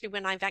is actually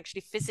when I've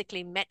actually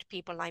physically met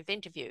people I've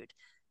interviewed,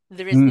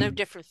 there is no Mm.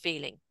 different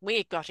feeling.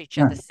 We got each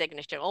No. other's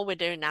signature. All we're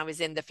doing now is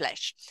in the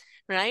flesh,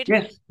 right?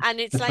 Yes, And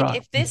it's that's like right.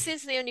 if this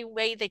is the only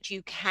way that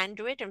you can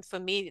do it, and for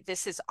me,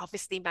 this is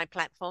obviously my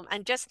platform.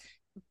 And just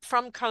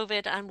from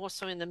COVID, I'm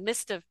also in the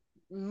midst of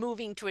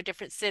moving to a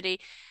different city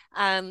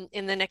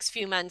in the next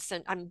few months,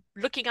 and I'm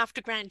looking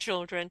after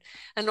grandchildren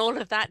and all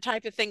of that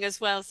type of thing as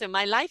well. So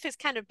my life has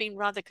kind of been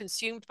rather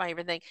consumed by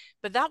everything.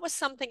 But that was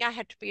something I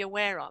had to be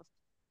aware of,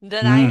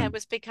 that I Mm.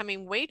 was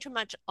becoming way too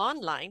much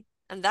online.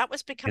 And that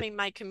was Yes. becoming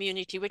my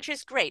community, which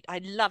is great. I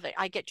love it.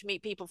 I get to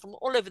meet people from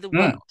all over the Mm.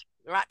 world.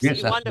 They're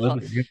absolutely Yes, wonderful.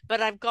 absolutely. Yes.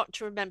 But I've got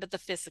to remember the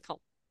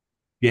physical,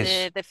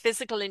 Yes. the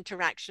physical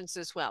interactions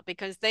as well,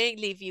 because they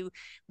leave you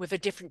with a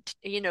different,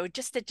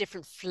 just a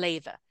different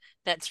flavor.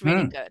 That's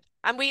really Mm. good.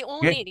 And we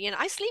all Yes. need,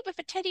 I sleep with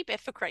a teddy bear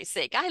for Christ's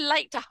sake. I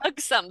like to hug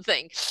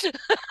something.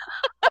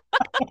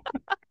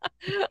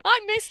 I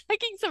miss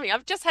hugging something.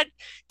 I've just had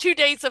 2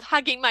 days of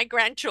hugging my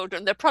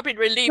grandchildren. They're probably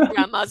relieved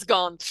grandma's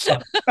gone.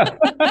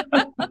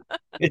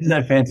 Isn't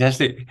that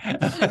fantastic?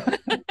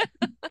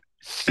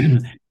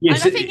 And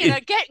Yes, I think,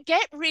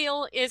 get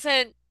real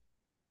isn't,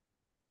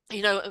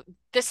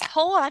 this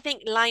whole, I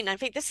think, line, I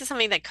think this is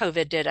something that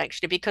COVID did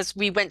actually, because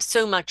we went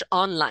so much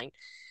online.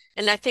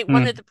 And I think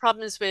one of mm, the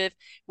problems with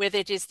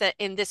it is that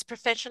in this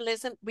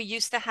professionalism, we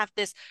used to have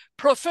this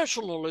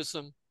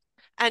professionalism.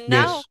 And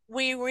now yes.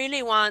 we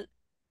really want,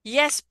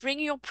 yes, bring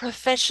your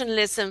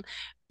professionalism,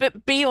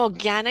 but be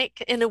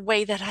organic in a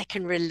way that I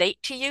can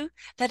relate to you,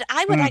 that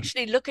I would Mm,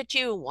 actually look at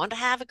you and want to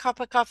have a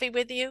cup of coffee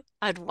with you.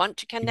 I'd want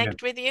to yeah.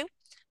 connect with you.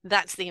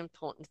 That's the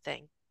important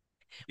thing.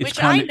 It's Which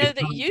I kind of know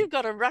that you've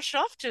got to rush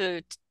off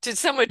to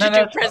somewhere to no,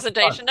 do a no, it's fine.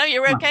 presentation. No,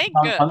 you're Fine. okay?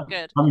 Good,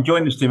 good. I'm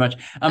enjoying this too much.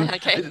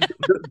 Okay.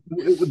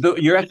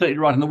 You're absolutely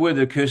right, and the word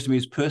that occurs to me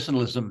is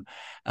personalism,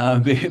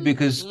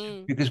 because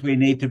Mm. we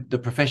need to the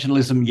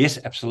professionalism. Yes,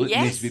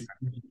 absolutely needs to be,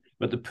 Yes,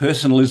 but the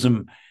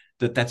personalism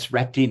that's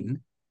wrapped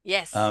in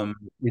yes.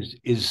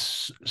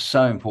 is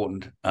so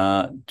important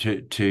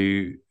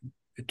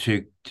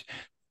to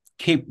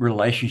keep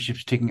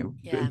relationships ticking.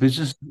 Yeah,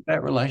 Business is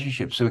about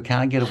relationships, so we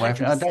can't get away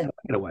from it. I don't 100%. want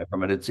to get away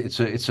from it.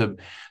 It's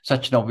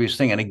such an obvious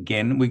thing. And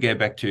again, we go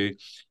back to,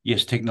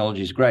 yes,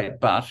 technology is great,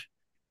 but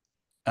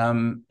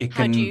it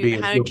How do can you be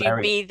a how real do you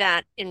barrier. be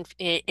that in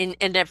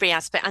every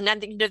aspect? And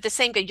then the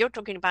same thing you're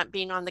talking about,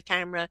 being on the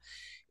camera,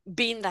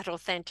 being that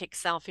authentic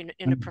self in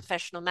a Mm,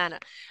 professional manner.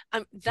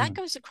 That mm,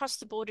 goes across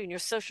the board in your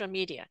social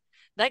media.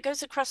 That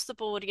goes across the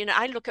board.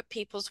 I look at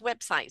people's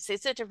websites.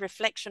 Is it a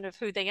reflection of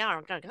who they are?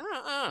 I'm going,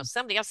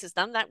 somebody else has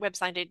done that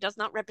website. It does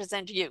not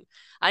represent you.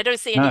 I don't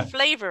see any no,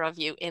 flavor of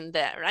you in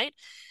there, right?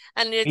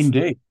 And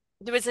indeed.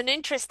 there was an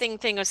interesting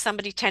thing of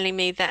somebody telling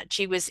me that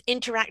she was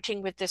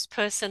interacting with this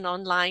person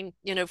online,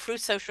 through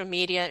social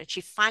media, and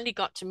she finally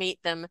got to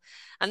meet them.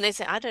 And they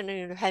said, I don't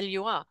know who the hell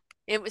you are.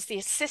 It was the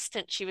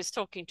assistant she was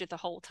talking to the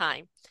whole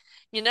time.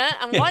 And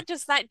Yes, what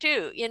does that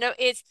do?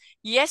 It's,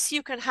 yes,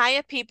 you can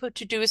hire people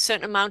to do a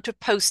certain amount of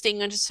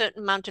posting and a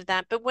certain amount of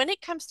that. But when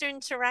it comes to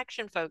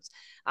interaction, folks,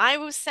 I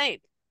will say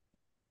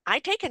I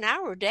take an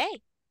hour a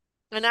yeah,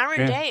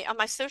 day on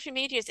my social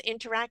medias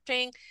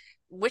interacting,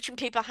 wishing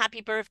people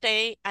happy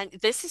birthday. And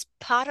this is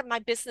part of my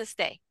business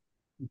day,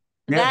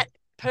 yeah, that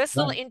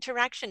personal right.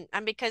 interaction.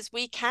 And because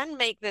we can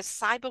make this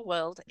cyber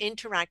world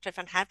interactive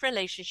and have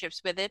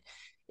relationships with it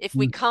if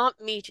we Mm,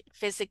 can't meet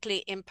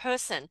physically in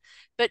person.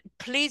 But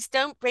please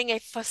don't bring a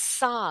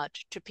facade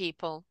to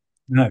people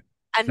no,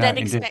 and no, then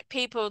indeed. expect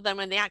people then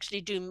when they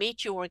actually do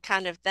meet you or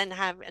kind of then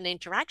have an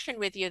interaction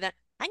with you that,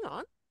 hang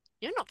on,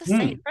 you're not the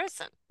same Mm.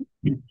 person.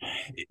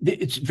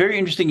 It's very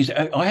interesting.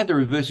 I had the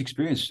reverse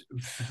experience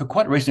for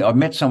quite recently. I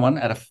met someone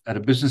at a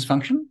business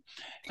function,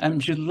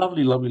 and she's a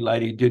lovely, lovely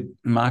lady. Did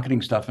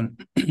marketing stuff,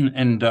 and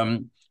and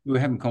we were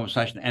having a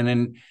conversation, and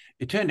then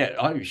it turned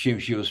out I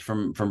assumed she was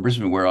from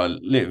Brisbane, where I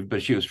live,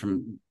 but she was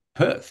from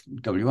Perth,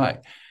 WA,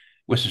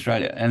 West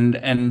Australia, and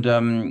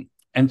I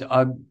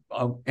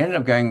ended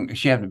up going.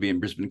 She happened to be in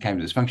Brisbane and came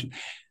to this function.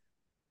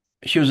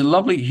 She was a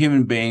lovely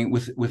human being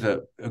with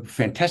a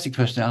fantastic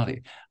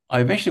personality. I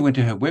eventually went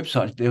to her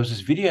website. There was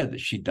this video that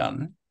she'd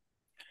done,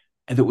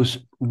 and that was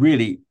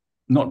really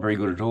not very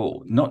good at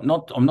all. Not.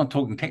 I'm not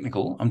talking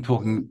technical. I'm Mm.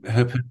 talking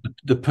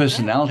the Yeah.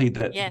 personality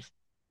that Yes.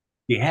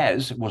 she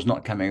has was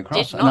not coming Did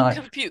across, and not I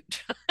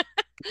compute.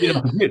 did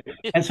not compute.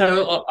 And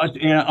so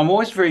I'm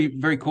always very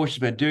very cautious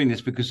about doing this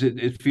because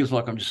it feels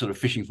like I'm just sort of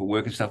fishing for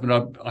work and stuff. And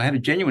I had a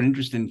genuine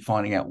interest in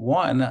finding out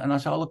why, and I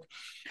said, oh look.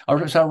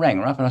 So I rang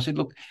her up and I said,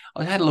 "Look,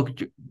 I had a look at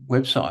your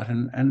website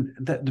and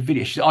the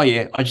video." She said, "Oh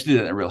yeah, I just did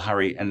it in a real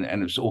hurry and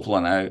it's awful,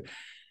 I know."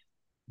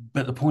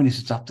 But the point is,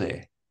 it's up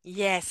there.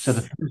 So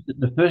Yes.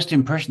 the first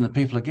impression that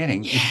people are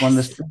getting is one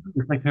that Yes. doesn't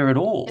reflect her at It's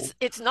all,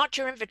 it's not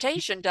your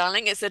invitation,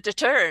 darling. It's a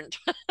deterrent.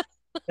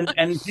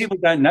 and people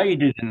don't know you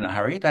did it in a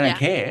hurry. They don't Yeah.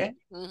 care.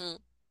 Hmm.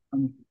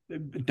 Um,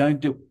 don't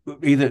do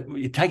either.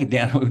 You take it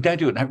down or don't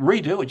do it.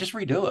 Redo it. Just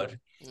redo it,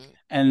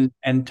 Mm.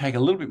 and take a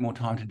little bit more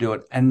time to do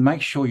it, and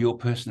make sure your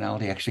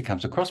personality actually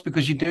comes across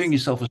because you're doing Yes.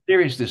 yourself a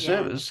serious Yeah.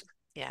 disservice.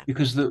 Yeah.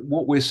 Because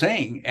what we're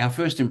seeing, our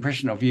first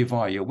impression of you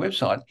via your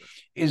website,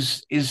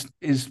 is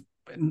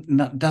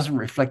not, doesn't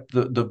reflect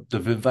the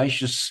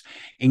vivacious,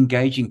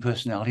 engaging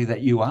personality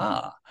that you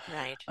are.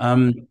 Right.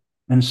 Um,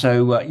 and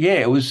so yeah,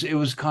 it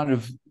was kind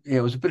of yeah,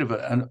 it was a bit of It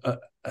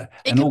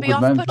an can be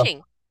awkward moment.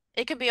 off-putting.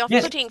 It can be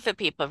Yes. off-putting for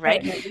people,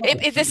 right?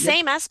 If the Yep.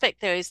 same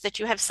aspect, though, is that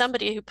you have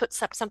somebody who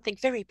puts up something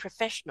very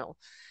professional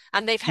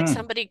and they've had Mm.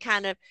 somebody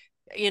kind of,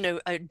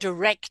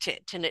 direct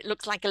it and it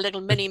looks like a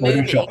little mini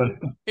Photoshop movie.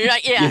 it.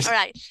 Right, yeah, Yes. all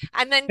right.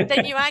 And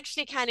then you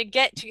actually kind of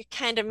get to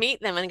kind of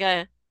meet them and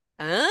go,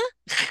 huh?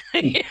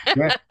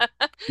 Yeah,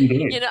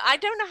 indeed. I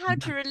don't know how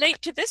to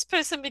relate to this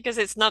person because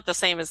it's not the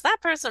same as that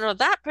person, or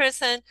that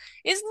person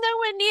is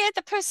nowhere near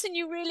the person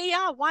you really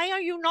are. Why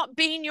are you not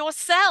being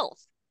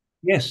yourself?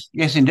 Yes,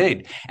 yes,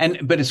 indeed.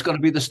 But it's got to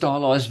be the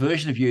stylized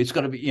version of you. It's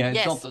got to be,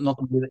 it's not Yes. the, not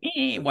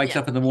the wakes Yeah.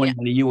 up in the Yeah. morning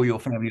and you or your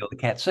family or the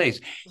cat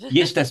sees.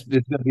 Yes, there's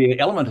got to be an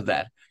element of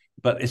that,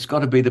 but it's got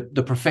to be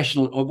the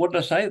professional, or what did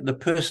I say? The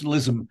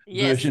personalism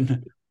Yes.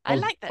 version I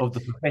like that. of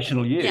the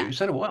professional Yeah. you.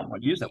 So do I. I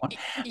might use that one.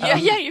 Yeah,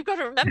 Um, yeah, you've got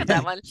to remember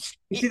that one.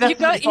 you You, see, you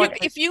that's got it's you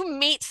like if you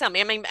meet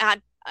somebody, I mean,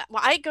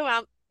 well, I go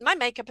out, my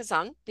makeup is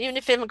on, even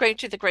if I'm going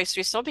to the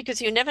grocery store,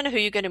 because you never know who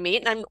you're going to meet.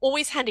 And I'm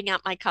always handing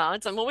out my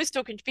cards. I'm always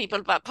talking to people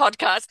about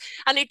podcasts.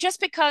 And it just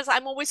because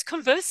I'm always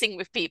conversing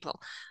with people.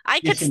 I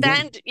could yes,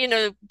 indeed.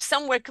 stand,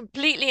 somewhere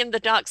completely in the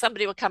dark,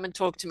 somebody will come and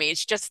talk to me.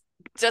 It's just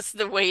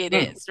the way it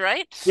Mm. is,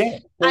 right? Yeah,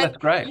 well, And that's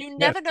great. you Yeah.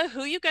 never know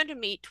who you're going to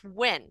meet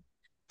when.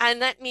 And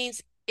that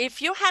means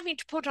if you're having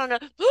to put on a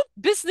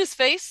business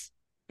face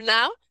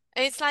now,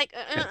 it's like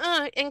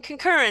in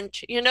concurrent,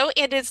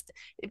 it is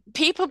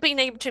people being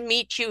able to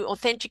meet you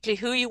authentically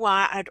who you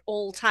are at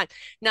all times.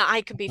 Now,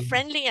 I can be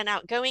friendly and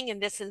outgoing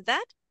and this and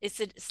that. It's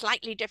a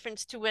slightly different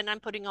to when I'm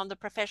putting on the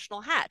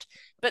professional hat,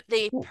 but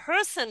the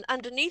person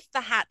underneath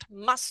the hat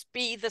must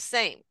be the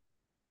same.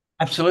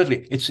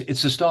 Absolutely. It's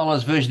a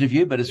stylized version of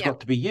you, but it's Yeah. got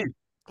to be you.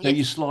 So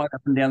you Yes. slide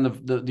up and down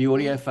the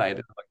audio Mm.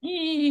 fade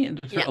and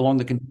Yeah. along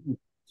the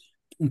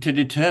to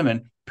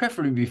determine,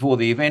 preferably before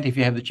the event, if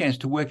you have the chance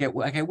to work out,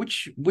 okay,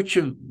 which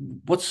of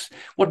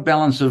what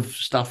balance of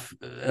stuff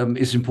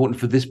is important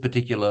for this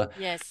particular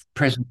Yes.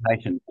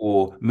 presentation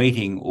or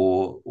meeting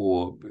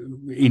or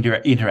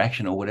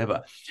interaction or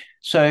whatever.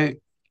 So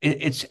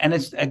it's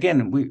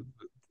again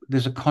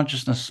there's a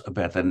consciousness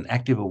about that, an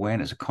active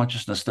awareness, a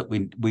consciousness that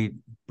we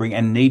bring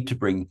and need to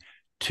bring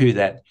to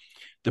that,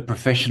 the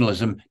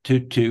professionalism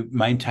to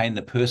maintain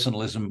the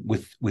personalism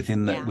Yeah.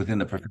 within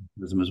the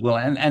professionalism as well,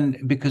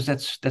 and because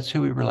that's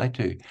who we relate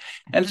to.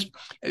 And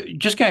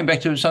just going back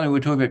to something we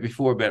were talking about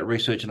before about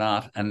research and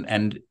art,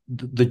 and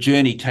the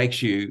journey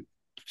takes you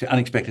to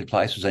unexpected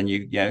places, and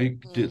you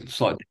do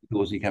slight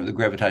detours, and you come to the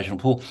gravitational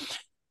pull.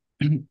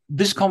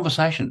 This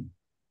conversation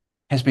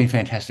has been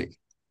fantastic.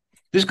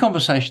 This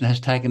conversation has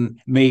taken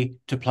me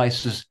to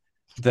places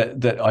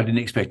that I didn't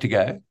expect to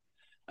go.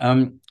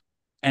 Um,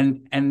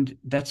 and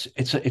that's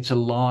it's a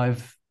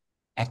live,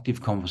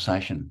 active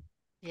conversation,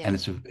 and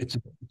Yes. it's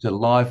a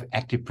live,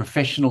 active,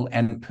 professional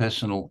and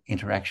personal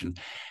interaction,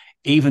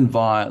 even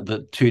via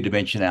the two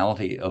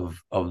dimensionality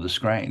of the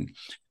screen,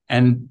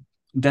 and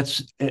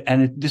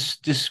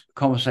this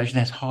conversation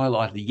has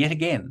highlighted yet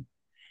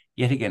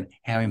again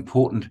how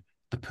important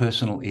the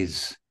personal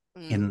is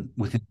Mm. in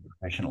within the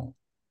professional.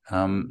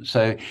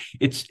 So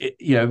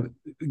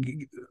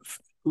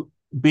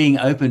being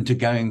open to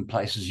going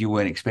places you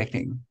weren't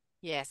expecting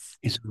Yes.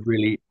 is a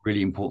really,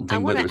 really important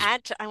thing. Whether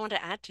it's I want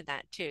to add to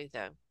that too,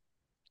 though.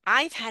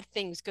 I've had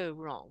things go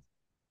wrong.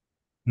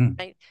 mm,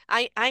 Right?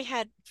 I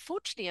had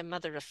fortunately a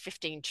mother of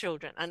 15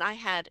 children, and I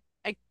had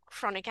a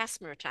chronic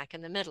asthma attack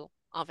in the middle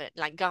of it,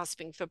 like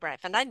gasping for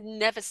breath. And I'd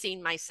never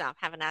seen myself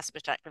have an asthma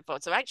attack before.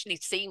 So actually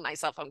seeing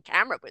myself on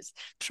camera was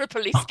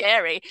triply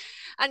scary.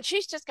 And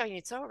she's just going,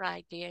 "It's all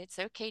right, dear. It's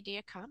okay,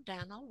 dear. Calm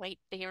down. I'll wait,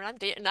 dear. I'm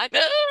dear." And I'm,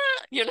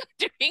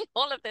 doing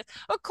all of this.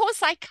 Of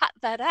course, I cut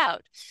that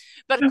out.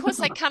 But of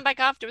course, I come back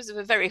afterwards with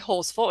a very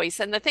hoarse voice.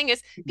 And the thing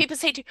is, people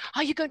say to you,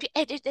 "Are you going to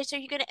edit this? Are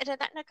you going to edit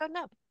that?" And I go,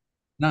 "No."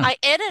 no, I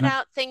edit no,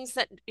 out things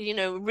that,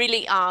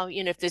 really are,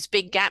 if there's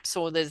big gaps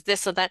or there's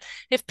this or that.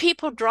 If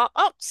people drop,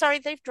 oh, sorry,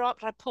 they've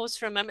dropped. I pause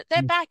for a moment.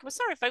 They're mm, back. Well,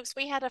 sorry, folks,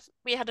 we had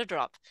a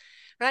drop,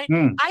 right?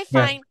 I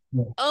yeah, find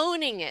yeah,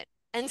 owning it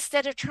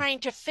instead of trying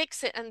to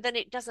fix it and then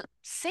it doesn't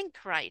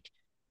sync right.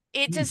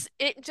 It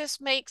mm,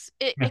 just makes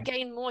it yeah,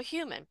 again more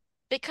human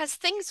because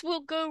things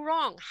will go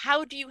wrong.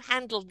 How do you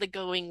handle the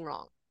going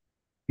wrong?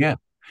 yeah.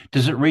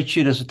 Does it reach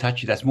you? Does it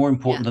touch you? That's more Yeah.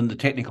 important than the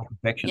technical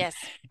perfection. Yes.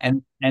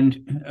 And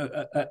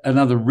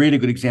another really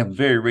good example,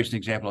 very recent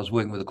example. I was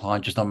working with a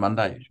client just on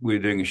Monday. We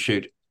were doing a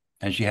shoot,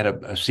 and she had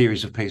a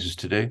series of pieces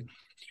to do,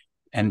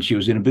 and she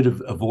was in a bit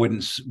of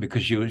avoidance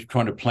because she was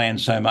trying to plan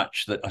so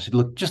much that I said,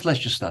 "Look, let's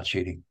just start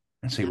shooting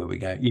and see Yeah. where we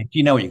go.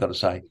 You know what you got to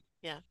say."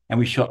 Yeah. And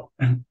we shot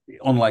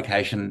on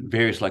location,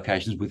 various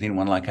locations within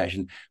one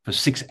location for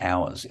 6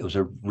 hours. It was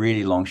a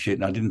really long shoot,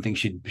 and I didn't think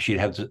she'd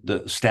have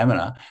the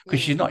stamina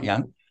because she's Mm. not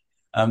young,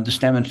 the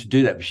stamina to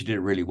do that, but she did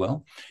it really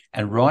well.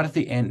 And right at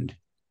the end,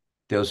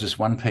 there was this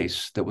one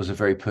piece that was a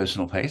very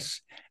personal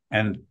piece,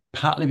 and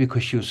partly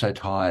because she was so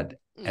tired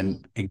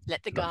Mm. and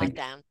Let the I guard think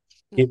down.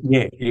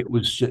 it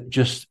was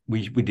just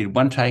we did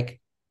one take,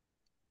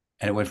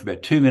 and it went for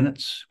about 2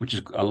 minutes, which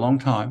is a long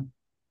time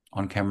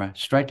on camera,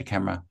 straight to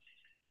camera.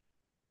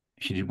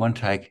 She did one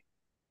take,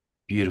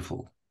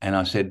 beautiful. And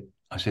I said,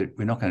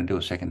 we're not going to do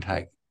a second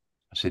take.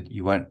 I said,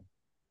 you won't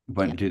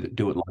Yeah.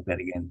 do it like that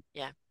again.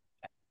 Yeah.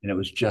 And it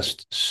was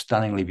just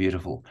stunningly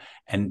beautiful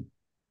and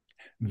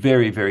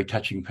very, very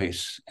touching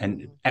piece,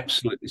 and Mm.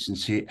 absolutely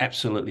sincere,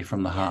 absolutely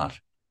from the Yeah. heart.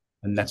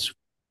 And that's,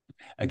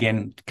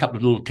 again, a couple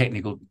of little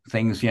technical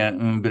things,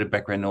 a bit of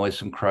background noise,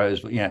 some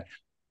crows, but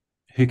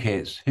who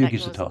cares? Who That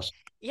gives a goes. toss?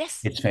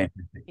 Yes. It's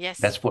fantastic. Yes.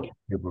 That's what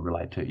people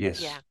relate to.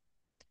 Yes. Yeah.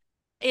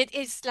 It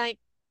is like,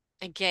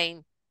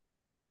 again,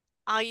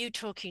 are you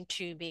talking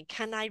to me?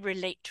 Can I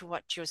relate to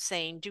what you're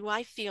saying? Do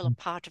I feel a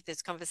part of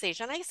this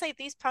conversation? And I say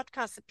these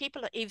podcasts,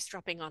 people are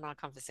eavesdropping on our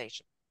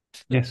conversation.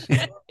 Yes.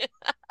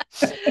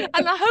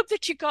 And I hope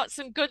that you got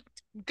some good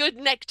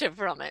nectar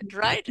from it,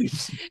 right?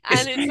 Yes.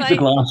 And it's The like,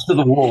 glass to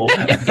the wall.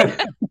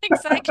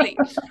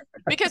 exactly.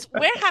 Because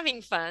we're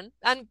having fun.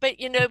 But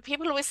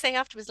people always say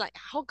afterwards, like,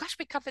 oh gosh,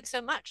 we covered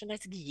so much. And I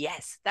said,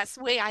 yes, that's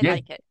the way I Yeah.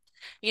 like it.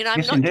 I'm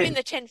Yes, not doing indeed.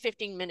 the 10,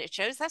 15-minute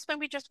shows. That's when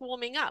we're just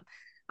warming up.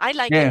 I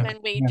like it Yeah.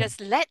 when we Yeah.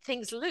 just let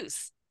things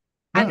loose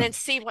and then Mm.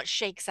 see what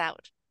shakes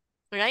out,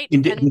 right?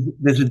 Indeed, And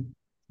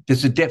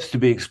there's a depth to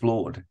be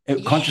explored,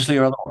 consciously yes,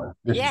 or otherwise.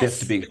 There's a depth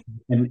to yes, be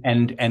explored.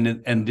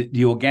 And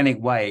the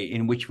organic way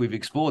in which we've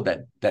explored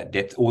that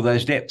depth, or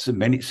those depths,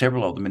 and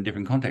several of them in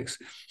different contexts,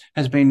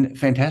 has been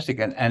fantastic.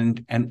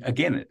 And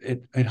again,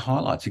 it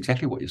highlights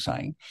exactly what you're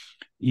saying.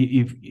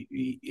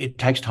 It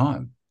takes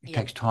time. It yeah,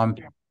 takes time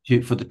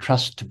for the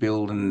trust to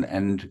build,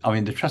 and I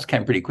mean the trust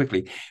came pretty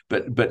quickly,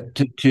 but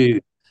to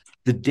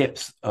the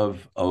depth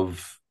of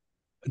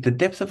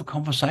a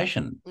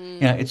conversation.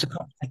 mm, It's a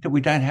conversation that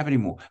we don't have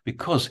anymore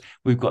because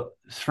we've got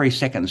 3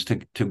 seconds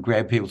to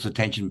grab people's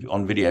attention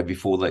on video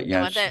before that.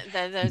 well,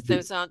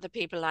 those aren't the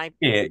people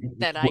Yeah,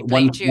 that I play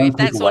one to. one If click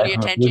that's all away your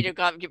from attention, it. you've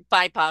got, you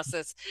bypass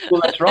us.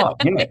 Well, that's right.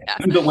 Yeah, Yeah.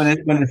 but when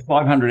there's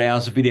 500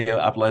 hours of video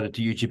uploaded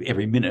to YouTube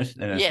every minute,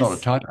 and it's not a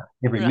Yes, typo,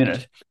 every right.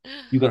 minute,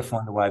 you've got to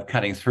find a way of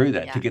cutting through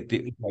that to Yeah, get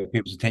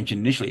people's attention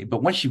initially.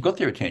 But once you've got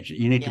their attention,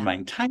 you need to yeah.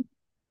 maintain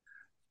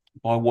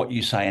by what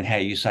you say and how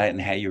you say it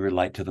and how you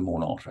relate to them or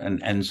not.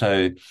 And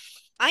so,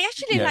 I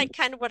actually yeah, like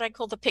kind of what I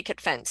call the picket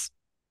fence.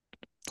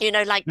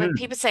 Like when mm,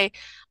 people say,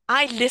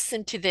 I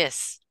listened to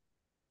this.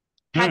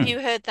 Have mm,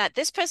 you heard that?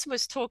 This person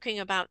was talking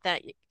about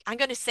that. I'm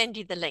going to send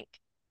you the link,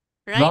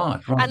 right?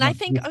 right, right, And I right.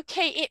 think, Yes,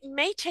 okay, it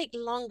may take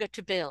longer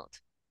to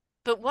build,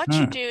 but what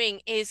you're mm,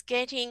 doing is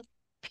getting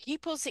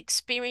people's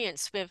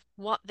experience with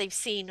what they've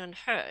seen and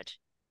heard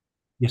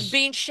yes,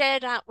 being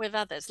shared out with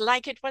others,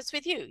 like it was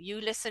with you. You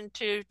listened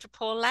to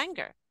Paul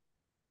Langer,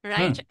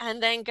 right? mm,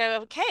 And then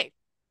go, okay,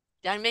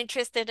 I'm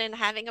interested in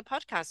having a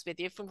podcast with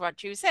you from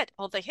what you said.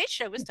 Although his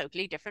show was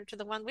totally different to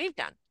the one we've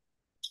done,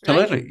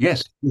 right? absolutely.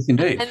 Yes, yes,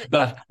 indeed. And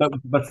But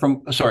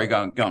from sorry,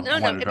 go on. I no,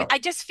 no, won't interrupt. I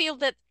just feel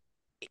that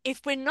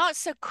if we're not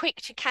so quick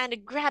to kind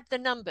of grab the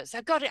numbers,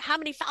 I've got it, how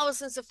many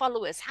thousands of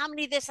followers, how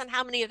many this and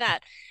how many of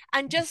that,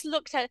 and just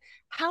looked at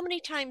how many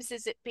times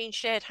is it being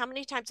shared, how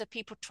many times are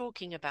people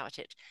talking about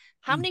it,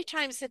 how Mm, many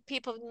times are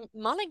people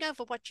mulling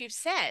over what you've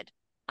said,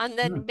 and mm.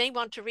 then may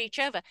want to reach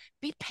over.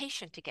 Be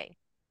patient again.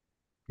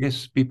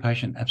 Yes, be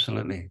patient.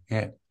 Absolutely.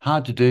 Yeah,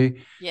 hard to do,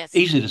 Yes.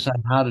 easy to say,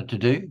 harder to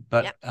do.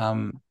 But Yep.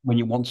 when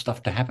you want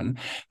stuff to happen,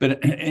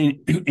 but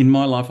in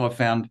my life, I've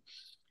found,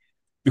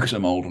 because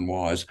I'm old and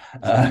wise,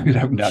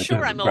 no,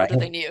 Sure, I'm great. older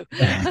than you.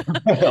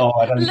 Oh,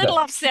 I don't Little know.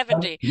 off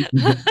 70.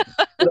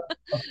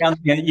 I found,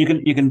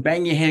 you can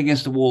bang your head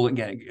against the wall and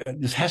go,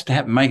 this has to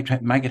happen. Make it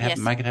happen.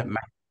 Yes, Make it happen.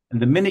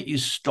 And the minute you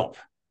stop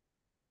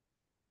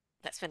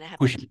that's when it happened.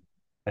 pushing,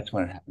 that's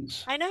when it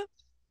happens. I know.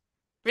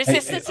 I,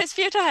 Resistance is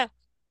futile.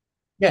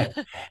 yeah,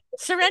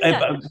 Surrender.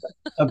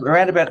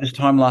 around about this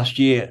time last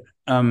year,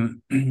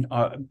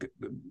 I,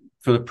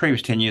 for the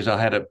previous 10 years, I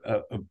had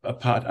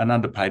an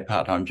underpaid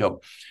part-time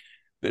job,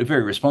 but a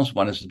very responsible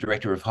one as the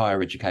director of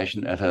higher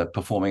education at a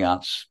performing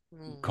arts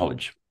Mm.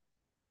 college.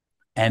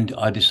 And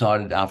I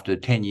decided after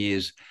 10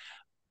 years,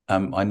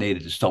 I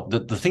needed to stop.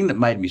 The thing that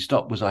made me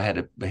stop was I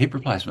had a hip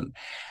replacement.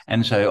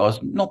 And so I was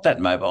not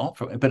that mobile,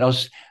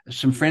 but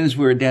some friends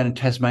were down in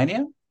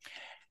Tasmania,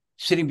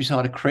 sitting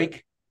beside a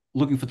creek,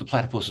 looking for the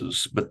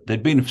platypuses, but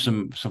there'd been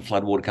some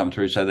flood water come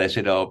through. So they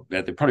said, oh,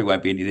 there probably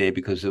won't be any there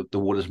because the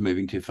water's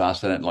moving too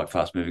fast. They don't like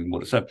fast moving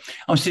water. So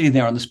I'm sitting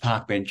there on this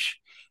park bench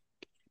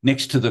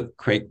next to the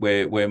creek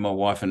where my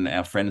wife and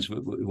our friends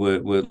were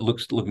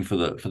looking for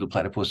the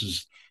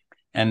platypuses.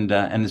 And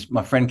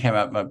my friend came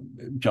up,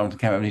 Jonathan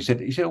came up, and he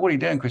said, "What are you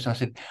doing, Chris?" I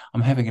said,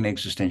 "I'm having an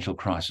existential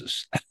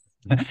crisis."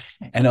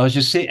 And I was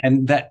just saying,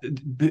 and that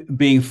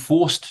being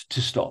forced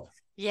to stop,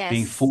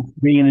 Yes.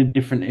 being in a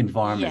different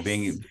environment,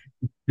 being in Yes.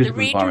 a The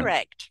physical environment,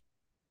 redirect.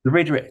 the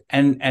redirect,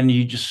 and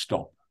you just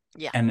stop.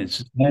 Yeah. And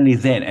it's only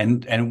then,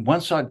 and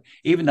once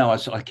even though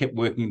I kept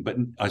working, but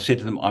I said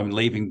to them, I'm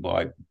leaving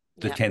by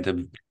the Yeah. 10th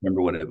of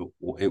November, whatever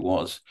it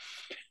was,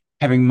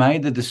 having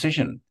made the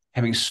decision,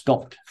 having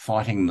stopped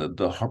fighting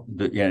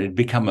it'd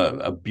become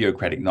a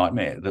bureaucratic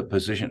nightmare, the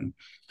position,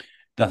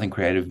 nothing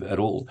creative at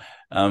all.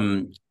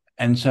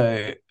 And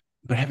so,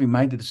 but having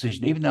made the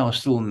decision, even though I was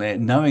still in there,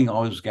 knowing I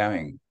was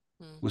going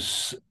Mm.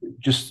 was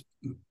just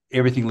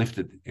everything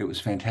lifted. It was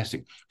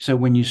fantastic. So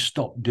when you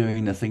stop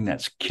doing the thing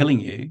that's killing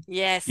you,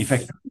 Yes. in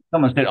fact,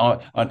 someone said,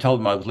 I told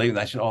them I was leaving.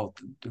 They said, oh,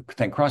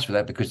 thank Christ for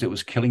that, because it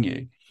was killing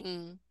you.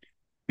 Mm.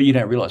 But you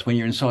don't realize when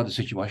you're inside the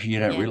situation, you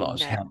don't Yeah,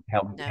 realize no,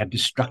 how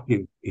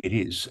destructive it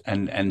is.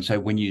 And so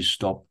when you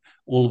stop,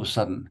 all of a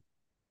sudden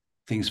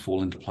things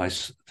fall into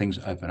place, things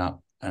open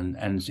up. And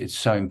it's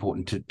so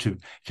important to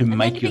and then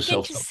make you begin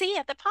yourself to see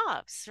at the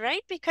paths,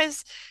 right?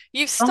 Because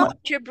you've right.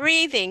 stopped your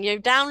breathing,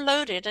 you've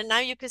downloaded, and now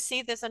you can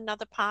see there's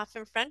another path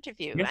in front of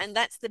you. Yeah. And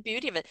that's the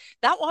beauty of it.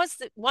 That was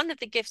one of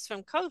the gifts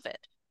from COVID,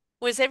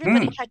 was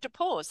everybody Mm. had to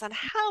pause. And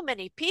how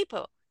many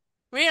people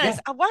Yeah. realize,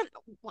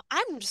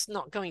 I'm just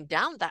not going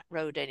down that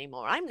road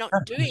anymore. I'm not No,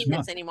 doing it's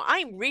this not. anymore.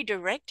 I'm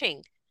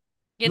redirecting.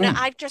 You know, Mm.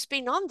 I've just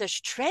been on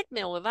this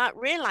treadmill without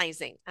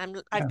realizing.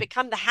 I've Yeah.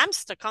 become the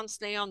hamster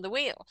constantly on the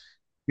wheel.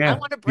 I Yeah.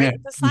 want to Yeah.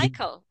 break the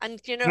cycle.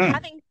 And,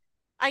 Mm.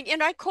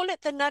 I call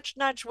it the nudge,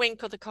 nudge,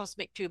 wink, or the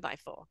cosmic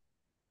 2x4,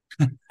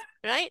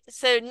 right?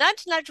 So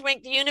nudge, nudge,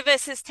 wink, the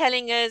universe is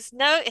telling us,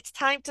 no, it's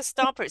time to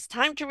stop, or it's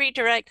time to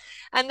redirect.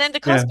 And then the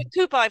Yeah. cosmic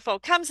 2x4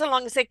 comes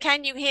along and says,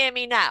 can you hear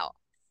me now?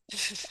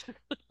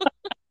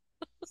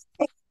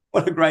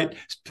 What a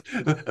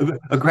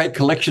great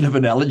collection of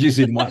analogies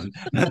in one.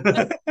 That's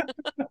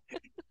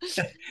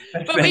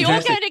But we all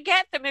fantastic. going to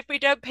get them if we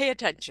don't pay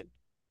attention.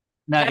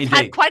 No, I've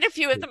had indeed. quite a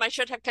few of them. I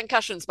should have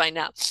concussions by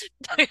now.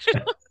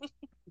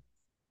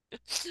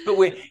 But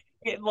we're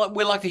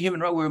like the human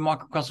race. We're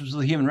microcosms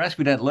of the human race.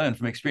 We don't learn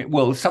from experience.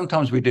 Well,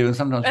 sometimes we do, and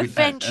sometimes we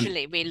don't. And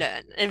Eventually, we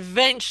learn.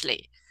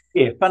 Eventually,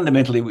 yeah,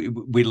 fundamentally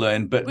we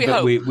learn, but we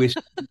hope. we're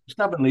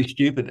stubbornly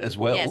stupid as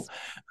well. Yes,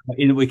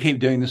 We keep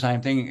doing the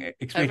same thing, over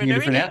expecting and a over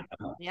different again.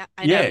 outcome. Yeah,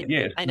 I know. Yeah,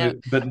 yeah. I know.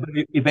 But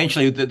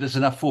eventually, there's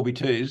enough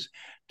 4B2s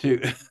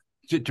to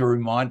to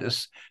remind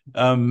us,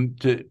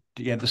 the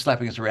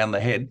slapping us around the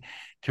head,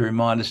 to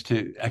remind us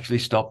to actually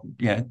stop.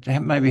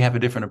 Maybe have a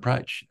different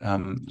approach. I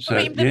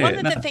mean, one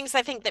of the things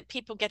I think that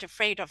people get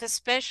afraid of,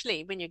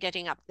 especially when you're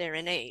getting up there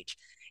in age,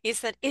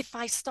 is that if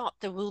I stop,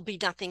 there will be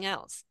nothing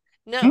else.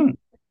 No,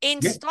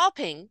 in Yeah,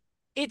 stopping,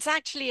 it's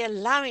actually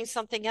allowing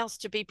something else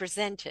to be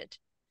presented.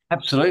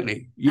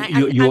 absolutely. You're And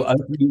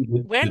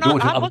opening we're the not, door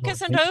to our other book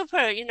isn't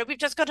possibilities. over. We've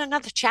just got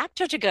another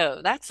chapter to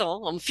go. That's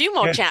all. A few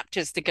more Yeah,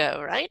 chapters to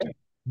go, right?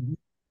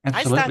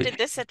 I absolutely. started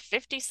this at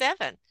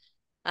 57.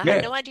 I had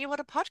Yeah. no idea what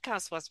a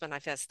podcast was when I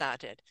first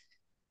started,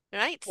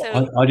 right?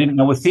 Well, So I didn't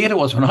know what theatre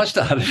was when I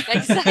started.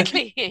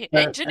 exactly,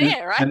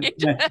 engineer, right?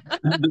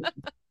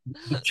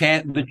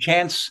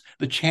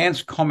 The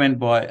chance comment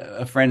by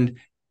a friend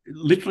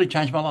literally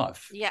changed my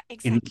life Yeah,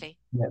 in exactly.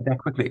 that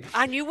quickly.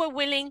 And you were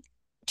willing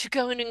to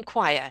go and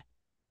inquire,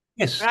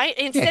 Yes. right?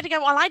 Yeah. Instead of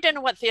going, well, I don't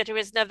know what theatre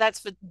is. No, that's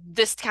for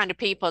this kind of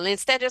people. And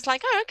instead, it's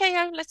like, oh,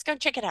 okay, let's go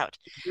check it out.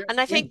 Yeah. And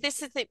I Yeah. think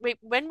this is it.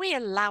 When we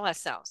allow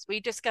ourselves, we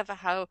discover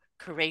how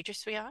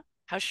courageous we are,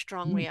 how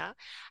strong we are,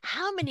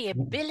 how many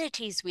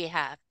abilities we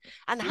have,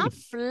 and how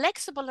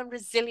flexible and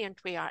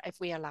resilient we are if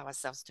we allow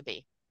ourselves to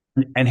be.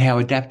 And how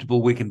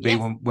adaptable we can be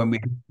Yes. when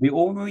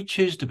we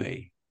choose to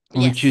be,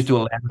 when we choose Yes. to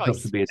allow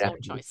ourselves to Choice. be It's all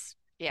adaptable. choice.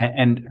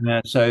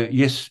 Yeah. So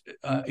yes,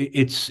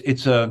 it's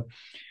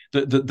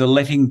the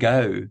letting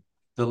go.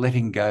 The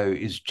letting go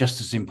is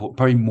just as important,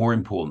 probably more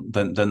important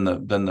than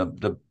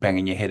the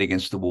banging your head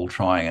against the wall,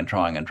 trying and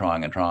trying and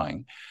trying and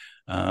trying.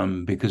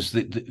 Because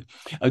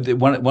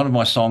one of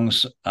my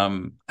songs,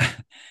 I'm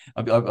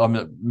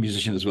a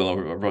musician as well. I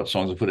write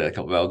songs. I put out a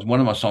couple of albums. One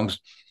of my songs,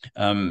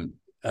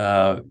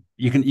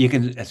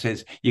 it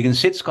says, you can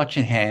sit scotch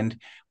in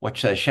hand,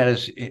 watch those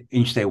shadows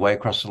inch their way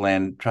across the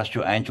land, trust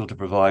your angel to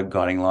provide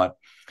guiding light.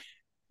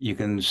 You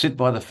can sit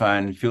by the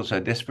phone, feel so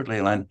desperately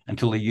alone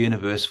until the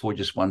universe for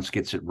just once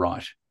gets it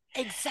right.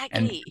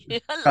 Exactly.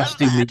 And I love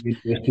trusting the that.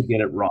 universe to get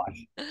it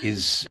right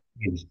is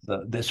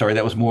sorry,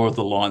 that was more of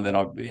the line than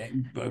I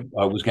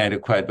was going to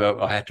quote,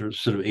 but I had to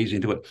sort of ease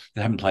into it.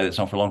 I haven't played that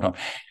song for a long time.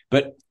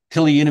 But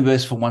till the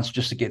universe for once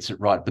just gets it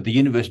right. But the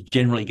universe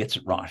generally gets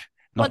it right,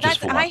 Well, not just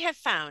that's for I once. have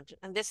found,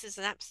 and this is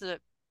an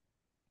absolute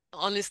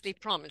honestly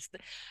promise,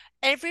 that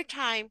every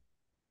time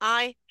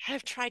I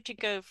have tried to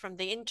go from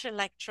the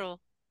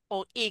intellectual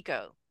or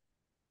ego,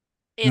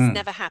 it's Mm,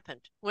 never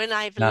happened. When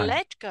I've no.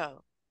 let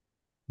go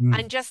Mm,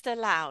 and just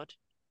allowed,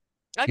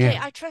 okay,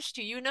 yeah. I trust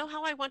you. You know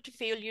how I want to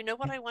feel. You know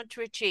what I want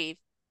to achieve.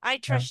 I Yeah.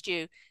 trust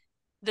you.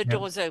 The Yeah.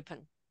 door's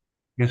open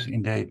Yes,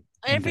 indeed.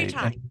 every Indeed.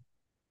 time.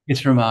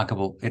 It's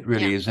remarkable. It Yeah.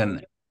 really is.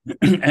 And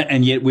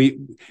yet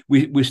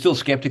we're still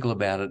skeptical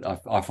about it.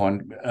 I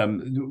find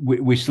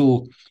we're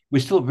still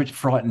a bit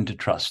frightened to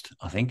trust.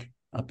 I think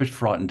a bit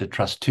frightened to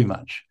trust too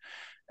much.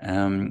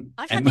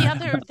 I've had And the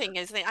other thing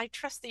is that I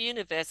trust the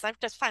universe. I've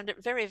just found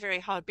it very, very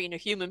hard being a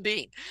human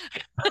being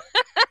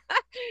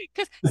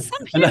because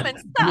some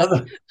humans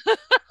suck.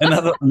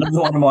 another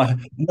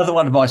another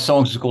one of my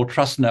songs is called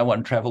 "Trust No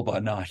One, Travel by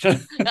Night."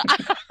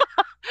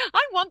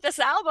 I want this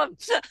album.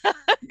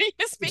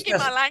 You're speaking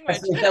my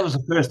language. That was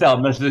the first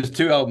album. There's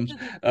two albums.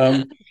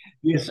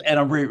 Yes,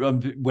 and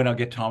when I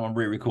get time, I'm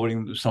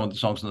re-recording some of the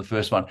songs in the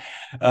first one.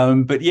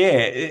 But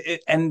yeah,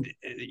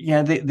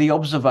 the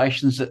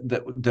observations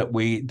that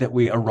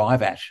we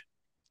arrive at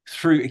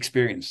through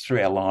experience,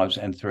 through our lives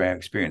and through our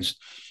experience,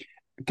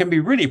 can be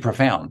really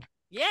profound.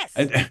 Yes.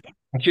 And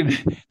actually,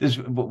 there's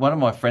one of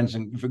my friends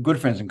and good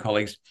friends and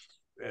colleagues,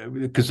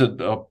 because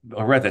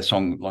I wrote that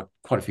song like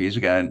quite a few years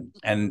ago,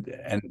 and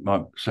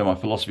my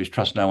philosophy is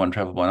trust no one,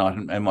 travel by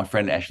night. And my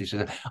friend Ashley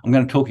said, "I'm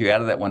going to talk you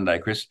out of that one day,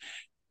 Chris."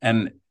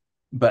 And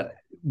but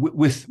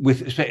with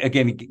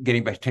again,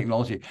 getting back to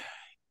technology,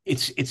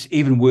 it's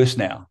even worse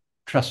now.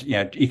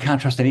 You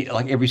can't trust any,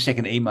 like every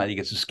second email you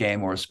get's a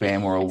scam or a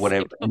spam or Yes.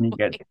 whatever, and you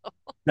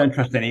don't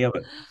trust any of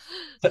it.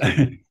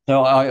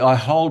 So I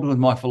hold with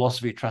my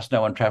philosophy, trust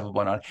no one, travel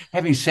by night.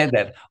 Having said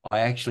that,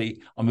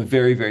 I'm a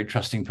very, very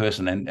trusting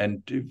person,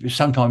 and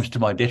sometimes to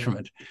my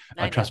detriment,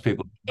 I I know. trust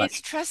people It's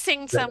much.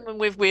 trusting someone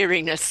with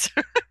weariness.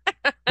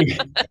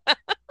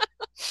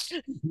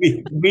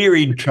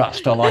 Wearied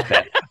trust. I like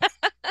that.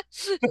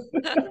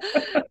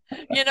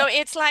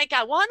 It's like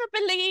I want to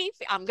believe,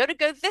 I'm going to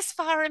go this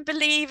far in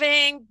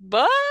believing,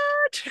 but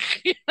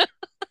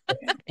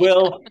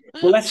Well,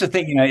 that's the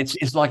thing.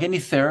 It's like any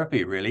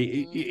therapy,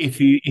 really. Mm, If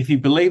you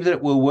believe that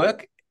it will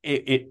work,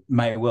 it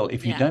may well.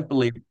 If you yeah, don't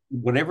believe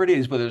whatever it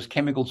is, whether it's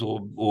chemicals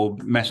or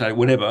massage, yeah,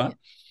 whatever,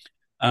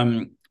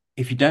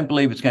 if you don't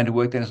believe it's going to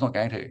work, then it's not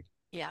going to.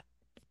 yeah.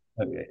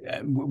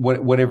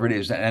 Whatever it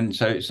is, and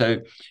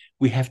so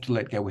we have to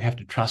let go. We have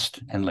to trust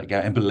and let go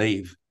and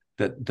believe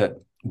that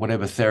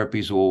whatever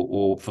therapies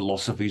or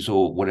philosophies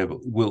or whatever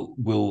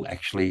will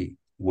actually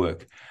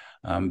work,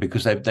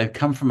 because they've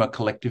come from a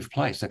collective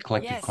place, a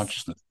collective Yes.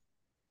 consciousness.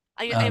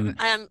 I,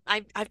 Um,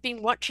 I've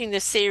been watching the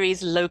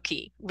series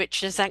Loki,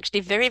 which is actually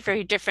very,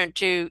 very different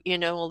to,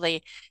 all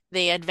the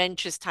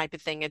adventures type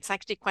of thing. It's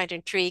actually quite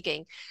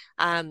intriguing.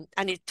 And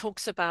it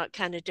talks about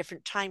kind of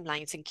different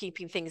timelines and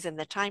keeping things in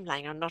the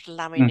timeline and not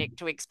allowing mm, it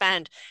to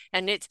expand.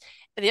 And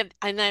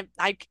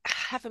I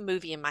have a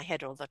movie in my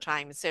head all the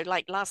time. So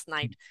like last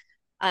night,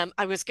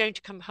 I was going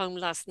to come home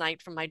last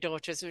night from my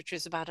daughter's, which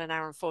was about an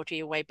hour and 40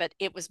 away, but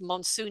it was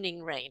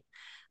monsooning rain.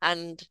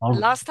 And oh,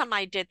 last time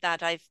I did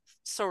that, I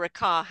saw a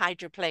car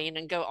hydroplane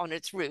and go on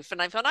its roof.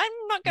 And I thought, I'm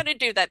not going to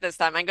do that this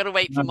time. I'm going to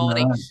wait for no,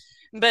 morning. no,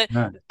 But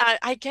no.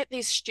 I get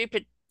these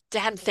stupid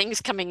damn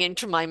things coming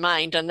into my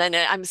mind. And then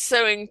I'm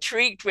so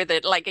intrigued with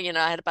it. Like, I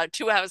had about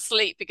 2 hours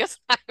sleep because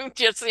I'm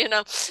just,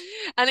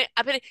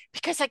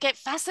 because I get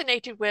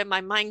fascinated where my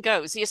mind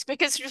goes. Yes,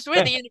 because it's just where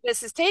Yeah. the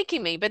universe is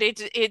taking me. But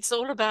it's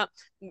all about,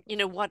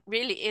 what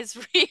really is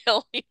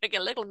real, like a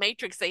little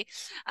matrixy.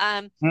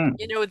 Mm,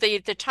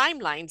 The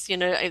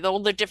timelines, all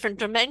the different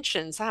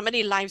dimensions. How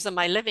many lives am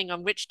I living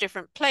on which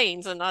different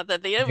planes? And are there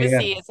the yeah.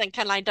 overseers? And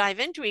can I dive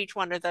into each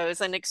one of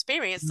those and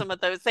experience some of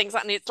those things?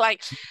 And it's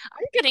like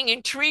I'm getting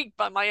intrigued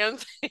by my own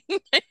thing.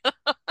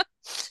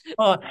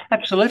 Oh,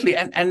 absolutely.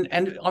 And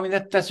I mean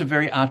that's a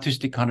very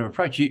artistic kind of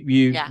approach. You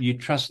Yeah, you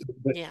trust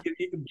that, yeah,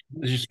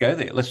 let's just go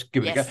there. Let's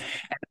give it a go. yes,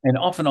 And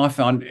often I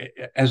find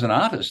as an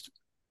artist,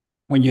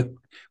 when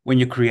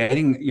you're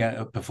creating,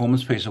 a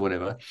performance piece or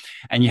whatever,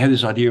 and you have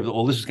this idea of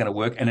all this is going to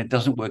work, and it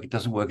doesn't work, it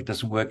doesn't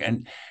work,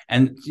 and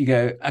you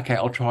go, okay,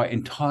 I'll try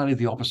entirely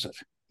the opposite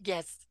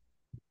yes,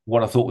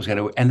 what I thought was going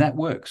to work, and that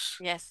works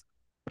yes.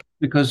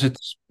 because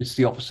it's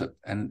the opposite,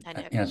 and I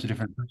know. it's a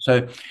different.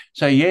 So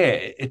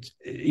yeah, it's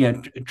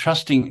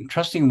trusting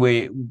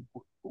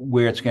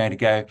where it's going to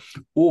go,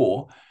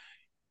 or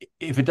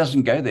if it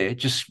doesn't go there,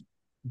 just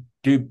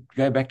do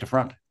go back to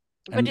front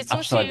But and it's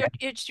also upside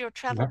your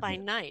travel by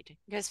down. night.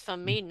 Because for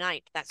me,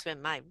 night, that's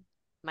when my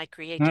Mm,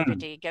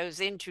 creativity goes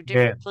into yeah,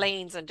 different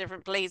planes and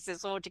different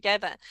places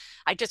altogether.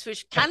 I just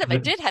wish kind of I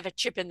absolutely. did have a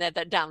chip in there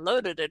that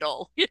downloaded it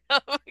all,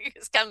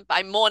 because come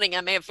by morning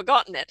I may have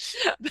forgotten it.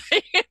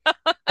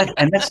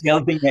 And that's the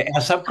other thing.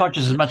 Our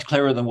subconscious is much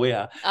cleverer than we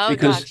are, Oh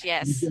because gosh,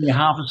 yes. when you're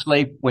half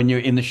asleep, when you're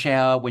in the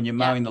shower, when you're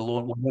Yeah. mowing the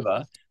lawn,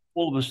 whatever,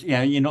 all of us,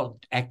 you're not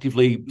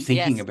actively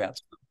thinking Yes, about.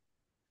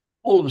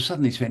 All of a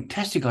sudden, these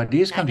fantastic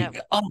ideas I come to know.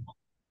 you. Oh,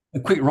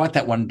 quick, write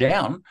that one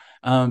down,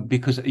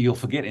 because you'll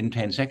forget in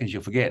 10 seconds.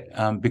 You'll forget,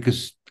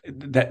 because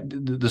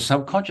the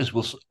subconscious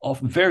will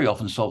very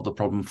often solve the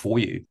problem for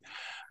you.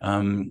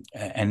 And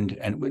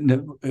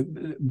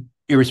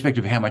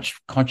irrespective of how much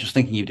conscious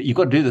thinking you've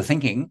got to do the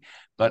thinking,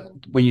 but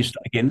Mhm. when you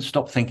again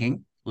stop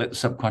thinking, let the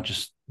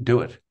subconscious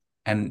do it,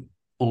 and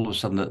all of a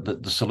sudden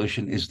the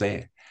solution is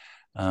there.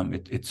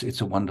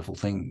 It's a wonderful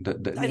thing.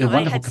 I A know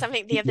I wonderful had capacity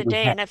something the other that we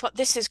day have. and I thought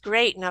this is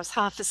great and I was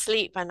half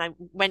asleep and I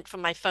went for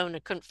my phone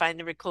and couldn't find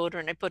the recorder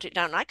and I put it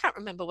down. I can't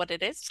remember what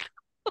it is.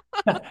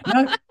 No,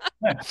 no,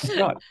 that's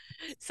right.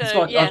 It's So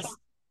like I was yes,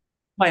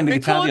 playing the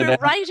guitar the recorder, other day.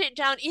 write it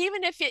down,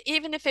 even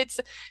if it's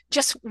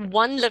just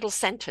one little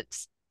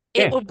sentence.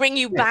 It Yeah, will bring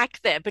you yeah,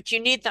 back there, but you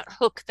need that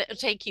hook that will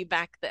take you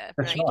back there,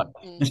 that's right? right.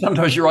 Mm. And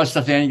sometimes you write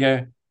stuff down and you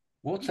go,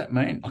 "What's that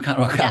mean?" I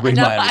Yeah, can't I read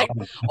know. my own I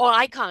writing. or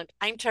I can't.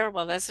 I'm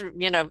terrible. That's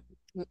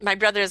my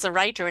brother is a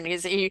writer, and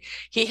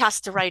he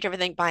has to write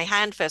everything by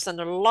hand first, and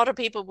a lot of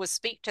people will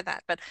speak to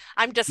that. But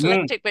I'm Mm.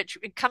 dyslexic, which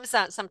it comes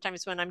out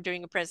sometimes when I'm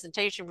doing a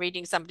presentation,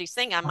 reading somebody's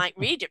thing. I might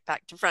read it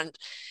back to front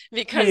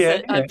Yeah, because yeah,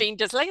 yeah. I've been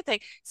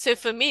dyslexic. So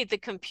for me, the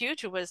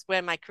computer was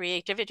where my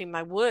creativity,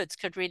 my words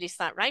could really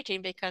start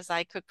writing, because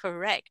I could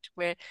correct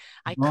where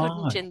I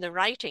couldn't Right. in the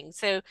writing.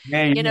 So,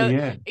 Yeah, you yeah, know,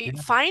 yeah,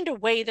 yeah. find a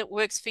way that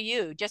works for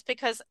you. Just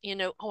because,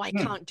 oh, I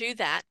Mm. can't do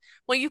that.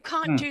 Well, you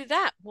can't Mm. do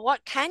that.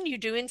 What can you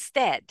do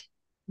instead?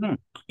 Mm.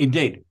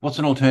 Indeed. What's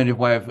an alternative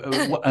way of an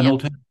Yeah.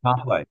 alternative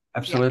pathway? Yeah.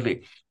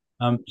 Absolutely.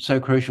 So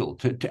crucial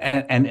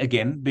and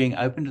again, being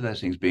open to those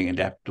things, being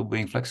adaptable,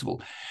 being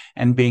flexible,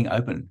 and being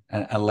open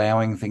and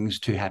allowing things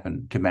to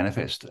happen, to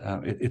manifest.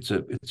 It's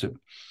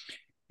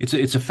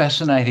a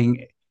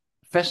fascinating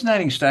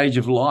stage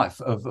of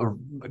life of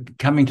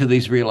coming to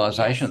these Yes.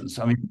 realizations.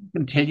 I mean, people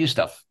can tell you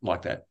stuff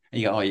like that,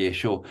 and you go, "Oh yeah,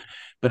 sure,"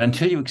 but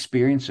until you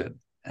experience it,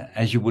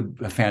 as you would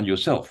have found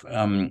yourself,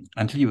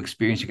 until you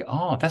experience, you go,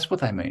 "Oh, that's what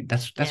they mean.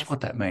 That's Yes.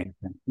 what that means."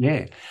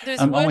 Yeah.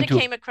 There's a I word I went to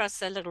came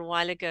across a little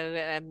while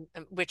ago,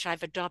 which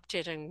I've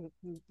adopted, and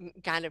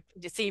kind of,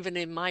 it's even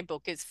in my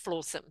book, is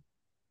flawsome,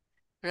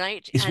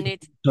 right? it's And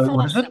it's so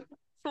what is it?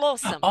 flawsome.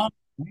 Flawsome. Oh,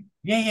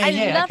 yeah, yeah, I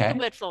yeah. love the Okay.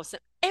 word flawsome.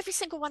 Every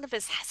single one of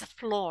us has a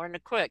flaw and a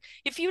quirk.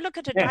 If you look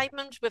at a Yeah.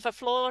 diamond with a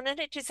flaw in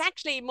it, it's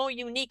actually more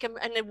unique, and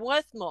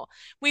worth more.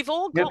 We've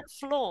all Yep. got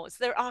flaws.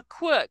 There are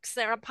quirks.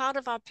 They're a part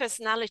of our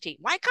personality.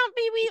 Why can't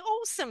we be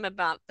awesome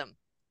about them?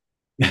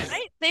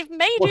 Right? They've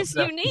made What's us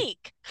that?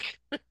 unique.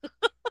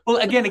 Well,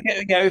 again,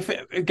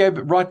 if go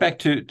right back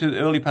to the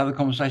early part of the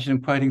conversation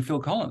and quoting Phil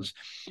Collins.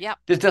 Yep.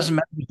 This doesn't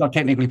matter if it's not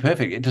technically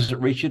perfect. It does it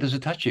reach you? Does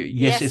it touch you?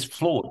 Yes, it's Yes.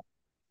 flawed.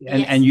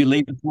 And Yes. you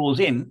leave the flaws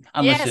in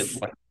unless it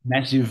Yes. like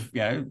massive,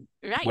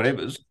 Right.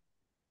 whatever's.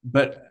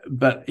 But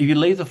if you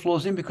leave the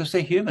flaws in because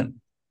they're human,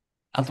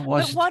 But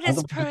what is otherwise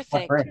it's quite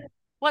perfect? rare.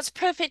 What's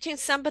perfect in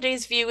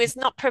somebody's view is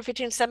not perfect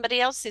in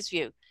somebody else's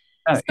view.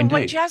 No, So what,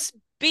 indeed. just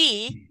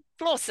be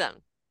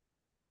flawsome.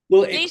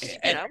 Well, At least.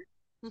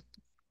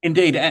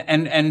 indeed,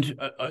 and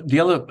the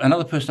other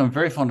another person I'm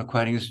very fond of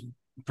quoting is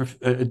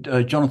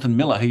Jonathan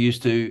Miller, who he was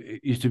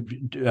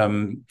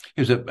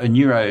a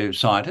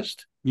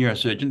neuroscientist,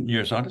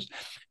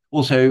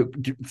 also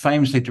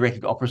famously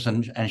directed operas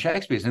and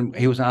Shakespeare's, and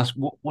he was asked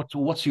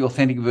what's the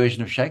authentic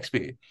version of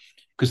Shakespeare,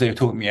 because they were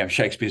talking,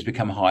 Shakespeare's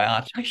become high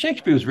art.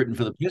 Shakespeare was written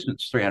for the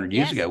peasants 300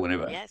 years Yes. ago,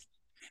 whenever. Yes.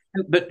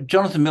 But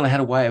Jonathan Miller had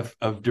a way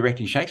of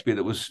directing Shakespeare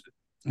that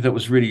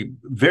was really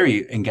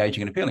very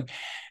engaging and appealing.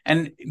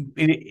 And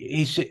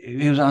he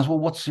was asked, well,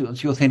 what's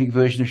the authentic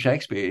version of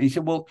Shakespeare? And he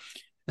said, well,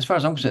 as far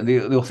as I'm concerned,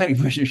 the authentic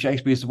version of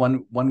Shakespeare is the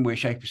one where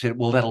Shakespeare said,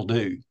 well, that'll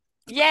do.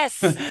 Yes.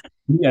 But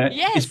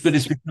Yes.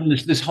 it's become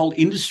this whole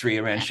industry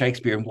around Yeah.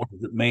 Shakespeare and what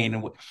does it mean?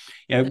 And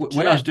The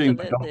when I was depth doing of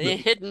my it, the doctorate,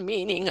 hidden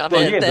meaning of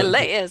well, it, yeah, the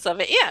layers of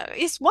it. Yeah.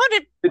 It's what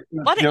it there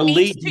are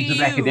means to legions of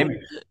you.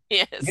 academics.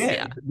 Yes. Yeah,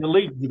 Yeah. the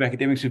legions of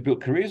academics have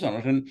built careers on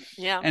it. And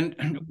Yeah.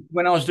 and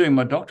when I was doing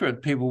my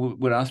doctorate, people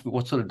would ask me,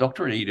 "What sort of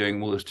doctorate are you doing?"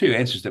 Well, there's two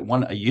answers: that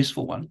one, a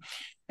useful one,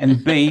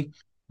 and B,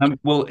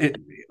 well,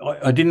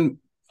 I didn't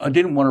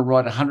want to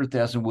write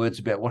 100,000 words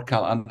about what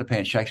color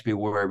underpants Shakespeare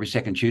wore every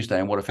second Tuesday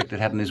and what effect it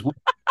had on his work.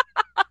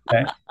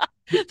 Okay?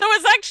 There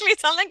was actually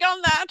something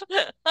on that.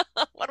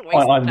 What a I waste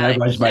of don't know if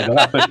time. I just made that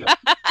up, but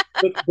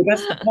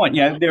that's the point.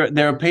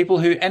 There are people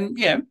who, and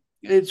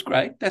it's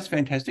great. That's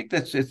fantastic.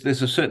 There's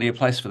certainly a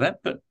place for that,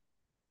 but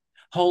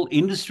whole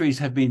industries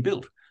have been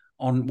built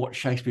on what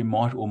Shakespeare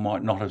might or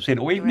might not have said,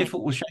 or even Right. if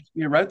it was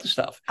Shakespeare who wrote the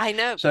stuff. I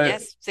know. So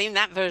Yes. Seen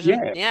that version.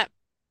 yeah, Yeah.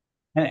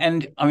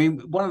 and I mean,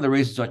 one of the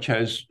reasons I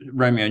chose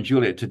Romeo and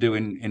Juliet to do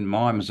in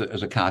mime as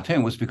a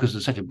cartoon was because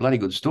it's such a bloody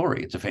good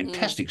story. It's a Mm.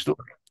 fantastic story.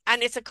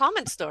 And it's a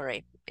common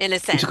story in a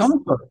It's a sense.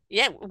 common story,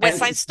 Yeah. West and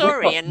Side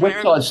Story. And,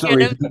 West Side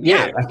Story. yeah.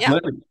 Yeah, Yeah.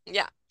 absolutely.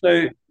 Yeah.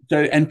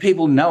 And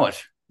people know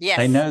it. They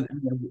Yes. know that,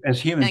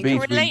 as human And can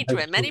beings, we relate know to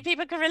the it. Many story.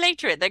 people can relate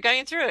to it. They're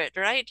going through it,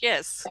 right?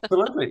 Yes.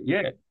 Absolutely,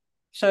 yeah.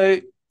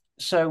 So,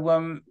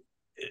 so,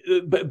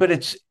 but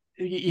it's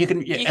you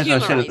can, You as I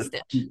said at the humorized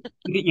it. time,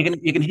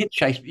 you can hit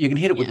Shakespeare, you can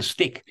hit it with Yeah. a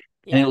stick,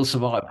 and Yeah. it'll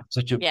survive. It's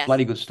such a Yes.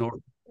 bloody good story,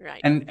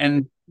 Right.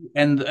 and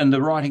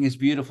the writing is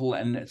beautiful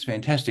and it's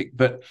fantastic.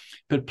 But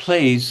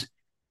please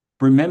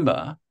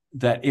remember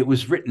that it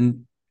was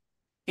written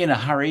in a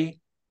hurry,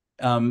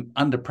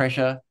 under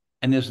pressure,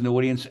 and there's an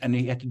audience, and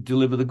he had to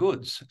deliver the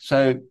goods. Yeah.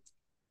 So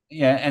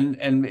yeah,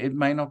 and it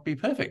may not be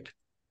perfect.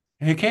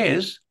 Who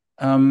cares?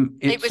 It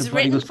It's a was bloody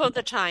written good for story.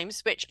 the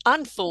times, which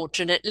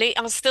unfortunately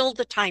are still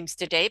the times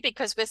today,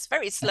 because we're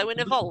very slow in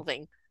Absolutely.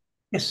 evolving.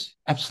 Yes,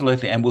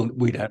 absolutely. And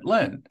we don't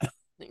learn.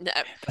 No,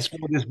 That's why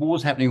there's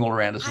wars happening all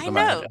around us at I the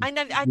moment. know, And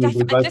I know.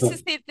 we both This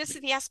thought, is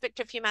the aspect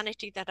of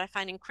humanity that I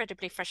find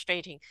incredibly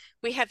frustrating.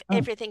 We have oh,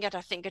 everything at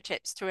our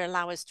fingertips to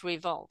allow us to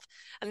evolve,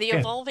 and the yeah.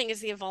 evolving is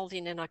the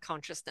evolving in our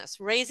consciousness,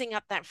 raising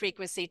up that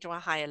frequency to a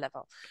higher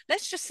level.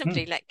 Let's just Mm,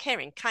 simply let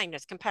caring,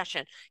 kindness,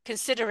 compassion,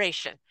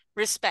 consideration,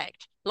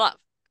 respect, love.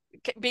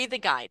 be the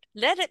guide.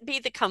 Let it be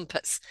the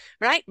compass,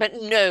 right? But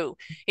no,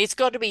 it's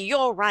got to be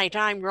you're right,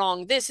 I'm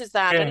wrong. This is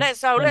that, and Yeah,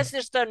 yeah, let's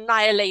just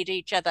annihilate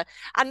each other.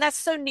 And that's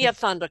so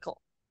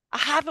Neanderthal.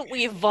 Haven't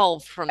we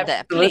evolved from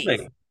there? Please.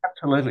 absolutely.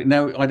 Absolutely.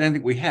 No, I don't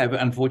think we have,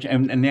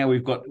 unfortunately. And now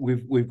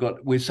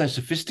we're so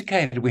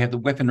sophisticated. We have the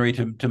weaponry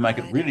to make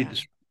it I really know.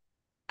 destructive.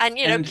 And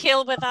And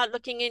kill without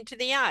looking into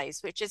the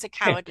eyes, which is a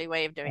yeah, cowardly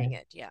way of doing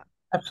it. Yeah.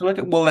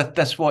 absolutely. Well,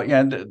 that's what,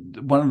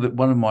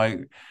 one of my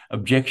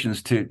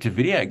objections to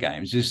video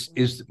games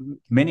is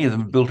many of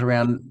them are built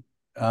around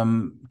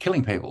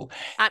killing people,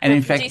 and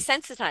in fact,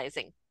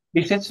 Desensitizing.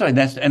 essentially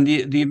that's and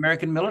the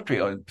American military,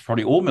 or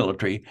probably all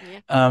military,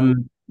 Yeah.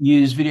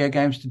 use video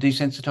games to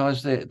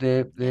desensitize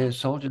their Yeah.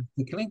 soldiers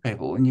to killing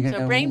people, and you So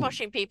go, well,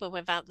 brainwashing people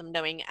without them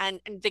knowing.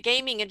 And the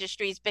gaming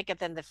industry is bigger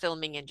than the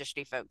filming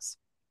industry, folks.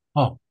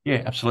 oh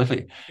yeah,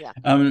 absolutely. Yeah.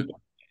 Um,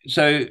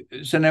 so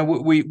now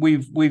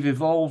we've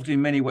evolved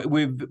in many ways.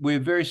 We're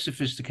very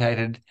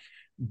sophisticated,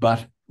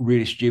 but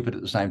really stupid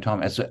at the same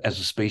time as a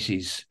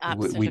species.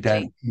 Absolutely.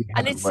 We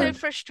And haven't it's so learned.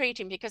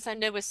 frustrating because I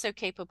know we're so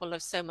capable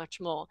of so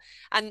much more.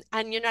 And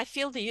I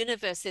feel the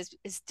universe is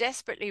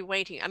desperately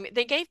waiting. I mean,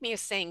 they gave me a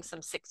saying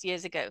some 6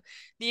 years ago.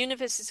 The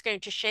universe is going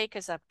to shake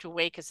us up to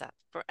wake us up,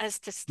 for us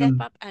to step Mm,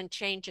 up and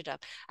change it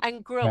up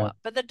and grow yeah. up.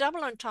 But the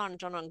double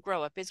entendre on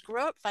grow up is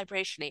grow up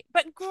vibrationally,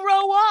 but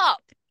grow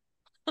up.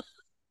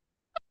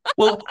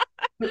 Well,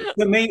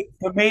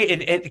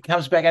 it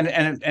comes back,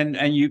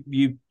 and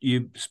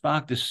you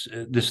sparked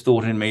this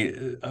thought in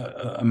me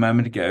a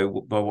moment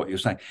ago by what you're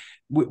saying.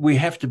 We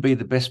have to be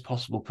the best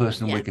possible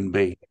person we Yeah. can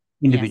be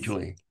Yes.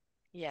 individually.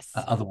 Yes.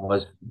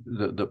 Otherwise,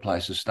 the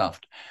place is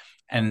stuffed.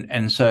 And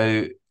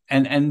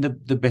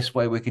the best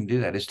way we can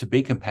do that is to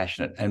be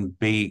compassionate and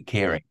be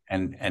caring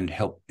and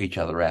help each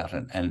other out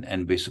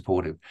and be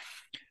supportive.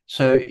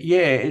 So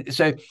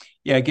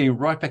getting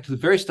right back to the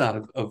very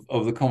start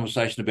of the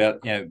conversation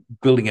about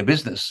building a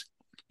business.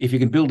 If you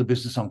can build a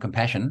business on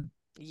compassion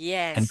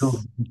and build a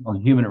Yes. business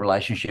on human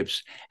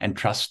relationships and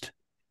trust,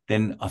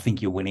 then I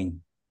think you're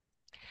winning.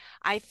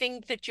 I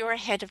think that you're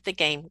ahead of the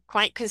game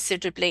quite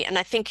considerably, and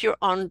I think you're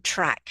on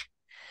track.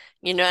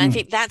 I Mm,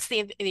 think that's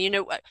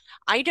what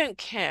I don't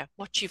care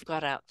what you've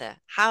got out there.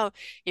 How,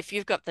 if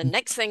you've got the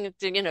next thing,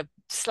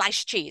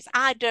 sliced cheese,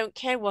 I don't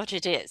care what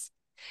it is.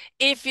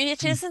 If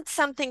it mm, isn't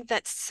something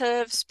that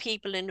serves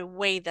people in a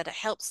way that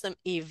helps them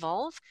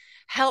evolve,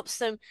 helps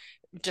them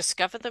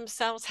discover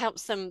themselves,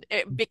 helps them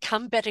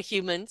become better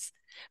humans,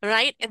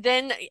 right?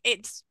 Then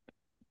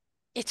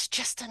it's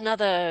just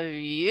another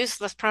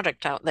useless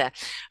product out there,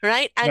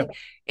 right? yeah, And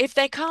if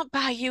they can't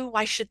buy you,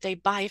 why should they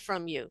buy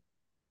from you?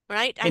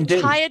 Right?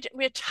 indeed.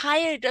 We're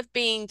tired of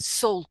being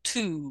sold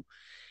to.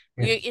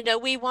 Yes.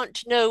 We want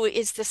to know,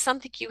 is there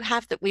something you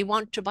have that we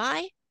want to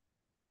buy?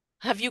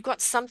 Have you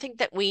got something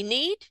that we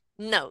need?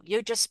 No,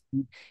 you're just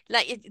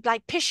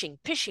like pishing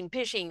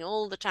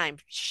all the time,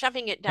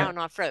 shoving it Yeah. down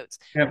our throats.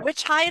 Yeah. We're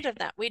tired of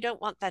that. We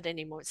don't want that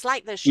anymore. It's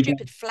like those You do.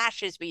 stupid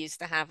flashes we used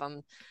to have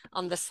on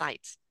the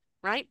sites,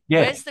 right?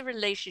 Yeah. Where's the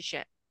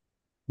relationship?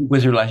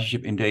 With a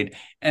relationship, indeed,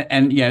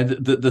 and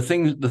the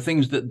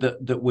things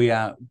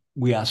that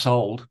we are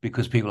sold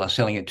because people are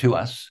selling it to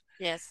us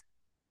Yes.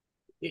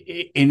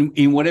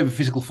 in whatever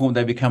physical form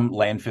they become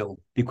landfill,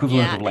 the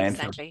equivalent Yeah, of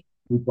landfill. exactly.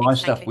 We buy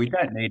stuff Exactly. we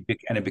don't need,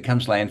 and it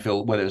becomes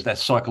landfill, whether it's that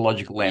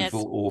psychological landfill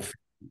Yes. or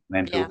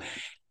Yeah. landfill.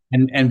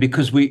 And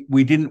because we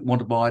didn't want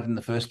to buy it in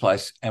the first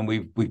place, and we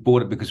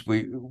bought it because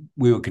we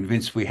were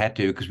convinced we had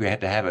to because we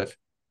had to have it,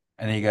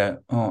 and then you go,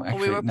 oh, Or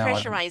we actually, were no,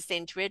 I pressurized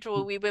into it,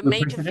 or we were we're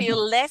made to pressured into feel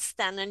it. less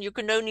than, and you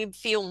can only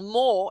feel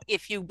more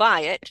if you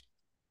buy it,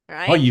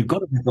 Oh, right? you've got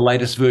to have the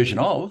latest version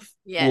of.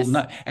 Well, Yes.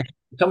 no,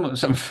 actually,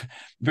 some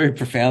very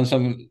profound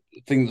some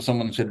thing that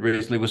someone said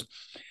recently was,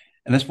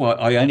 and that's why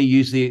I only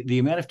use the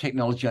amount of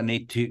technology I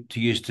need to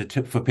use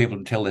for people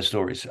to tell their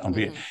stories on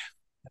video. Hmm.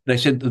 They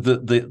said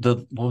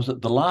the what was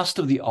it? The last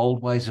of the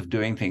old ways of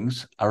doing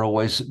things are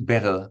always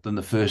better than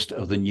the first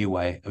of the new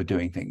way of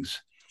doing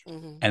things,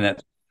 Hmm. and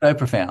that's so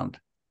profound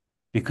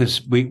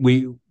because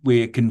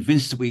we're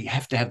convinced that we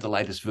have to have the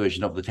latest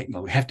version of the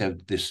technology. We have to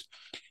have this,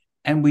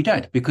 and we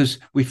don't because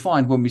we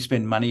find when we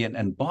spend money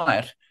and buy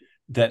it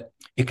that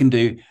it can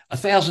do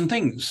 1,000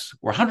 things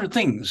or 100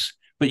 things,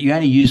 but you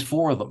only use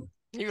four of them.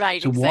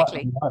 Right, So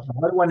exactly.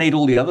 why do I need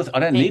all the other? I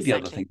don't need the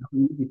other Exactly. things.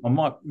 I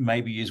might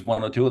maybe use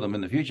one or two of them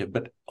in the future,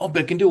 but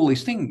it can do all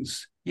these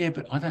things. Yeah,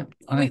 but I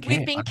don't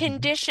We've care. been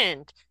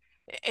conditioned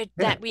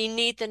Yeah. that we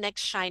need the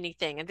next shiny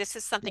thing. And this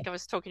is something I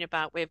was talking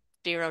about with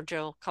dear old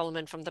Joel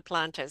Coleman from the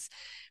Planters,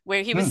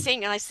 where he was Hmm.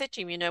 saying, and I said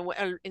to him,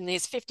 in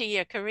his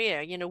 50-year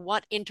career,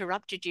 what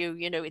interrupted you,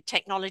 with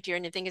technology or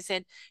anything? He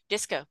said,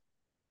 disco.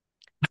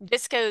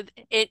 Disco,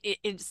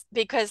 it's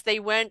because they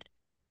weren't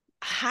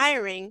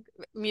hiring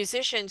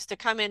musicians to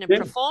come in and Yeah.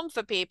 perform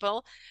for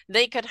people.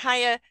 They could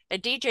hire a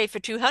DJ for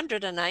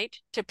 200 a night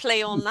to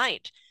play all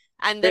night.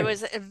 And there Yeah.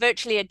 was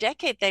virtually a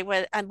decade they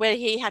were, and where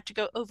he had to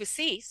go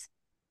overseas,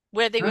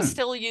 where they were Hmm.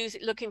 still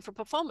looking for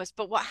performers.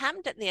 But what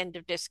happened at the end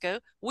of disco?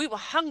 We were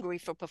hungry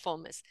for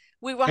performers.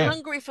 We were Yeah.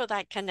 hungry for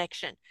that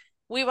connection.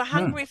 We were Mm.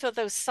 hungry for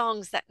those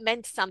songs that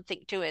meant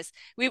something to us.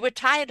 We were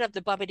tired of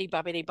the bobbity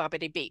bobbity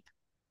bobbity beep,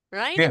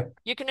 right? Yeah.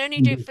 You can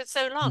only do it Mm. for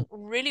so long.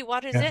 Really,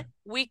 what is Yeah. it?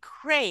 We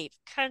crave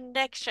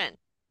connection,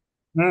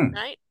 Mm.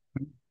 right?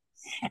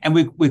 And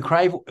we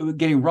crave,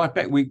 getting right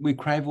back, we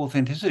crave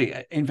authenticity.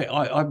 In fact,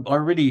 I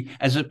really,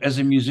 as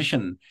a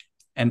musician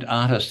and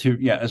artist who,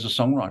 yeah, as a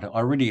songwriter,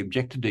 I really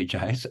object to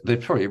DJs. They're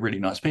probably really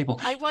nice people,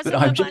 I was but a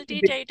I mobile object.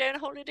 DJ. Don't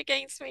hold it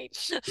against me.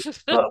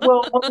 No,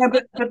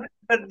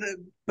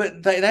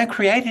 but they don't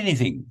create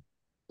anything.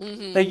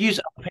 They Hmm. use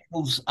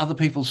other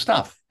people's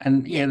stuff,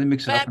 and Yeah, yeah, they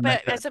mix it up, and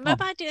but that's as a fine.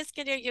 mobile disc,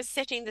 you're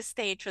setting the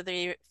stage for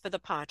the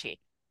party,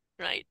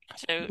 right?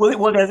 So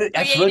creating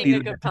Absolutely, a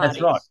good that's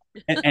party. right,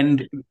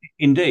 and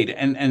indeed,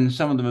 and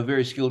some of them are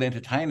very skilled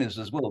entertainers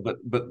as well. But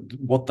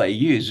what they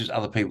use is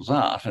other people's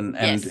art, and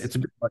Yes. it's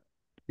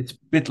a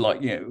bit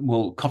like, yeah,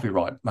 well,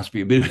 copyright must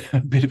be a bit a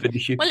bit of an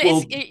issue. Well,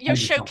 Well, you're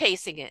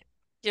showcasing it.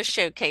 You're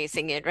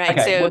showcasing it, right?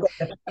 okay, So, well,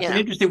 you that's an know,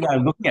 interesting way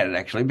of looking at it,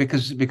 actually,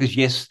 because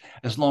yes,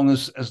 as long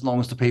as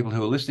the people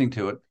who are listening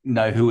to it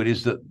know who it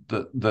is that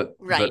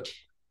right.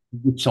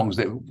 which songs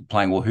they're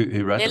playing or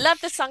who wrote They them. love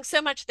the song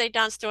so much they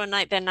danced all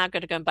night. They're now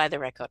going to go and buy the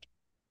record.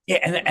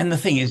 Yeah, and the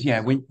thing is,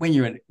 yeah, when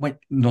you're in,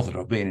 not that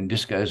I've been in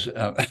discos,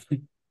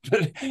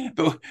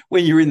 but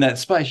when you're in that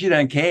space, you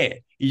don't care.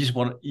 You just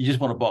want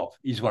to bop.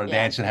 You just want to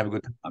Yeah. dance and have a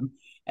good time.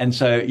 And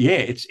so, yeah,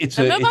 The mobile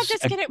it's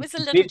a disc, it was a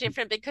little bit.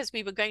 different because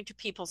we were going to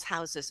people's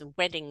houses and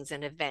weddings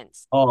and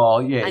events. Oh,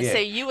 yeah, And so yeah.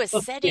 you were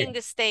Well, yeah, setting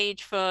the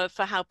stage for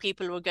how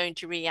people were going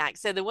to react.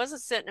 So there was a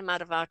certain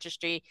amount of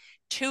artistry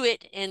to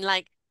it in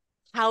like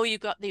how you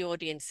got the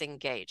audience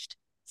engaged.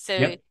 So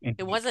yep.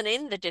 it wasn't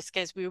in the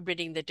discos, we were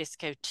bringing the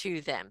disco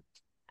to them.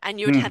 And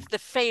you would Mm, have the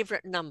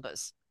favorite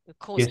numbers. Of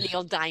course, yes.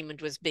 Neil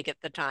Diamond was big at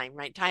the time,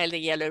 right? Tie the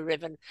yellow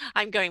ribbon.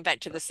 I'm going back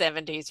to the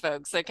 70s,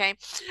 folks, okay?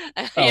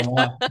 You Oh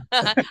know,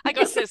 my. I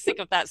got so sick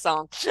of that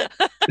song.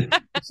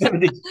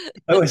 70s.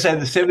 I always say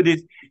the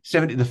 70s,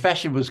 70, the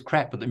fashion was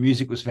crap, but the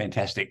music was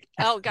fantastic.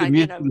 Oh The God,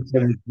 music of the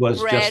 70s was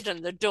Bread just and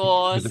the with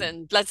Doors the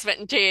and Blood, Sweat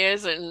and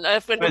Tears and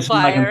Earth, Wind and Emerson,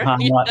 Lake and Fire.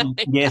 Palm, You like, know?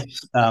 yes,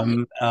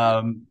 the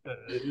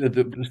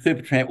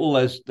Supertramp, all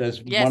those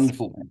Yes.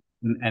 wonderful,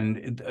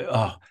 and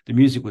oh, the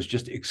music was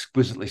just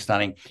exquisitely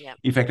stunning. Yeah.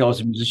 In fact, I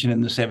was a musician in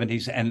the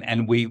 70s,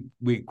 and we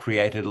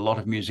created a lot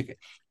of music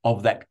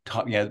of that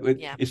type. You know,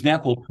 Yeah. it's now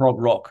called prog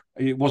rock.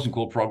 It wasn't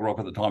called prog rock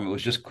at the time. It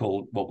was just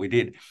called what we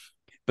did.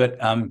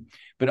 But I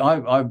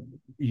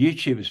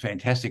YouTube is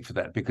fantastic for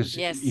that, because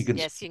you Yes. can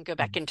Yes. You can go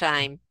back in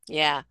time.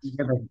 Yeah.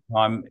 go back in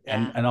time,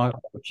 Yeah. and I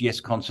watch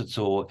Yes concerts,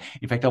 or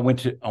in fact I went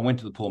to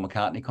the Paul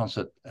McCartney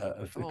concert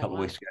a Oh, couple of wow.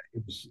 weeks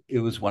ago. It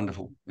was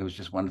wonderful. It was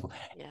just wonderful,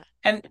 Yeah.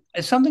 and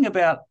it's something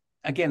about,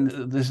 again,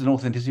 there's an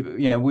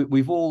authenticity. You know,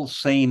 we've all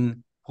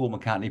seen Paul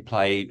McCartney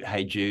play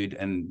Hey Jude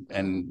Hmm.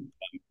 and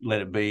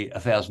Let It Be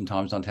 1,000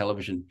 times on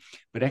television,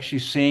 but actually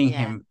seeing Yeah.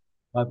 him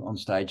live on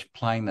stage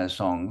playing those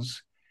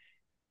songs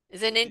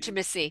There's an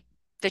intimacy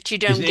that you is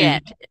don't in,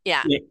 get.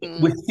 Yeah. yeah,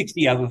 Mm. with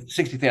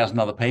 60,000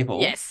 other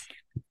people, Yes.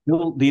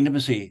 still the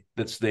intimacy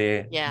that's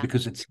there, Yeah.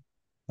 because it's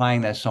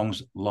playing those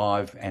songs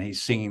live and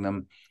he's singing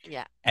them,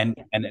 Yeah. and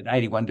at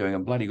 81 doing a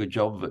bloody good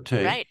job of it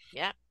too. Right.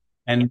 Yeah.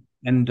 And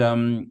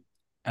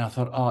I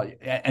thought, oh,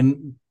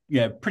 and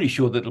yeah, pretty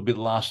sure that it'll be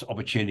the last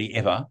opportunity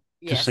ever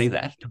to see Yes.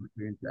 that, to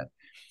experience that.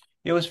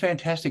 It was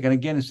fantastic, and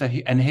again,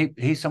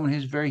 he's someone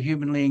who's very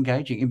humanly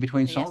engaging in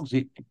between Yes. songs,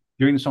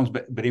 during the songs,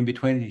 but in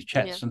between his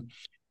Yeah. chats,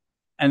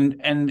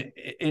 and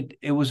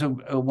it was a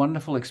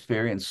wonderful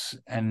experience,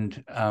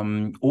 and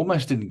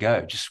almost didn't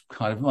go, just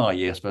kind of, oh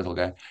yeah, I suppose I'll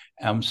go.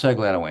 I'm so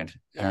glad I went,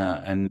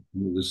 Yeah. and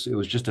it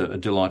was just a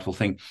delightful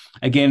thing.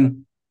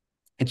 Again,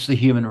 it's the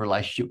human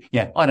relationship.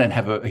 Yeah, I don't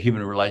have a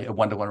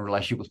one-to-one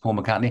relationship with Paul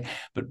McCartney,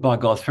 but by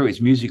God, through his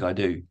music, I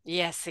do,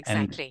 Yes.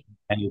 and Exactly.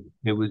 it's Yeah. a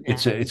privilege. But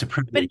It's a the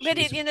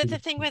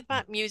privilege. thing with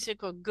about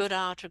music or good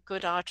art or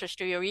good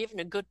artistry or even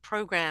a good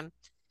program,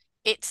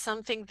 it's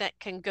something that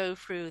can go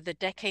through the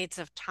decades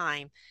of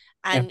time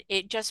Yeah, and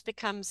it just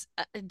becomes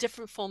a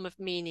different form of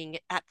meaning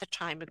at the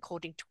time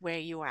according to where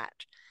you're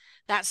at.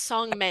 That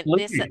song meant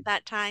this at absolutely.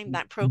 that time,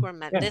 that program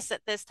meant Yeah. this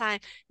at this time.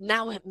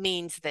 Now it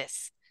means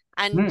this.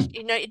 And Hmm.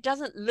 it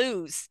doesn't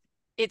lose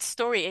its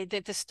story.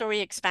 The story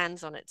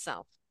expands on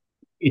itself.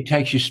 It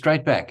takes you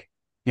straight back.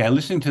 Yeah,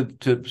 listening to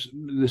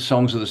the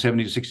songs of the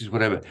 70s, 60s,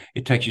 whatever,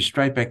 it takes you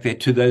straight back there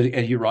to those,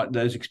 as you write,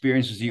 those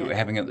experiences you Yeah. were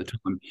having at the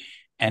time.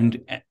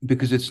 And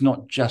because it's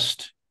not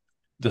just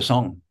the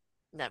song,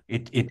 No.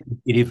 it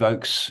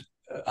evokes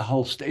a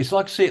whole. It's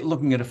like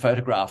looking at a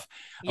photograph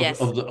Yes.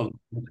 of the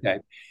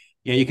landscape.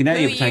 Yeah, you can Who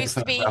only ever you take a used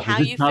to be, photograph how of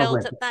this you part of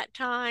felt the at that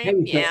how time.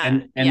 you feel, Yeah.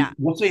 and Yeah.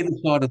 what's either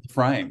side of the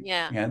frame.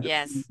 Yeah. You know,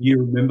 Yes. you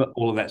remember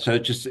all of that. So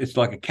it's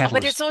like a But it's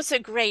catalyst. also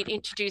great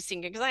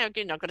introducing because I've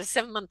got a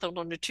 7-month-old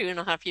and a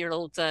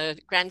 2.5-year-old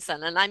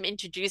grandson, and I'm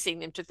introducing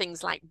them to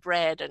things like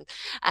bread and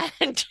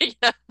and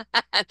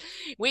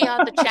we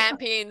are the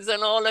champions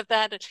and all of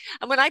that.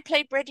 And when I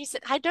played bread, he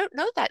said, "I don't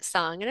know that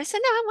song," and I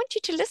said, "No, I want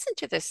you to listen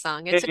to this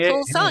song. Yeah, It's a yeah,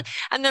 cool yeah. song."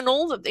 And then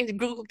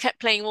Google kept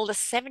playing all the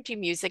 70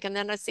 music, and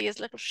then I see his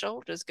little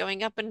shoulders going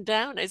going up and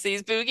down as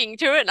he's boogieing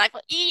to it. And I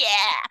thought,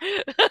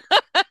 yeah.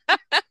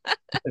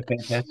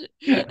 Fantastic.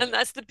 And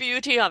that's the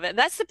beauty of it.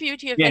 That's the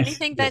beauty of Yes.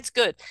 anything Yes. that's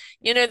good.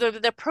 You know,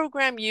 the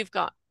program you've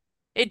got,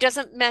 it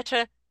doesn't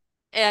matter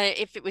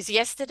if it was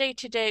yesterday,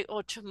 today,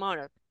 or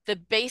tomorrow. The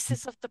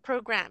basis of the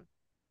program,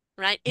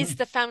 right, is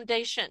the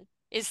foundation,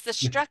 is the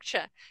Yeah.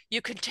 structure.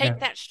 You can Yeah. take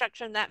that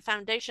structure and that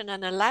foundation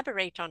and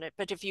elaborate on it.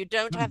 But if you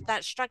don't have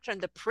that structure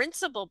and the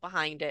principle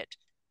behind it,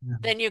 Yeah.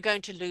 then you're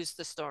going to lose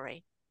the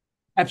story.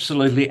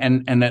 Absolutely,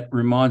 and that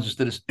reminds us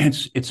that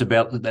it's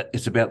about that,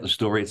 it's about the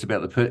story, it's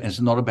about it's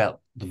not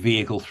about the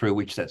vehicle through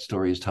which that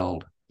story is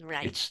told.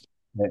 Right.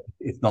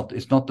 It's not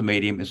the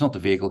medium, it's not the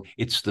vehicle,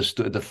 it's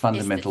the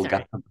fundamental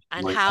gut of the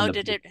and story.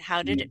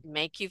 how did it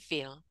make you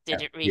feel?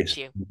 Did it reach Yes,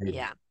 you? indeed.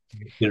 Yeah.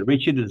 Did it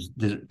reach you? Does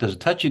it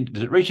touch you?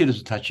 Does it reach you? Does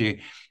it touch you?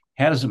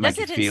 How does it make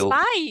Does you it feel?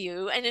 inspire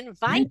you and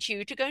invite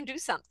you to go and do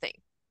something?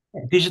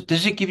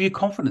 Does it give you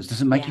confidence?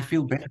 Does it make you Yeah.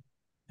 feel better?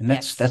 And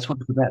Yes. that's what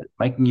it's about,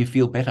 making you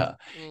feel better.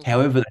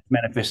 However that's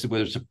manifested,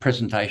 whether it's a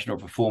presentation or a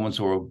performance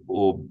or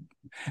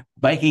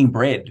baking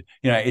bread,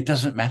 it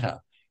doesn't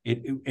matter.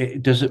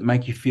 It does it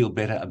make you feel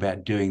better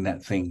about doing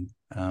that thing?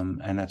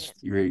 And that's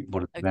really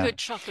what it's about. A good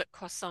chocolate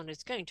croissant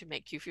is going to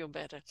make you feel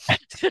better.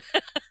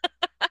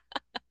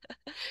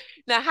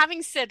 Now,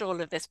 having said all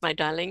of this, my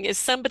darling, if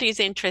somebody's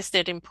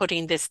interested in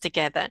putting this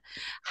together,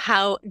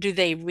 how do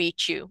they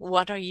reach you?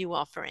 What are you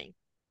offering?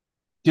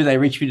 Do they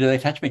reach me? Do they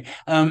touch me?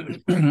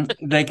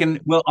 They can.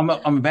 Well, I'm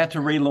about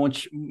to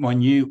launch my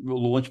new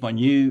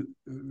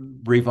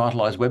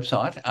revitalized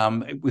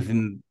website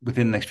within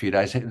the next few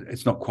days.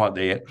 It's not quite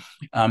there yet,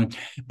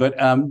 but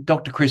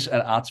Dr. Chris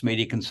at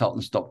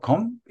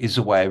artsmediaconsultants.com is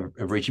a way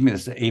of reaching me.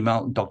 There's the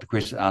email Dr.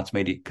 Chris at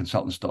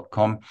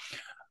artsmediaconsultants.com,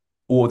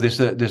 or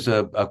there's a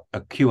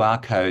QR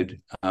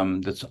code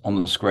that's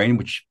on the screen,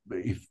 which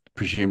if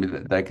presumably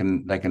that they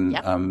can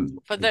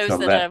for those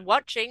that are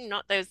watching,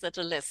 not those that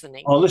are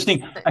listening. Oh,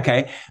 listening.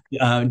 Okay.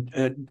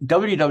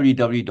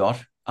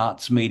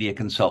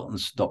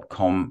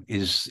 www.artsmediaconsultants.com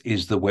is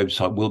the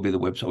website, will be the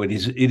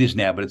website. It is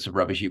now, but it's a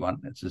rubbishy one.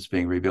 It's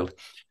being rebuilt.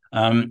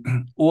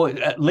 Or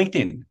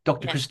LinkedIn,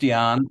 Dr.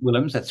 Christiaan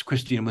Willems. That's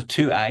Christian with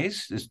 2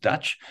 A's. It's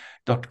Dutch.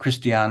 Dr.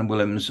 Christiaan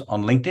Willems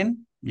on LinkedIn.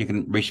 You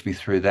can reach me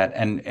through that.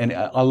 And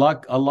I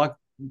like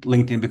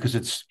LinkedIn because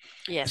it's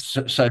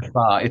so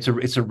far it's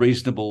a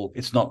reasonable,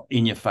 it's not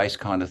in your face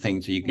kind of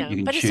thing, so you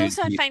can but choose. It's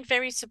also, I find,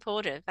 very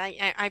supportive.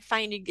 I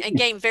find,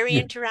 again, very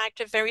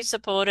interactive, very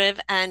supportive,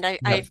 and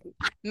I've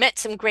met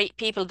some great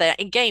people there.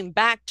 Again,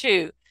 back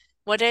to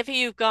whatever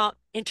you've got,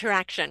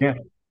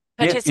 interaction.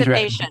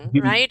 Participation,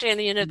 right?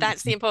 And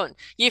that's the important.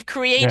 You've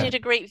created a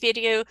great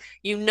video,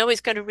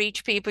 it's going to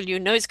reach people,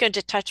 it's going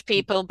to touch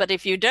people, but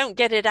if you don't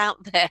get it out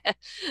there,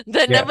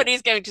 then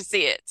nobody's going to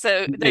see it.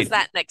 So there's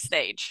that next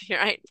stage,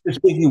 right?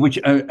 Speaking of which,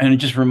 and it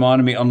just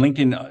reminded me, on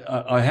LinkedIn,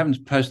 I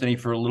haven't posted any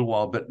for a little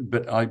while,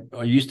 but I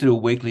used to do a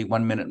weekly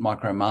 1 minute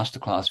micro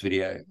masterclass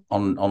video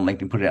on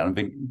LinkedIn, put it out on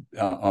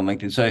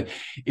LinkedIn. So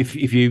if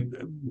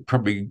you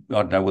probably, I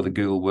don't know whether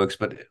Google works,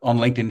 but on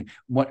LinkedIn,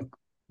 1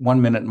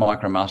 minute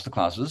micro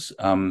masterclasses.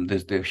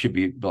 There should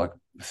be like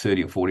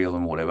 30 or 40 of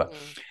them, or whatever.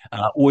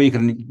 Or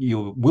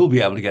you will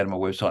be able to go to my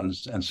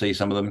website and see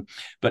some of them.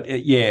 But go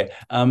to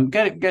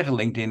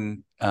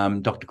LinkedIn,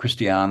 Dr.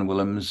 Christiaan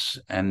Willems,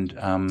 and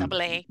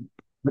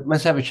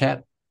let's have a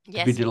chat.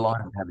 Yes. I'd be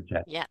delighted to have a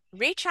chat. Yeah,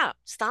 reach out,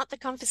 start the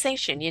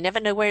conversation. You never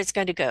know where it's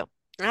going to go,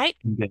 right?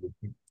 Indeed.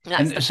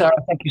 And Sarah,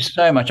 thank you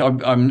so much.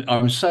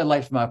 I'm so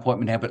late for my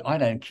appointment now, but I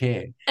don't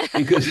care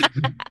because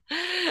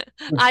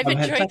I've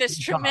enjoyed this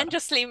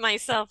tremendously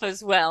myself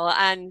as well,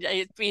 and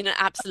it's been an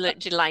absolute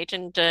delight.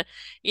 And I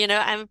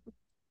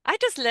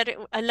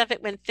love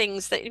it when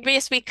things that,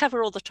 yes, we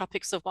cover all the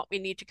topics of what we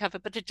need to cover,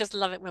 but I just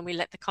love it when we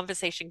let the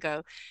conversation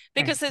go,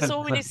 because there's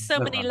already so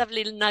many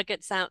lovely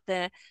nuggets out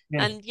there,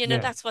 and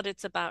that's what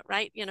it's about,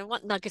 right?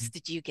 What nuggets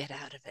did you get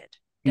out of it?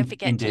 Don't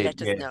forget to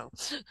let us know.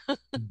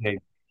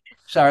 Indeed.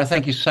 Sarah,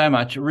 thank you so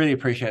much. I really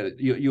appreciate it,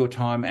 your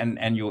time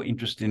and your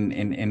interest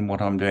in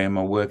what I'm doing in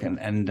my work, and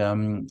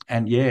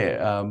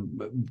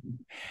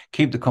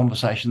keep the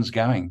conversations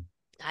going.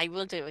 I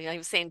will do. I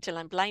was saying, till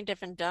I'm blind,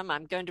 deaf, and dumb,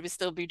 I'm going to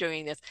still be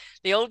doing this.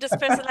 The oldest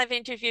person I've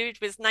interviewed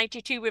was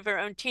 92 with her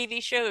own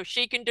TV show. If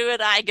she can do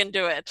it, I can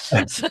do it.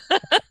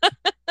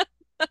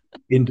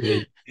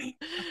 Indeed.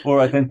 All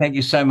right, then. Thank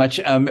you so much.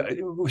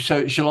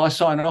 So shall I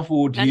sign off,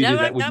 or do you do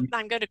that? No,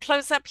 I'm going to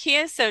close up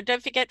here. So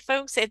don't forget,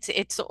 folks,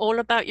 it's all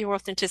about your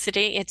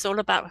authenticity. It's all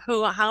about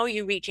how are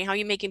you reaching, how are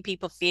you making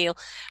people feel,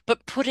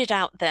 but put it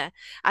out there,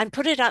 and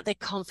put it out there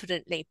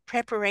confidently.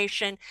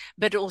 Preparation,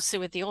 but also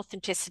with the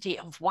authenticity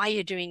of why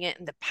you're doing it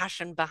and the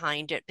passion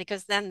behind it,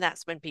 because then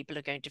that's when people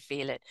are going to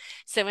feel it.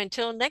 So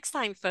until next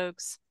time,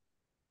 folks,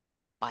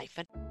 bye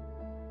for now.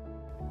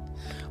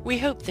 We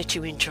hope that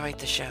you enjoyed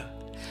the show.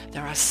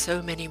 There are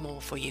so many more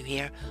for you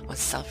here on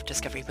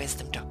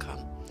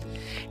selfdiscoverywisdom.com.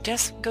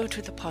 Just go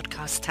to the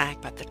podcast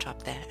tab at the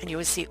top there, and you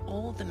will see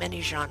all the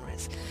many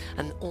genres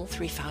and all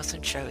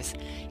 3,000 shows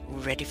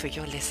ready for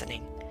your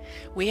listening.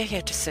 We are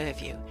here to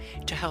serve you,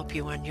 to help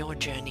you on your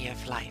journey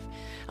of life,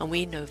 and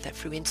we know that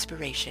through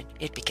inspiration,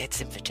 it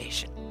begets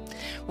invitation.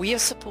 We are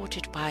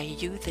supported by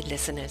you, the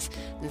listeners,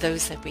 and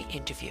those that we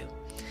interview.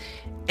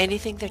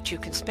 Anything that you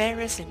can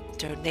spare us in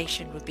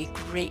donation would be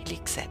greatly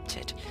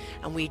accepted,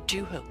 and we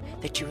do hope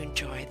that you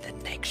enjoy the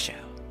next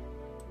show.